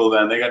these people,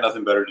 then, they got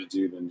nothing better to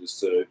do than just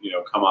to, you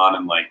know, come on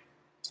and, like,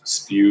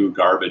 spew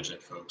garbage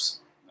at folks.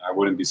 I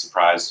wouldn't be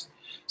surprised.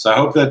 So I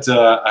hope that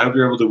I hope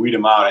you're able to weed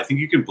them out. I think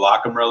you can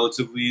block them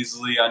relatively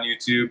easily on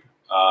YouTube.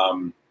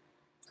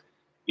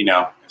 You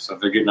know, so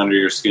if they're getting under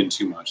your skin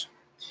too much.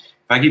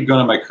 If I keep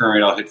going at my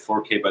current rate, I'll hit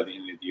 4K by the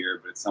end of the year,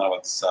 but it's not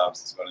about the subs.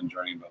 It's about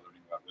enjoying, about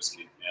learning about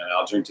whiskey. And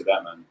I'll drink to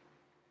that, man.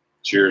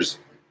 Cheers.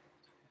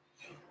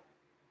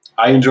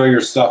 I enjoy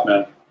your stuff,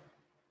 man.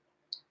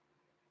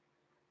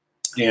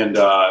 And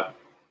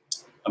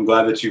I'm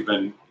glad that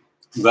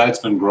it's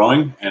been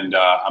growing, and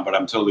but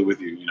I'm totally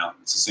with you. You know,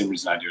 it's the same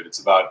reason I do it. It's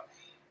about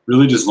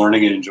really just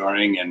learning and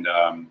enjoying, and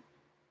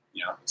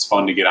you know, it's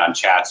fun to get on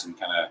chats and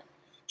kind of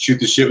shoot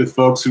the shit with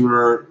folks who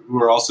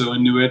are also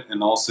into it,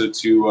 and also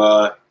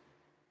to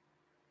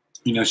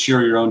you know,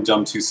 share your own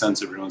dumb 2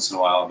 cents every once in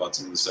a while about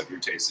some of the stuff you're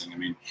tasting. I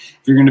mean, if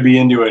you're going to be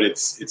into it,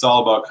 it's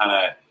all about kind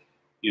of,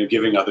 you know,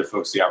 giving other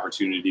folks the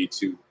opportunity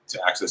to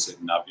access it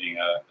and not being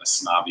a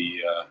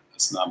snobby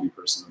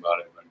person about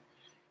it. But,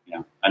 you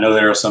know, I know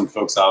there are some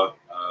folks out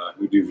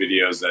who do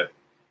videos that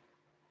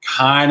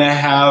kind of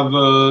have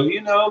a, you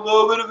know, a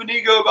little bit of an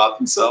ego about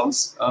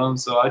themselves.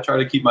 So I try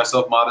to keep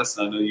myself modest,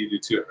 and I know you do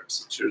too, Eric.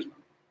 So cheers, man.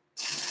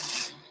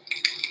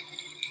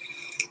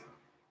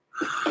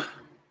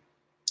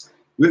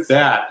 With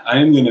that, I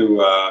am going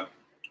to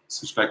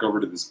switch back over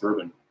to this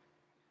bourbon,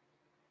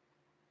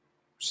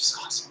 which is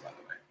awesome, by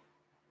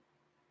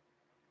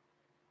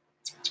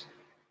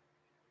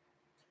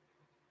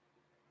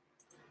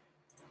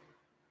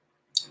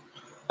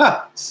the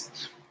way.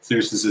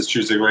 Seriously says,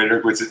 cheers, right?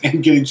 Eric Witt says,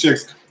 and getting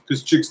chicks,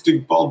 because chicks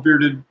dig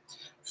bald-bearded,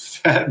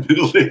 fat,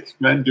 middle-aged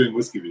men doing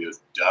whiskey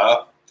videos.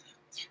 Duh.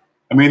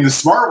 I mean, the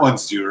smart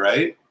ones do,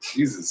 right?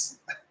 Jesus.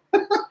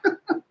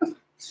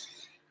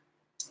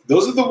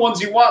 Those are the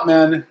ones you want,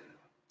 man.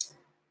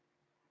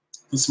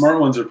 The smart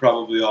ones are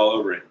probably all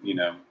over it, you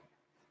know.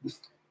 You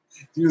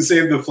can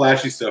save the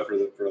flashy stuff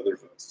for other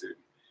folks, dude.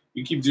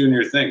 You keep doing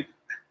your thing.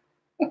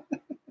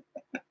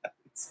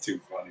 It's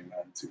too funny,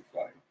 man. Too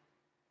funny.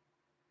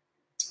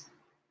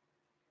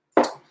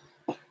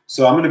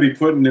 So I'm going to be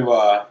putting to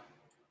what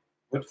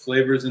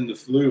flavors in the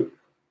flute?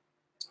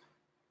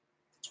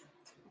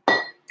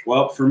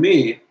 Well, for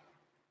me,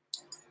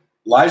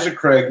 Elijah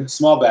Craig,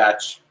 small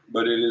batch,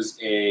 but it is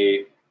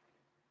a,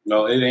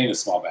 no, it ain't a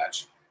small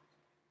batch.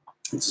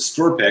 It's a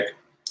store pick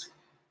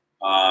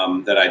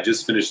that I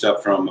just finished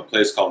up from a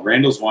place called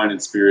Randall's Wine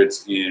and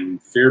Spirits in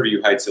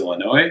Fairview Heights,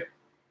 Illinois.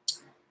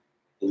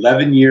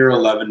 11-year,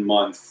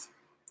 11-month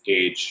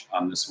age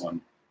on this one.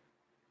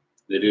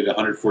 They did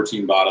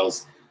 114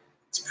 bottles.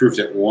 It's proofed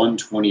at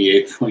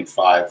 128.5.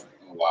 Oh,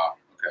 wow.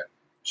 Okay.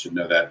 Should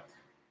know that.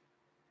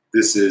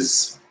 This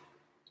is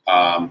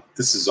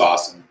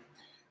awesome.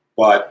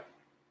 But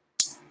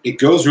it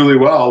goes really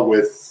well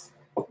with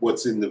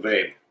what's in the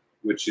vape,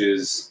 which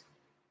is,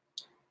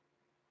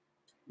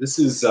 this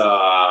is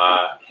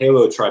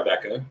Halo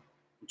Tribeca,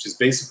 which is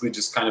basically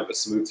just kind of a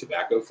smooth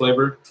tobacco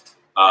flavor.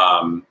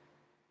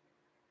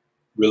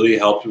 Really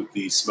helped with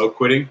the smoke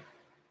quitting.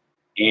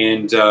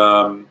 And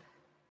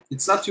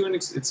it's not too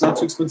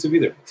expensive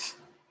either.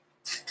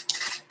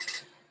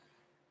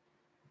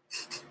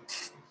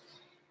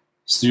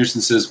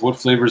 Steerson says, "What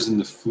flavors in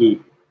the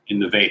flute in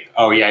the vape?"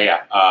 Oh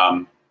yeah.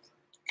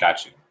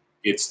 Got you.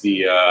 It's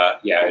the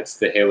it's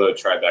the Halo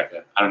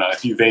Tribeca. I don't know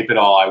if you vape at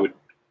all.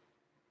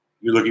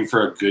 You're looking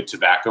for a good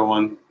tobacco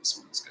one. This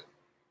one is good.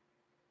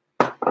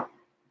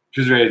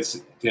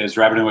 It's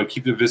Rabbit Wood.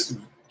 Keep the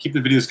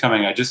videos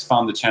coming. I just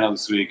found the channel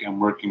this week. I'm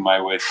working my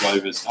way through all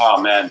of this.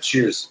 Oh man,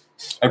 cheers.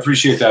 I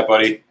appreciate that,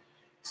 buddy.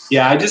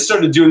 Yeah, I just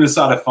started doing this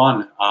out of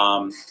fun.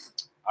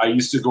 I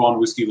used to go on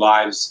Whiskey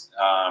Lives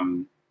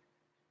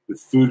with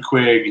Food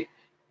Quig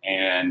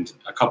and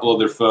a couple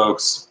other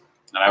folks,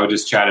 and I would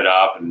just chat it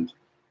up. And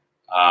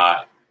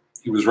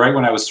it was right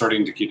when I was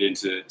starting to get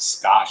into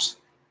Scotch,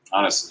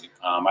 honestly.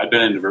 I'd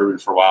been into bourbon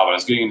for a while, but I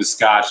was getting into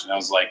Scotch, and I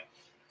was like,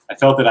 I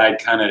felt that I'd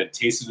kind of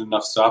tasted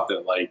enough stuff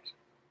that, like,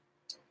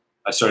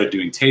 I started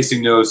doing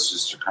tasting notes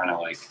just to kind of,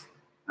 like,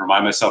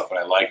 remind myself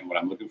what I like and what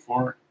I'm looking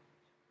for.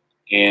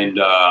 And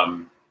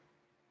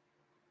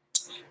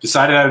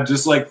decided I would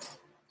just, like,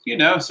 you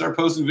know, start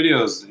posting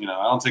videos. You know,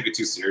 I don't take it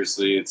too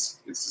seriously. It's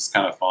just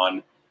kind of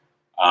fun.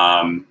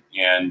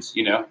 And,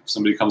 you know, if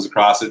somebody comes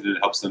across it and it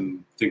helps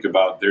them think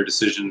about their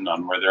decision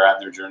on where they're at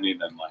in their journey,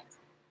 then, like,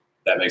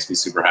 that makes me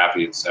super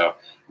happy. And so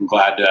I'm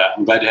glad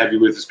to have you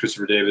with us,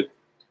 Christopher David.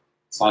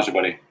 Sláinte,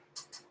 buddy.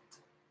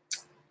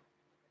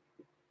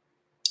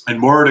 And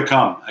more to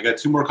come. I got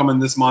 2 more coming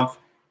this month,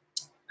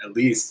 at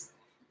least.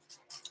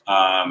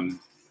 I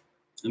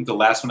think the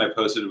last one I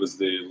posted was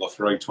the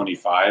Lafroig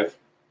 25,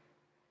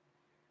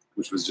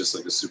 which was just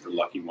like a super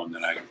lucky one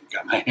that I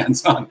got my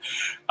hands on.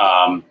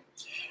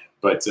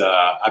 But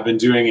I've been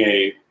doing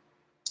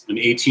an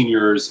 18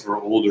 years or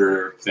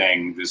older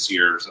thing this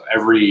year. So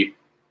every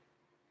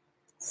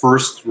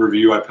first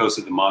review I post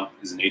of the month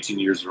is an 18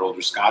 years or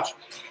older Scotch.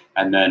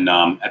 And then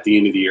at the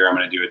end of the year, I'm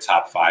going to do a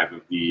top 5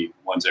 of the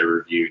ones I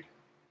reviewed.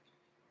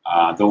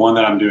 The one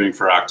that I'm doing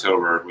for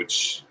October,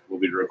 which will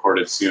be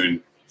recorded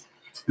soon,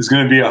 is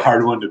going to be a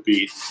hard one to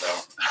beat. So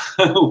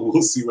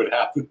we'll see what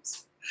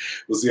happens.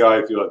 We'll see how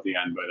I feel at the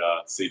end, but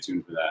stay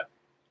tuned for that.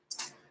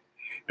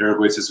 Eric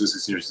Waits says, Whiskey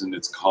Seniors, and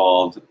it's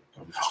called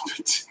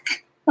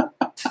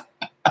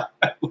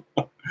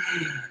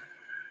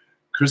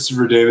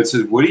Christopher David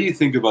says, what do you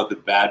think about the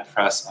bad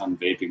press on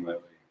vaping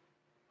lately?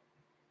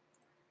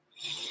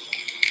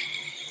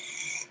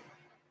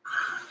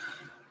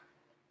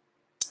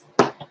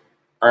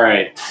 All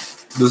right,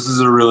 this is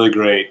a really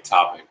great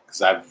topic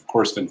because I've, of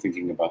course, been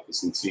thinking about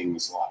this and seeing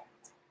this a lot.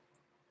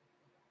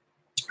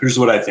 Here's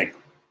what I think.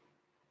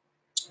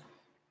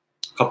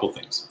 A couple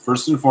things.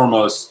 First and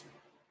foremost,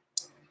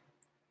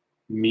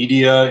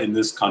 media in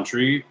this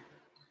country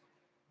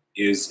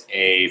is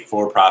a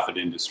for-profit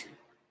industry.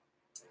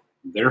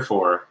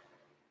 Therefore,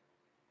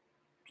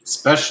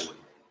 especially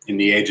in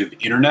the age of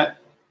internet,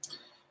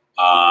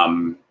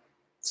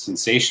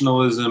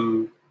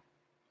 sensationalism,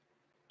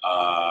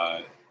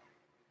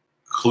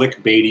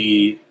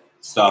 clickbaity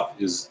stuff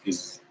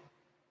is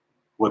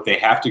what they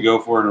have to go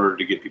for in order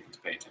to get people to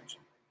pay attention.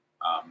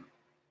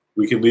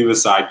 We can leave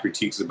aside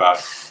critiques about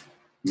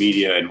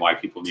media and why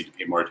people need to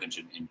pay more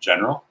attention in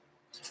general,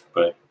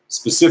 but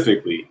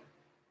specifically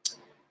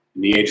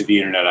in the age of the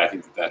internet, I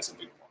think that that's a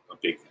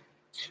big thing.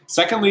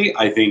 Secondly,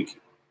 I think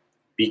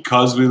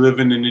because we live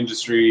in an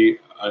industry,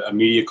 a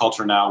media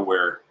culture now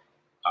where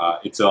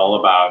it's all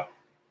about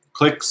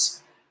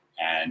clicks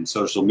and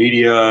social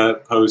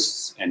media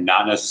posts and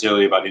not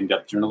necessarily about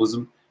in-depth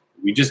journalism,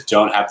 we just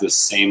don't have the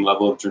same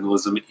level of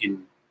journalism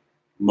in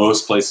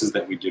most places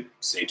that we did,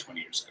 say,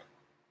 20 years ago.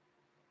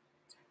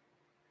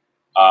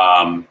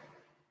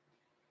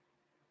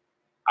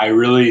 I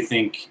really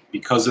think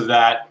because of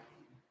that,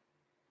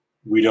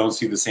 we don't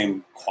see the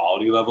same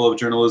quality level of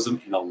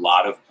journalism in a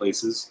lot of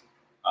places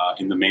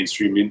in the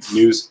mainstream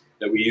news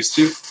that we used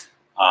to.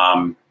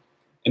 And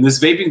this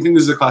vaping thing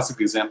is a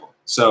classic example.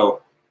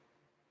 So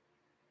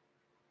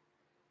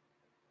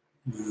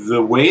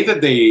the way that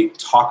they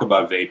talk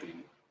about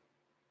vaping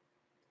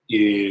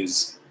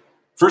is,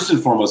 first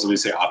and foremost, let me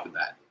say off the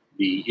bat,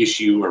 the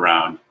issue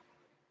around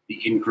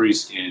the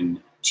increase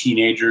in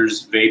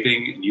teenagers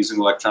vaping and using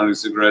electronic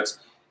cigarettes.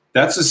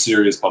 That's a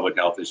serious public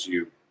health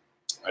issue.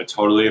 I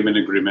totally am in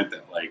agreement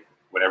that like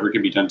whatever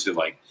can be done to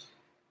like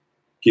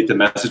get the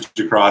message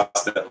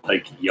across that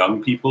like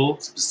young people,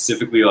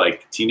 specifically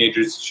like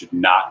teenagers, should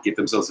not get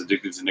themselves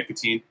addicted to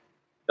nicotine.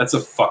 That's a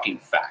fucking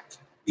fact,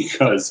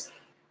 because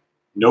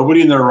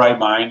nobody in their right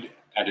mind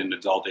at an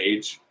adult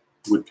age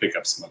would pick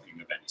up smoking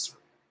of any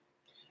sort.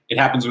 It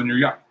happens when you're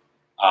young.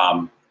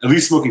 At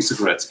least smoking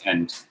cigarettes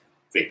and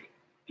vaping,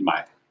 in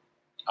my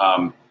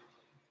opinion.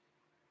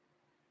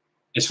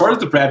 As far as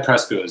the bad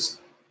press goes,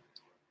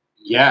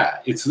 yeah,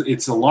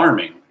 it's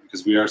alarming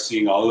because we are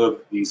seeing all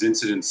of these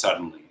incidents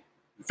suddenly,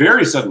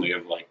 very suddenly,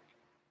 of like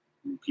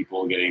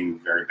people getting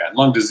very bad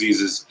lung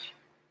diseases,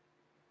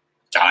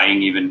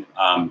 dying even.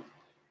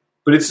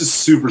 But it's a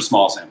super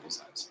small sample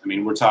size. I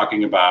mean, we're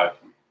talking about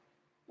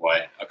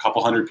what, a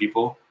couple hundred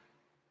people.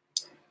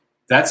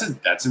 That's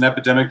an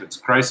epidemic. That's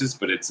a crisis,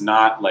 but it's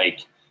not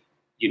like,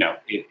 you know,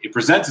 it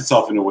presents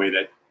itself in a way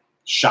that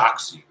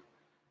shocks you.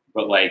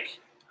 But like,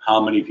 how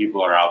many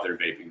people are out there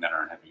vaping that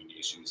aren't having any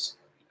issues?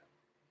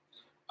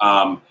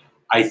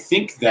 I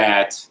think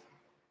that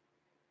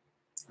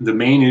the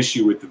main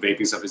issue with the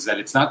vaping stuff is that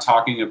it's not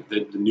talking about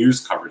the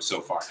news coverage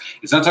so far.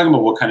 It's not talking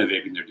about what kind of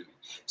vaping they're doing.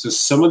 So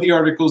some of the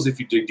articles, if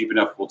you dig deep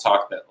enough, will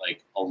talk that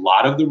like a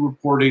lot of the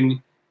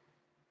reporting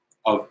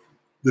of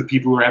the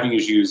people who are having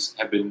issues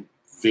have been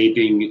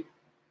vaping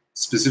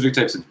specific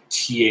types of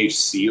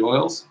THC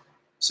oils.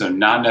 So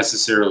not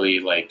necessarily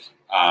like,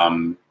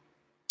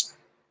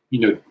 you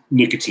know,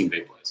 nicotine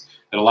vape oils.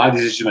 That a lot of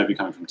these issues might be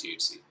coming from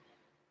THC.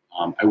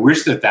 I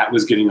wish that that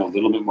was getting a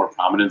little bit more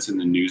prominence in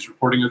the news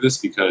reporting of this,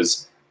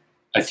 because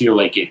I feel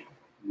like it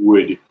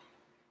would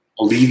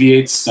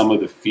alleviate some of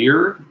the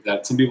fear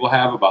that some people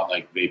have about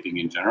like vaping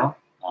in general.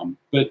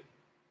 But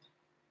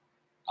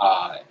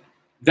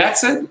that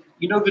said,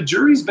 you know, the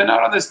jury's been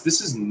out on this. This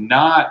is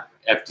not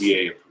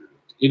FDA approved.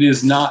 It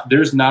is not,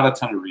 there's not a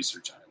ton of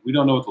research on it. We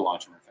don't know what the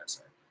long-term effects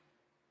are.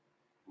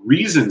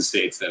 Reason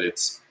states that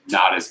it's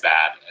not as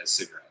bad as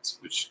cigarettes,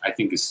 which I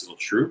think is still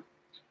true.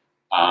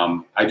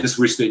 I just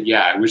wish that,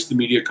 yeah, I wish the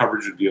media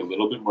coverage would be a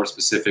little bit more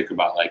specific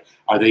about like,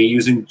 are they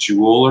using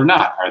Juul or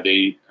not? Are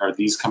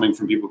these coming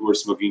from people who are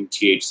smoking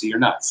THC or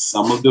not?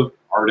 Some of the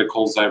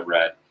articles I've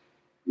read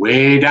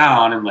way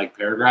down in like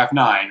paragraph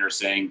 9 are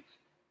saying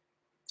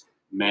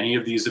many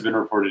of these have been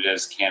reported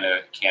as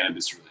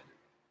cannabis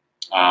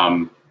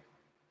related.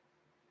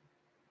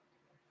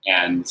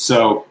 And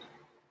so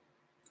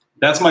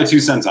that's my 2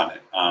 cents on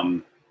it.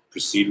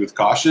 Proceed with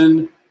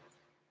caution.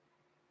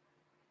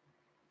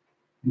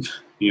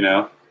 You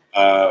know,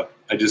 I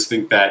just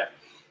think that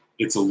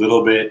it's a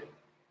little bit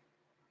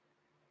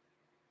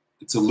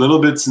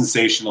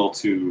sensational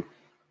to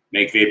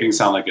make vaping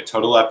sound like a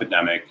total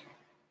epidemic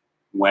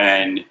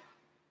when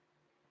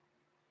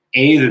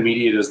A, the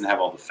media doesn't have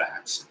all the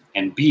facts,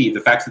 and B,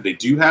 the facts that they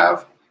do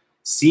have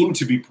seem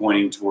to be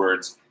pointing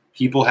towards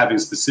people having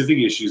specific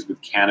issues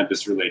with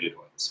cannabis-related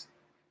oils.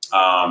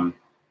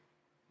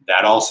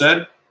 That all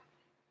said,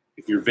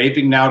 if you're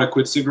vaping now to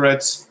quit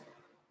cigarettes,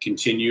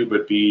 continue,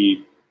 but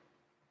be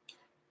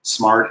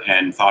smart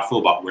and thoughtful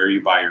about where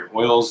you buy your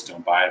oils.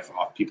 Don't buy it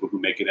off people who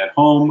make it at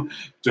home.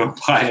 Don't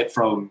buy it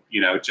from,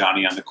 you know,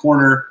 Johnny on the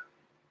corner.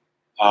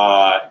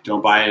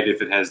 Don't buy it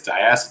if it has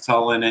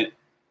diacetyl in it.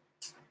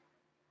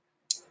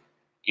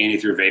 And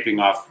if you're vaping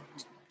off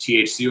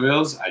THC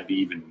oils, I'd be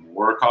even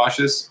more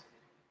cautious.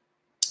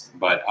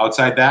 But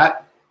outside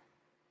that,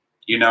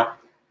 you know,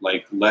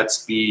 like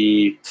let's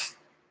be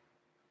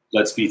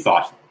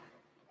thoughtful.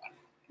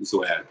 Is the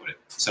way I put it.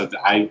 So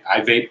I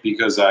vape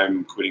because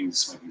I'm quitting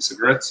smoking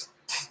cigarettes.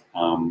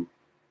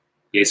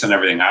 Based on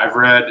everything I've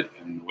read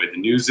and the way the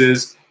news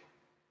is,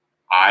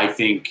 I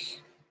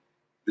think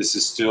this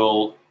is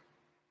still,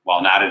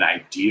 while not an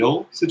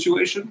ideal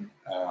situation,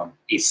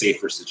 a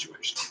safer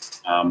situation.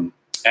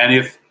 And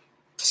if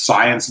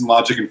science and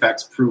logic and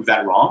facts prove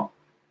that wrong,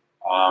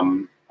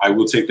 I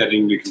will take that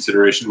into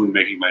consideration when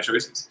making my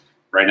choices.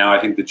 Right now,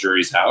 I think the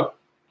jury's out,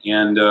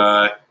 and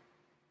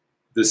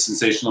this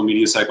sensational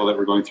media cycle that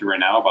we're going through right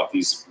now about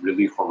these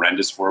really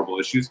horrendous, horrible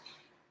issues,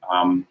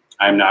 I'm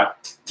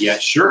not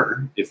yet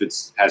sure if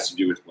it has to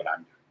do with what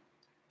I'm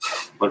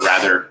doing, but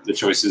rather the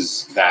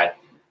choices that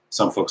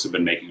some folks have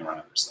been making around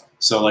other stuff.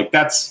 So like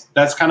that's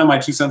kind of my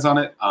 2 cents on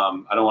it. I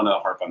don't want to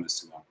harp on this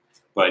too long,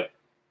 but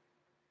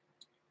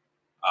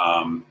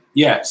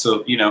yeah.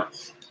 So you know,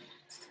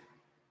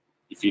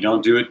 if you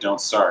don't do it,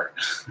 don't start,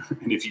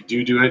 and if you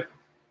do it,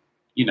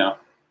 you know,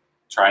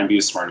 try and be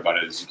as smart about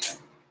it as you can.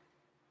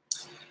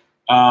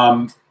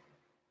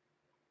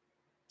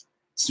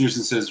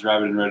 Sneerson says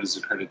Rabbit and Red is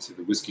a credit to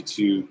the Whiskey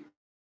 2.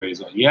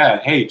 Yeah,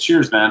 hey,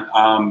 cheers, man.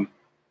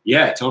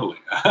 Yeah, totally.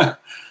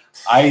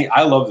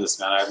 I love this,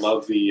 man. I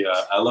love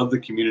the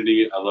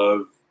community. I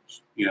love,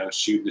 you know,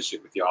 shooting the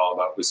shit with y'all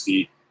about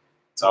whiskey.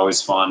 It's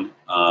always fun.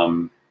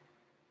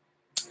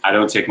 I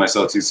don't take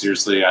myself too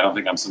seriously. I don't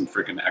think I'm some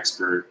freaking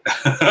expert.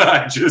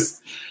 I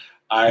just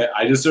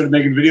started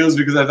making videos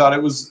because I thought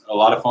it was a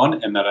lot of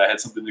fun and that I had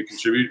something to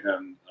contribute.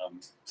 And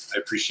I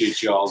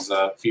appreciate y'all's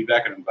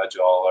feedback, and I'm glad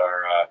y'all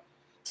are,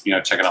 you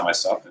know, checking out my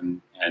stuff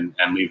and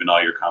leaving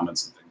all your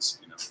comments and things.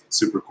 You know, it's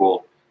super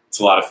cool. It's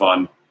a lot of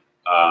fun,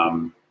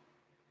 and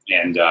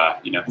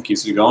you know, it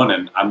keeps me going.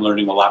 And I'm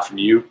learning a lot from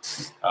you,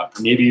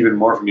 maybe even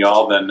more from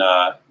y'all than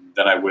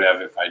I would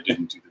have if I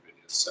didn't do the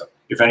videos. So,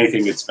 if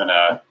anything, it's been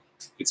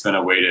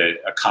a way to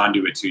a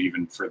conduit to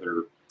even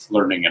further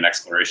learning and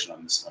exploration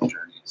on this fun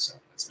journey. So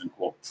it's been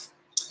cool.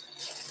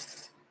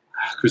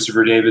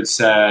 Christopher David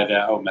said,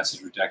 oh,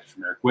 message redacted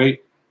from Eric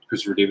Waite.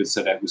 Christopher David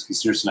said at Whiskey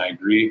Sneerson, I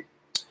agree.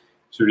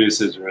 Christopher David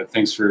says,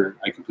 thanks for,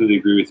 I completely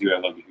agree with you. I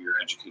love to hear your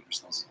educated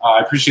responses. Oh,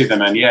 I appreciate that,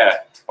 man. Yeah.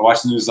 I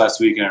watched the news last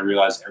week and I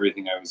realized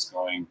everything I was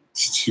going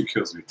to do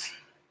kills me.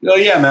 Oh,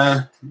 yeah,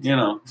 man. You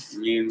know, I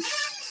mean,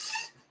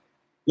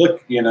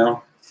 look, you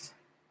know,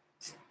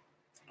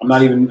 I'm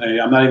not even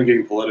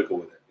getting political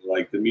with it.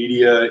 Like, the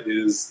media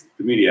is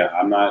the media.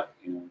 I'm not,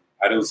 you know,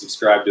 I don't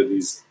subscribe to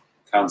these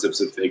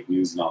concepts of fake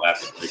news and all that.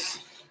 But like,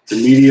 the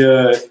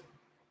media,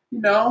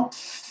 you know,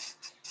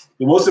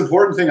 the most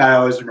important thing I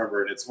always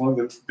remember, and it's one of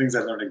the things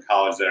I learned in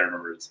college that I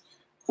remember, is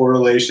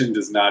correlation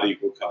does not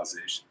equal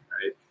causation,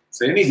 right?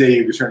 So any day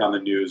you turn on the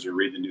news or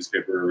read the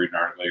newspaper or read an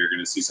article, you're going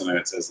to see something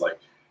that says like,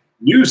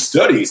 new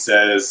study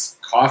says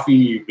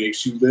coffee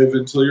makes you live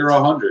until you're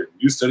 100.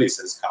 New study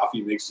says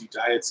coffee makes you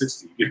die at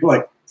 60. You know,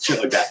 like shit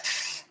like that.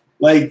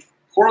 Like,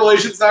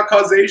 correlation's not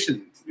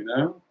causation, you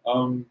know?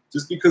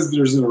 Just because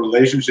there's a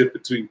relationship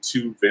between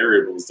two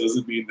variables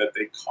doesn't mean that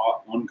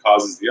one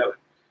causes the other.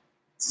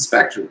 It's a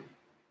spectrum.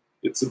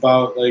 It's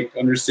about like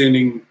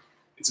understanding,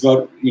 it's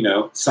about, you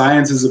know,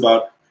 science is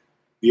about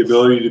the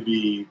ability to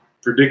be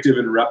predictive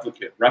and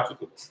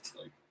replicable.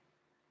 Like,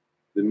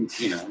 then,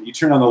 you know, you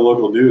turn on the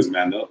local news,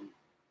 man,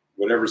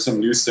 whatever some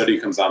news study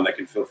comes on that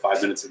can fill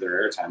 5 minutes of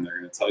their airtime, they're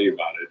going to tell you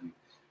about it. And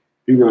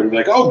people are going to be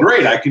like, oh,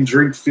 great, I can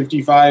drink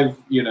 55,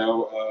 you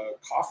know,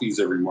 coffees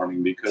every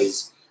morning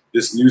because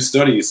this new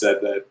study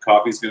said that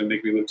coffee is going to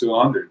make me live to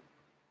 100.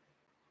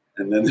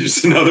 And then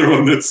there's another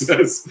one that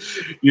says,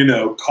 you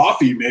know,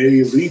 coffee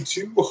may lead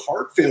to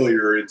heart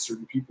failure in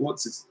certain people.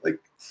 It's like,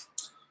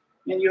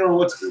 man, you don't know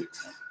what to do.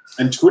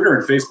 And Twitter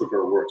and Facebook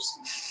are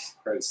worse.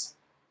 Christ,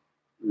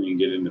 we can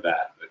get into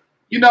that. But,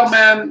 you know,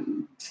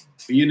 man,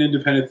 be an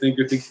independent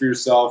thinker. Think for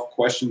yourself.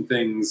 Question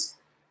things.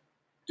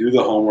 Do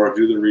the homework.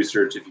 Do the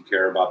research if you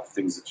care about the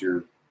things that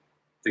you're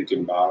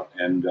thinking about.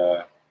 And,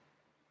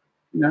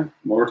 you know,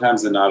 more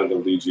times than not, it'll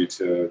lead you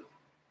to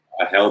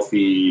a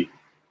healthy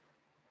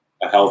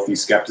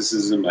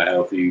skepticism, a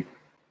healthy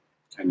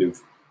kind of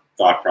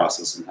thought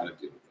process on how to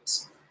deal with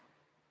this.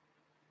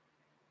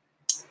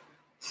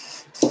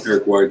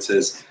 Eric Ward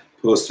says,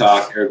 post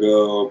hoc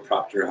ergo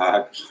propter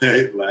hoc,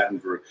 Latin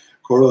for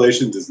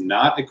correlation does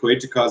not equate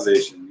to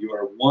causation. You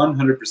are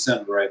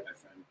 100% right, my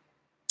friend.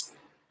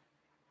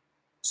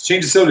 Let's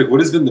change the subject. What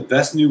has been the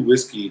best new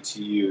whiskey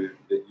to you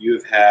that you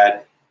have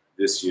had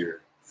this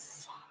year?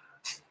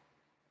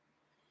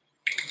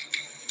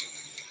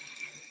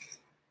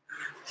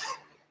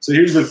 So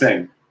here's the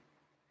thing.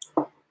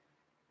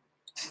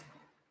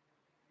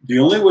 The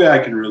only way I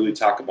can really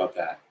talk about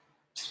that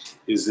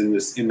is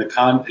is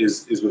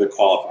with a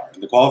qualifier.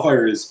 And the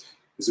qualifier is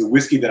a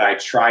whiskey that I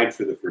tried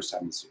for the first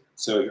time this year.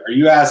 So are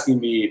you asking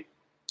me,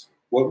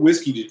 what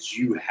whiskey did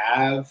you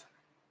have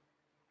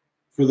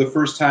for the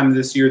first time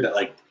this year that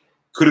like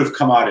could have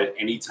come out at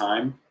any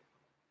time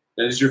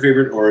that is your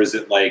favorite? Or is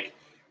it like,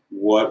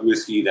 what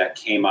whiskey that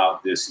came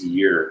out this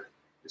year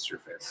is your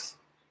favorite?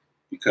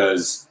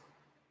 Because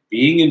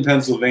being in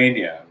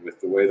Pennsylvania,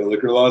 with the way the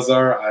liquor laws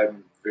are,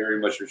 I'm very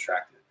much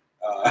retracted.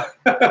 I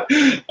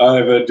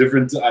have a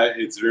different.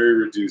 It's very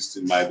reduced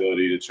in my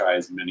ability to try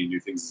as many new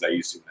things as I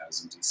used to when I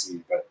was in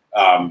DC.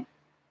 But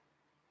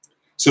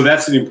so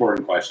that's an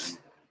important question,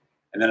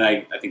 and then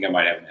I think I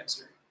might have an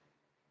answer.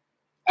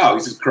 Oh,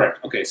 this is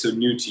correct. Okay, so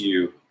new to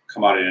you,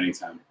 come out at any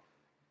time.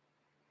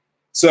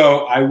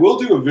 So I will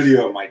do a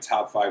video of my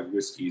top 5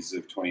 whiskeys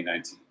of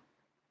 2019,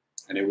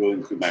 and it will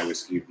include my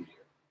whiskey of the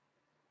year.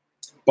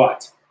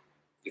 But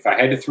if I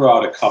had to throw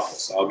out a couple,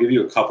 so I'll give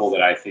you a couple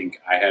that I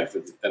think I had for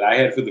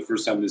the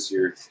first time this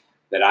year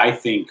that I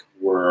think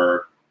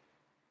were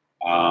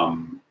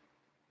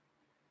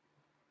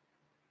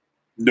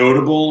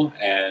notable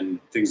and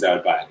things I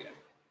would buy again.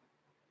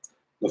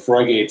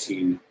 Lafroig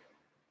 18,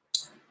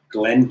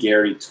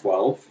 Glengarry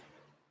 12,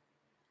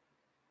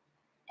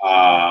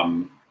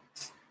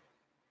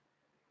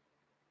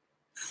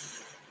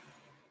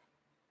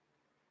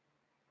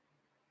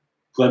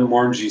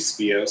 Glenmorangie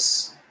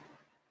Spios,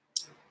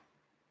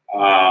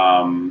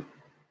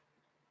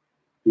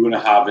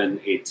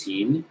 Bunnahabhain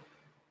 18,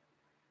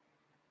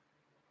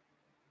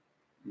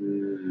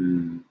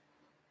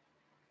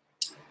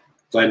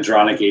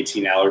 Glendronach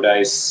 18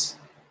 Allardyce,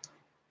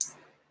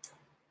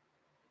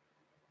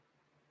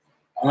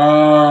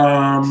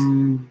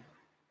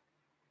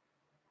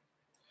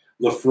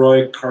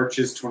 Lafroig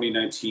Carches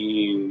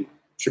 2019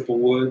 Triple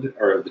Wood,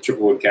 or the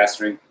Triple Wood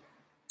Castering.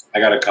 I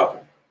got a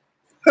couple.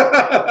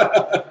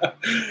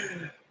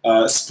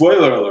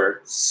 Spoiler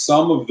alert,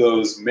 some of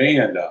those may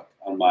end up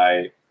on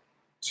my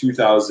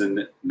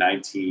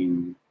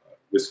 2019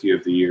 Whiskey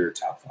of the Year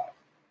top 5,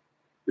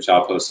 which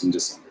I'll post in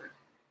December.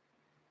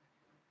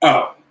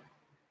 Oh,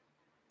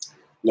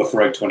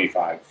 Lafroig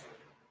 25.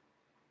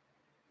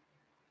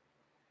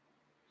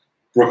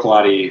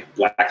 Bruichladdich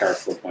Blackheart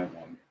 4.1.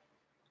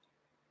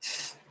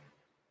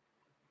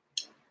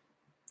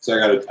 So I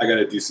got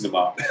a decent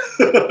amount.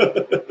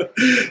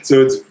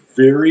 So it's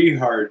very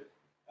hard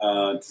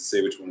to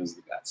say which one is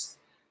the best.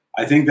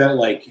 I think that,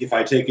 like, if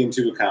I take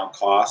into account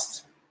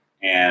cost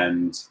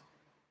and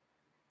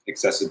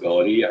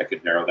accessibility, I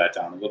could narrow that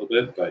down a little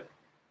bit. But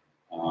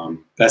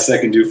best I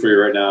can do for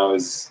you right now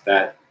is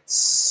that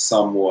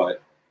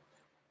somewhat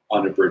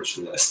unabridged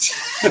list.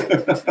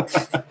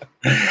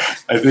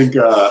 I think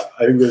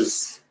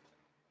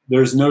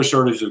there's no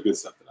shortage of good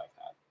stuff that I've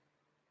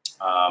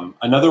had.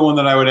 Another one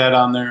that I would add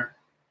on there.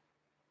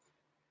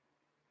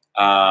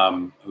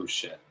 Oh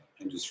shit,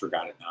 I just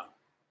forgot it now.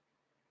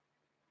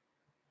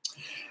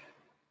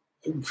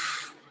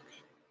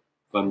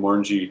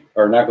 Glenmorangie,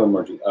 or not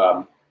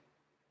Glenmorangie,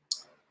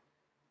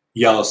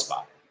 Yellow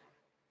Spot,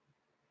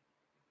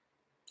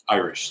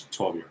 Irish,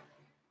 12-year.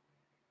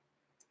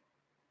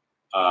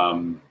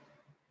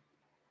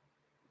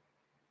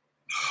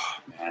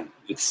 Man,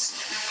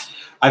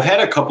 I've had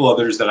a couple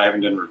others that I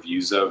haven't done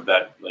reviews of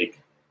that,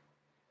 like,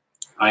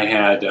 I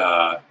had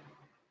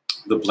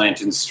the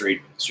Blanton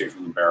straight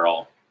from the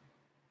barrel.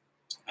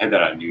 I had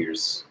that on New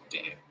Year's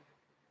Day.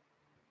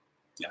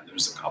 Yeah,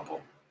 there's a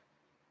couple.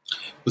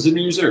 Was it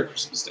New Year's or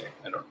Christmas Day?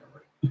 I don't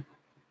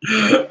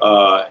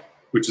remember.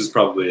 Which is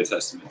probably a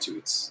testament to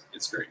its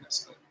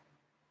greatness.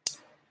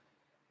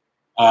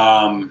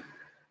 But,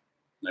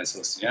 nice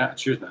list. Yeah,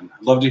 cheers, man.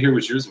 I'd love to hear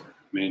what yours were.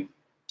 I mean,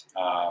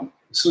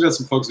 we still got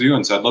some folks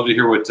viewing, so I'd love to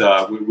hear what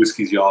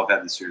whiskeys y'all have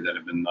had this year that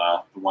have been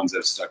the ones that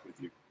have stuck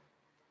with you.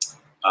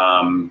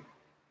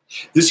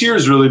 This year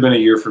has really been a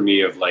year for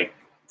me of, like,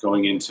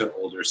 going into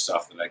older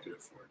stuff that I could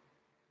afford.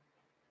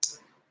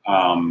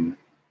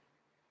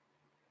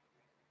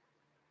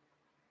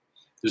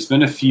 There's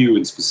been a few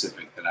in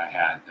specific that I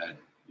had that,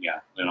 yeah,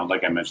 you know,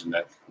 like I mentioned,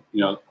 that,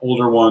 you know,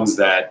 older ones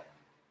that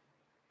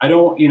I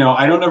don't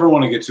ever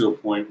want to get to a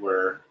point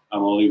where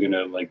I'm only going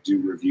to, like,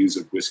 do reviews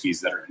of whiskeys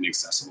that are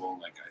inaccessible.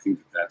 Like, I think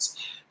that's,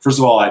 first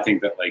of all, I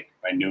think that, like,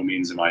 by no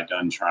means am I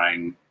done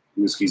trying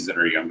whiskeys that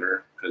are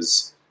younger,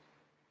 because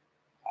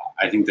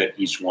I think that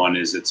each one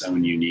is its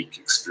own unique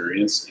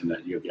experience, and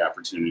that you have the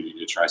opportunity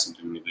to try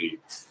something really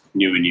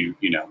new and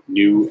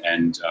new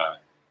and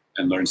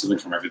learn something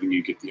from everything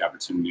you get the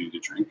opportunity to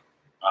drink.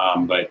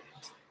 But,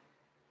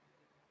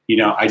 you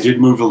know, I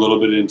did move a little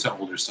bit into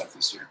older stuff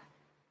this year.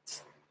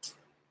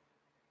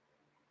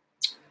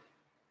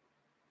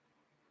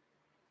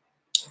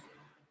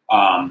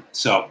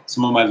 So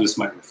some of my lists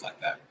might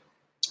reflect that.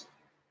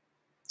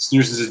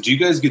 Sneers says, "Do you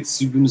guys get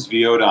Seagram's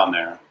VO down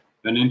there?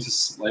 Been into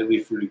slightly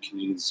fruity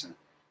Canadian syrup.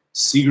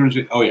 Seagram's,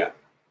 oh yeah,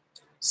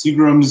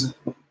 Seagram's,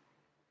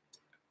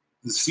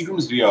 the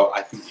Seagram's VO.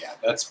 I think, yeah,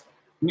 that's.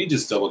 Let me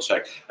just double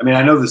check. I mean,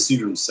 I know the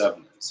Seagram's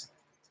 7 is.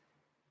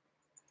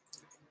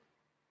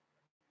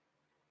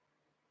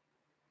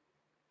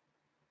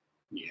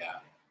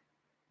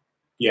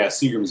 Yeah,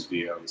 Seagram's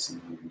VO is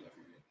something we can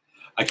definitely get.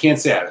 I can't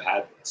say I've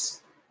had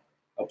this.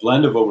 A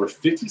blend of over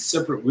 50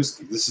 separate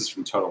whiskeys. This is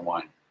from Total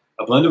Wine.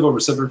 A blend of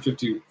over separate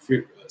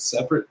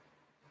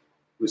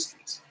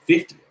whiskeys.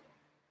 50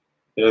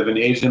 that have been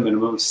aged a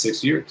minimum of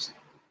 6 years.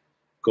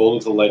 Gold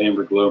with a light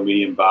amber glow,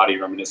 medium body,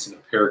 reminiscent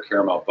of pear,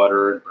 caramel,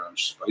 butter, and brown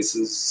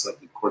spices.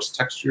 Slightly coarse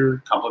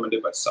texture,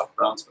 complemented by soft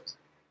brown spices.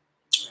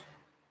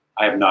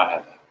 I have not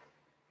had that,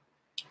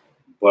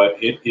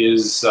 but it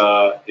is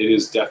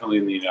definitely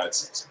in the United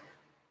States.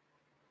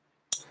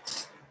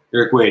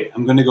 Eric, wait,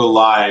 I'm going to go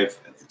live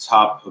at the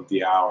top of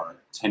the hour,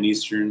 10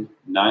 Eastern,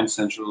 9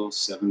 Central,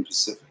 7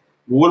 Pacific.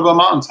 Well, what about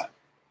Mountain Time?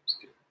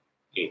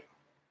 8.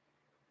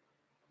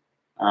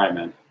 All right,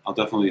 man. I'll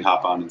definitely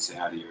hop on and say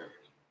hi to you, Eric.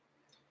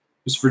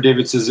 Christopher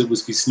David says at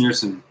Whiskey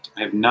Sneerson,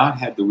 I have not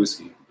had the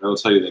whiskey, but I will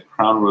tell you that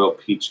Crown Royal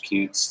Peach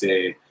can't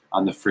stay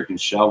on the freaking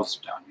shelves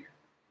down here.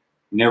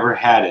 Never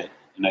had it,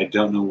 and I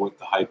don't know what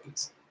the hype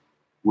is.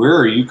 Where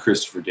are you,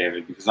 Christopher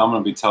David? Because I'm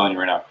going to be telling you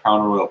right now,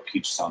 Crown Royal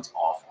Peach sounds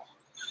awful.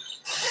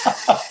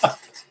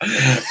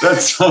 That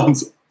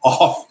sounds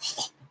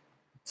awful.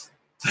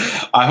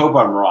 I hope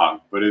I'm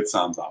wrong, but it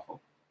sounds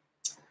awful.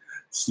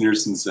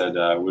 Sneerson said,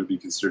 would be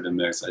considered a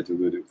mix. I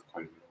dilute it with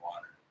quite a bit of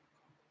water.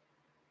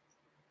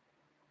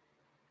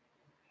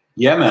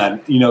 Yeah,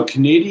 man. You know,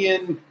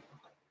 Canadian...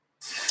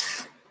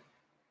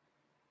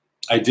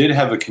 I did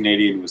have a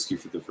Canadian whiskey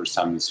for the first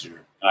time this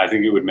year, and I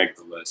think it would make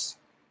the list.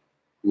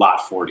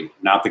 Lot 40,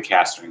 not the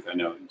cast strength. I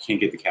know you can't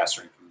get the cast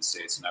strength in the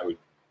States, and I would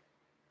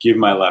give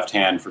my left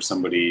hand for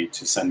somebody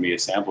to send me a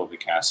sample of the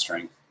cast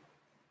strength.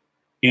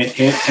 Hint,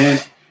 hint,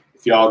 hint.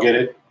 If y'all get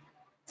it,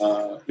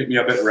 hit me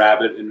up at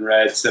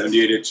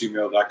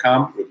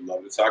rabbitandred78@gmail.com. Would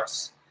love to talk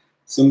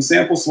some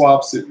sample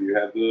swaps if you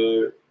have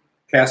the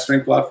cast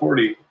strength Lot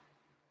 40.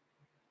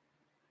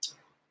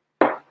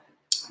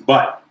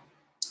 But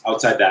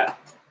outside that,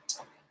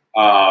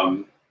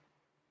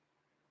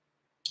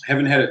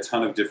 haven't had a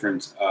ton of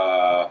different,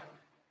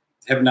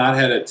 have not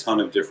had a ton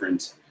of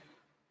different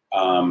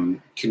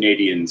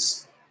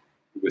Canadians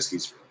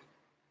whiskeys.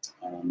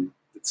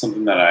 It's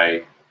something that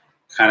I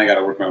kind of got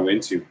to work my way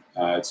into.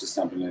 It's just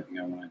not been anything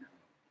I want to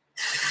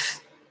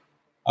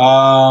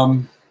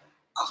do.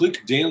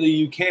 Click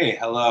Daily UK.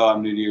 Hello,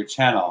 I'm new to your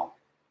channel.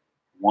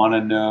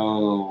 Wanna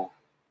know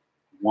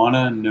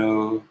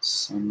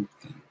something?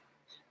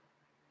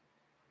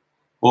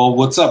 Well,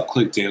 what's up,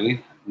 Click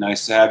Daily?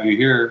 Nice to have you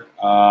here.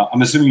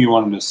 I'm assuming you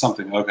want to know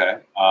something. Okay.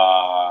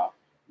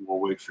 We'll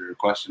wait for your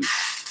question.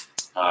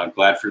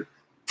 Glad you're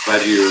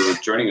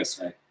joining us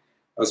tonight.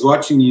 I was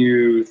watching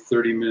you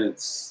 30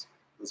 minutes.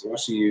 I was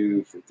watching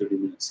you for 30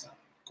 minutes now.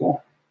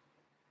 Cool.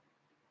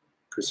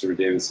 Christopher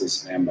Davis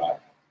says Spambot.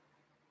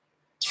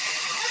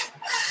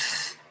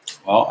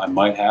 Well, I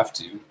might have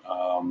to.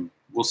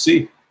 We'll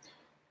see.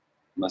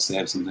 Unless they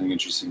have something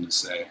interesting to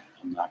say.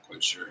 I'm not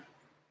quite sure.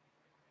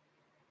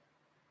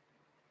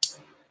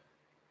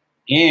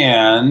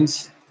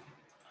 And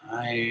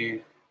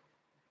I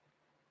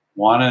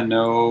want to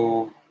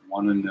know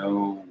what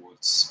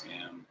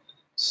spam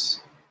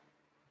is.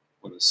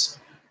 What is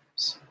spam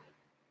is?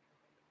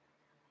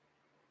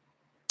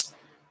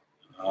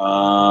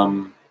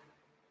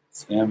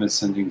 Spam is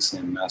sending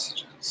same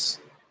messages.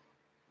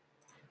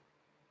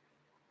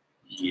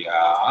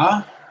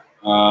 Yeah,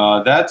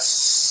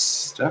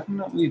 that's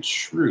definitely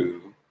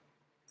true.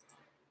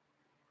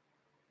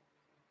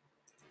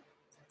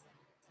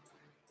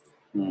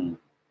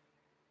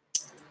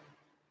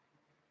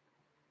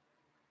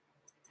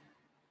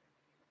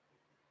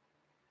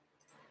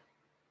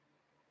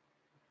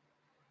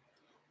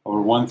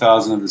 Over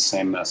 1,000 of the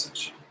same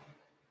message.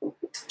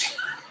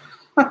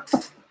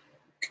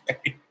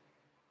 Okay.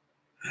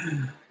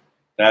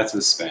 That's a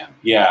spam.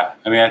 Yeah,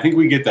 I mean, I think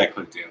we get that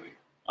Click Daily.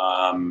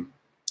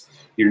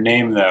 Your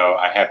name, though,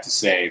 I have to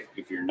say,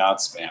 if you're not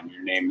spam,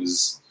 your name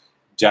is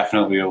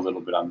definitely a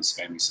little bit on the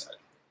spammy side.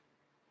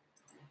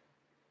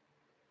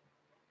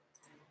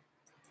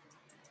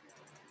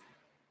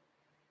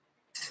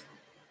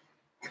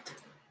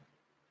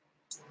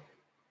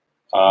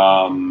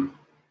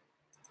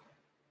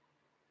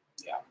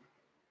 Yeah.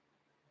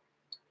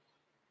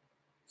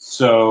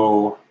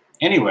 So,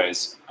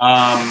 anyways,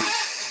 man,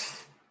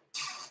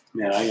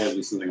 I gotta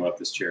do something about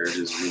this chair. It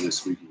is really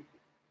squeaky.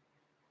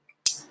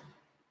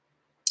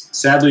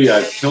 Sadly,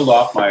 I've killed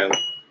off my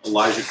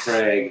Elijah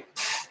Craig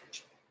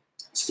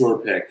store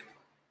pick,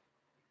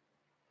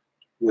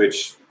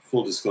 which,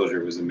 full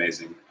disclosure, was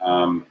amazing.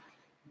 I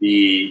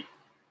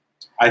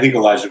think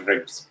Elijah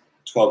Craig's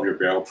 12-year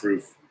barrel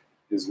proof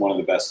is one of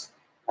the best,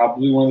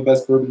 probably one of the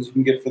best bourbons you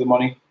can get for the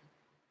money.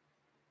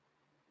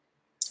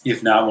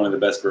 If not one of the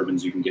best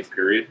bourbons you can get,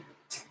 period.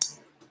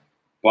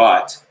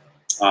 But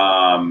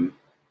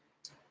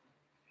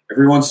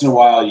every once in a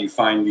while, you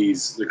find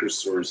these liquor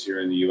stores here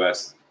in the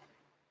U.S.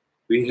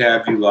 We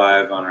have you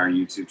live on our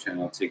YouTube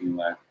channel, taking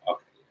live.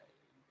 Okay.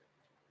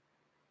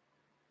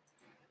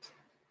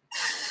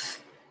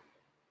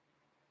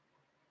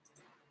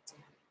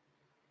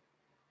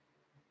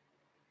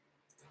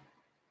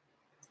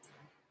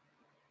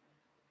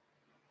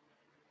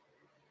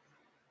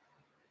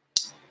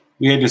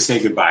 We had to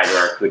say goodbye to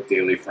our Click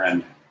Daily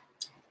friend.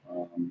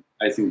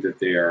 I think that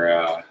they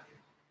are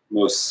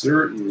most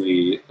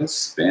certainly a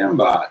spam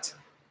bot.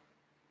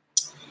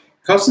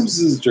 Customs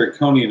is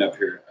draconian up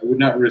here. I would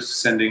not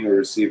risk sending or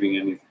receiving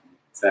anything.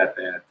 It's that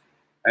bad.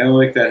 I don't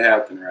like that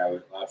happen,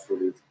 Rabbit. Lot for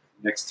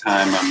next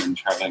time I'm in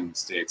traveling the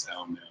States. I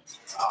don't know.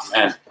 Oh,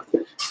 man.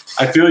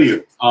 I feel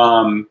you.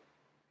 I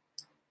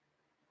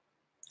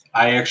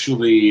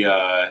actually,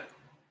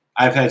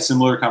 I've had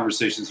similar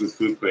conversations with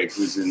Foodquake,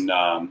 who's in,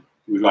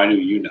 who I know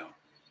you know,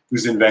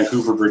 who's in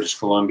Vancouver, British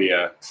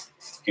Columbia,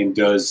 and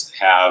does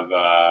have,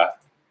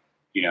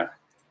 you know,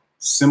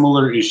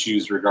 similar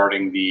issues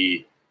regarding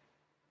the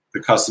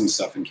custom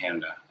stuff in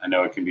Canada. I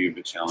know it can be a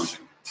bit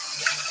challenging.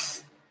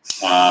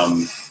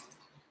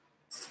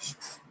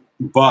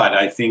 But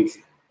I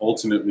think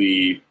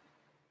ultimately,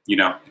 you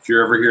know, if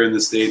you're ever here in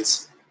the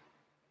States,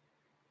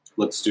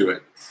 let's do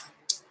it.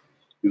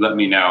 You let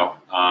me know,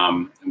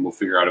 and we'll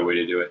figure out a way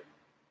to do it.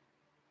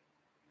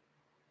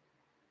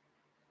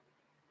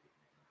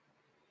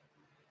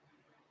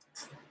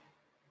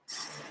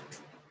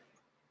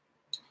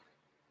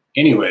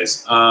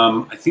 Anyways,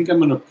 I think I'm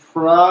going to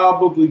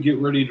probably get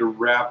ready to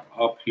wrap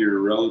up here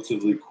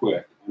relatively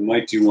quick. I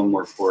might do one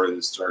more pour of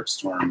this Dark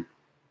Storm.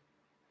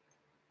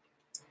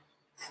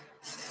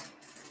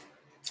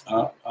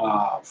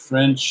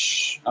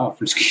 French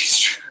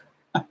Keister.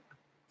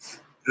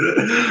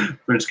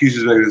 French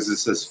Keister's back.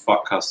 This says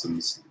fuck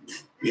customs.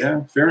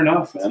 Yeah, fair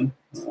enough, man.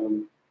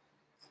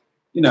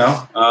 You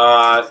know,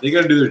 they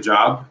got to do their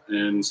job,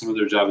 and some of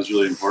their job is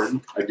really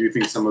important. I do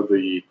think some of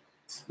the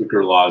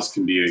liquor laws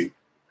can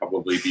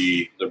probably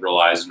be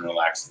liberalized and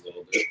relaxed a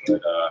little bit,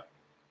 but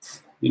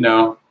you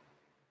know,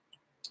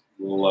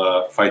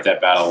 we'll fight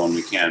that battle when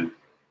we can.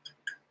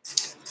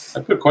 I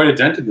put quite a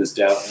dent in this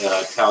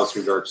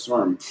Talisker Dark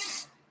Storm.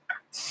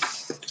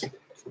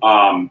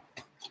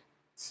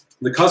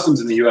 The customs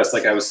in the U.S.,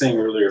 like I was saying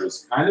earlier,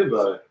 is kind of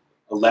a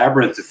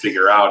labyrinth to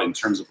figure out in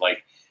terms of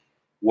like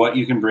what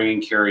you can bring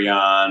in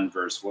carry-on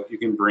versus what you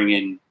can bring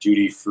in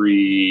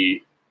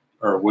duty-free,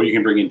 or what you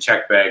can bring in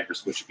check bag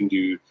versus what you can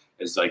do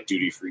as like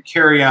duty-free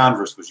carry-on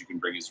versus what you can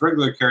bring as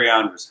regular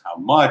carry-on versus how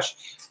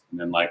much, and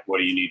then like what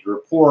do you need to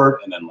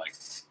report, and then like,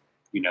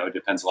 you know, it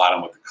depends a lot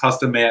on what the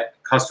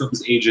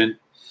customs agent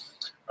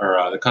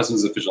or the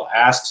customs official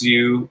asks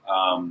you.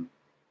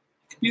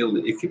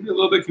 It can be a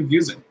little bit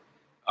confusing.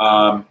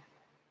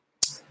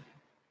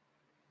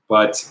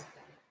 But,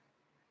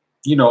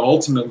 you know,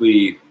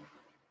 ultimately,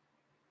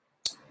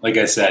 like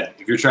I said,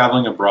 if you're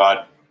traveling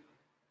abroad,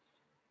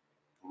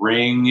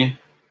 bring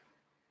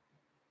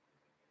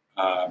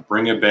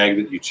a bag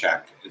that you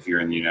check if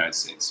you're in the United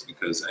States,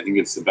 because I think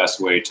it's the best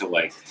way to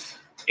like,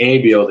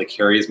 be able to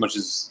carry as much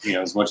as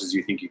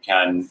you think you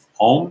can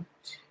home.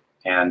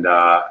 And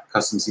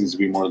customs seems to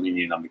be more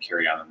lenient on the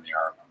carry-on than they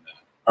are on the,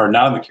 or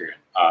not on the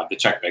carry-on, the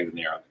check bag than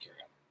they are on the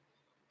carry-on.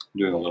 I'm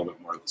doing a little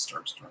bit more of the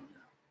Dark Storm here.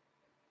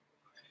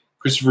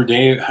 Christopher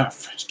David,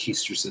 French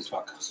Keister says,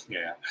 fuck.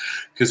 Yeah.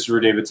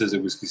 Christopher David says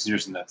at Whiskey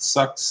Sanderson, that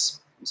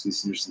sucks. Whiskey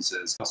Sanderson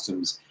says,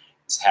 customs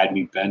has had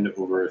me bend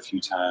over a few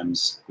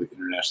times with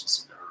international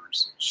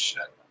cigars.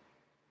 Shit.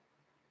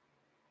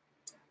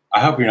 I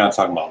hope you're not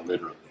talking about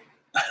literally.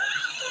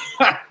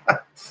 I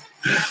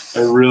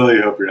really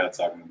hope you're not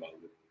talking about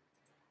literally.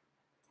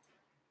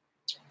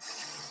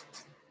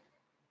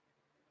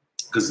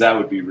 Because that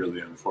would be really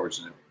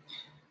unfortunate.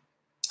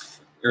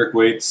 Eric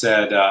Waite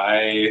said,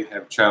 I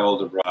have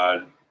traveled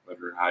abroad, but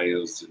her high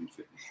heels didn't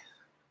fit me.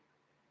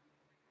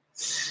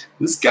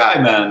 This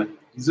guy, man,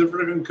 he's a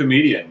freaking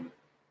comedian.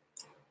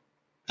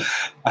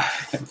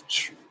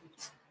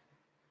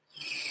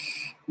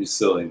 You're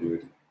silly,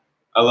 dude.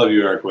 I love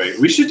you, Eric Waite.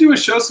 We should do a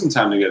show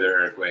sometime together,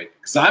 Eric Waite.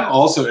 Because I'm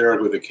also Eric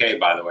with a K,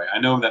 by the way. I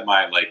know that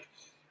my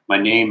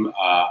name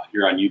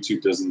here on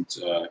YouTube doesn't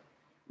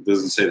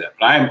say that,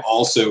 but I am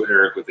also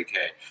Eric with a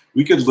K.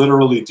 We could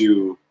literally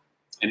do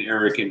an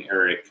Eric and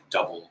Eric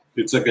double.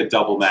 It's like a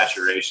double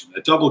maturation,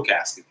 a double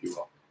cast, if you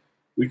will.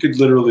 We could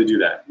literally do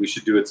that. We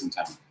should do it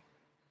sometime.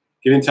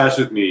 Get in touch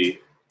with me,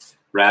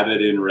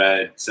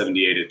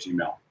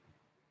 rabbitinred78@gmail.com.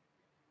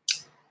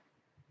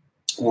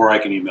 Or I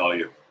can email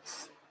you.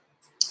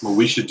 Well,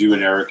 we should do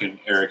an Eric and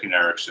Eric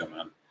show,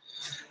 man.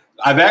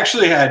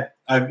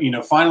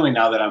 Finally,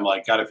 now that I'm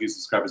like got a few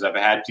subscribers, I've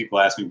had people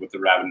ask me what the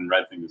Rabbit and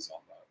Red thing is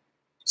all about.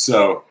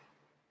 So,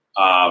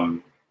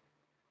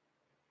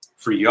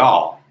 for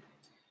y'all,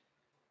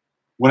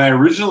 when I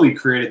originally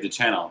created the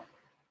channel,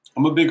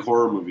 I'm a big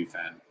horror movie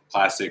fan,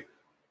 classic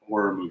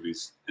horror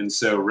movies. And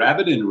so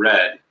Rabbit in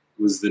Red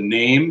was the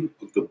name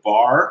of the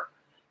bar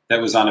that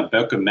was on a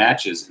book of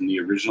matches in the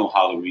original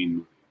Halloween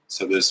movie.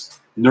 So this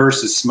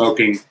nurse is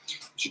smoking,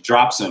 she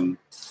drops them,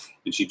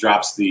 and she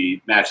drops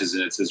the matches,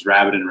 and it says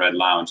Rabbit in Red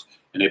Lounge.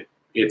 And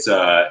it's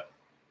a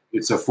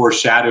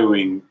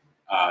foreshadowing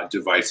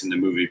device in the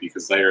movie,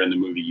 because later in the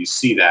movie you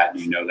see that,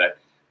 and you know that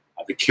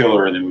the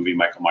killer in the movie,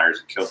 Michael Myers,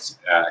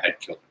 had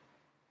killed him,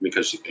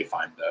 because they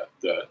find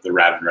the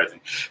Rabbit in Red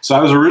thing. So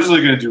I was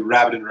originally going to do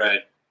Rabbit in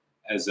Red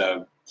as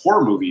a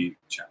horror movie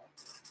channel.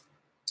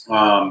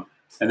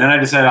 And then I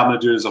decided I'm going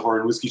to do it as a horror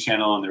and whiskey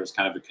channel, and there was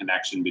kind of a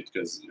connection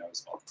because,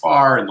 it's called the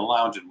bar and the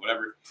lounge and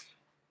whatever.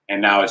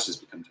 And now it's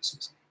just become just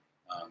whiskey.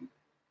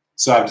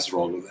 So I've just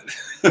rolled with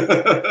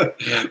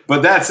it.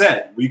 But that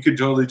said, we could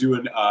totally do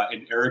an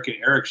Eric and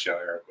Eric show,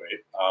 Eric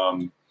Waite.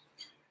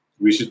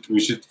 We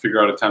should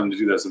figure out a time to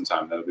do that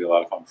sometime. That would be a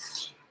lot of fun.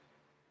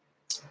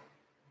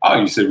 Oh,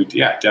 you said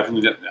yeah,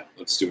 definitely. Yeah,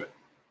 let's do it.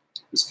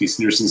 Whiskey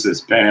Sanderson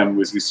says, bam.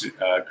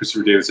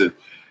 Christopher David said,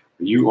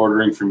 are you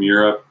ordering from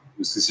Europe?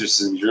 Whiskey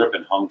Sanderson in Europe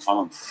and Hong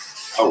Kong.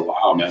 Oh,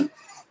 wow, man.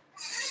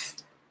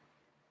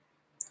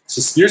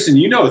 So, Sanderson,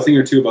 you know a thing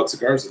or two about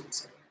cigars, it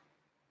looks like.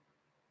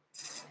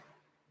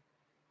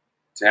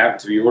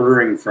 To be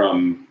ordering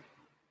from,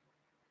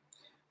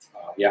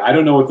 yeah, I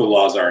don't know what the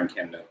laws are in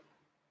Canada.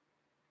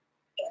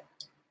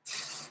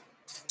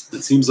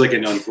 It seems like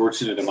an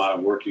unfortunate amount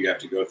of work you have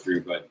to go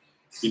through, but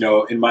you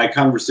know, in my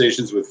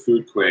conversations with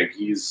Foodquig,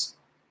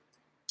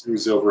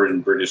 who's over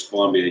in British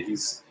Columbia,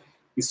 he's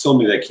told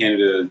me that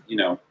Canada, you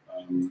know,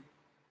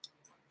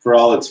 for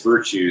all its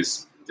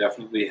virtues,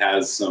 definitely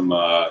has some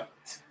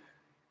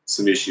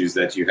issues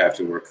that you have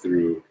to work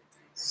through,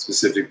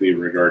 specifically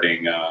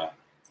regarding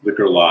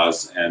liquor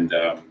laws and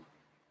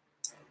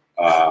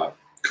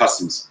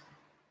customs.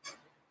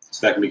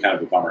 So that can be kind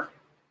of a bummer.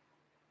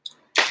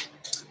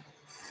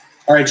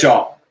 All right,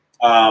 y'all.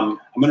 I'm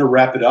going to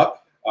wrap it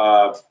up.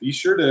 Be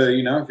sure to,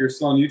 you know, if you're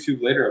still on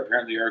YouTube later,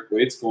 apparently Eric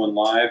Waite's going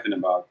live in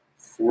about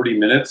 40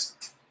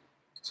 minutes.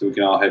 So we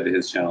can all head to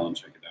his channel and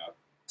check it out.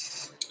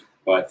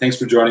 But thanks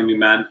for joining me,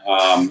 man.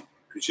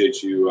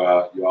 Appreciate you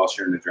all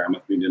sharing the dram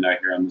with me tonight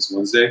here on this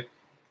Wednesday.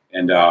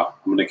 And I'm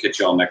going to catch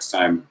y'all next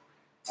time.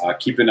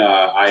 Keep an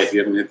eye, if you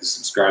haven't hit the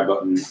subscribe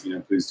button, you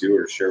know, please do,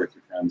 or share with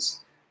your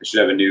friends. I should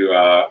have a new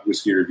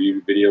whiskey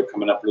review video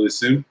coming up really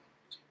soon.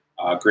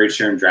 Great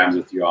sharing drams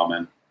with you all,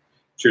 man.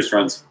 Cheers,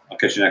 friends. I'll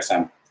catch you next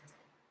time.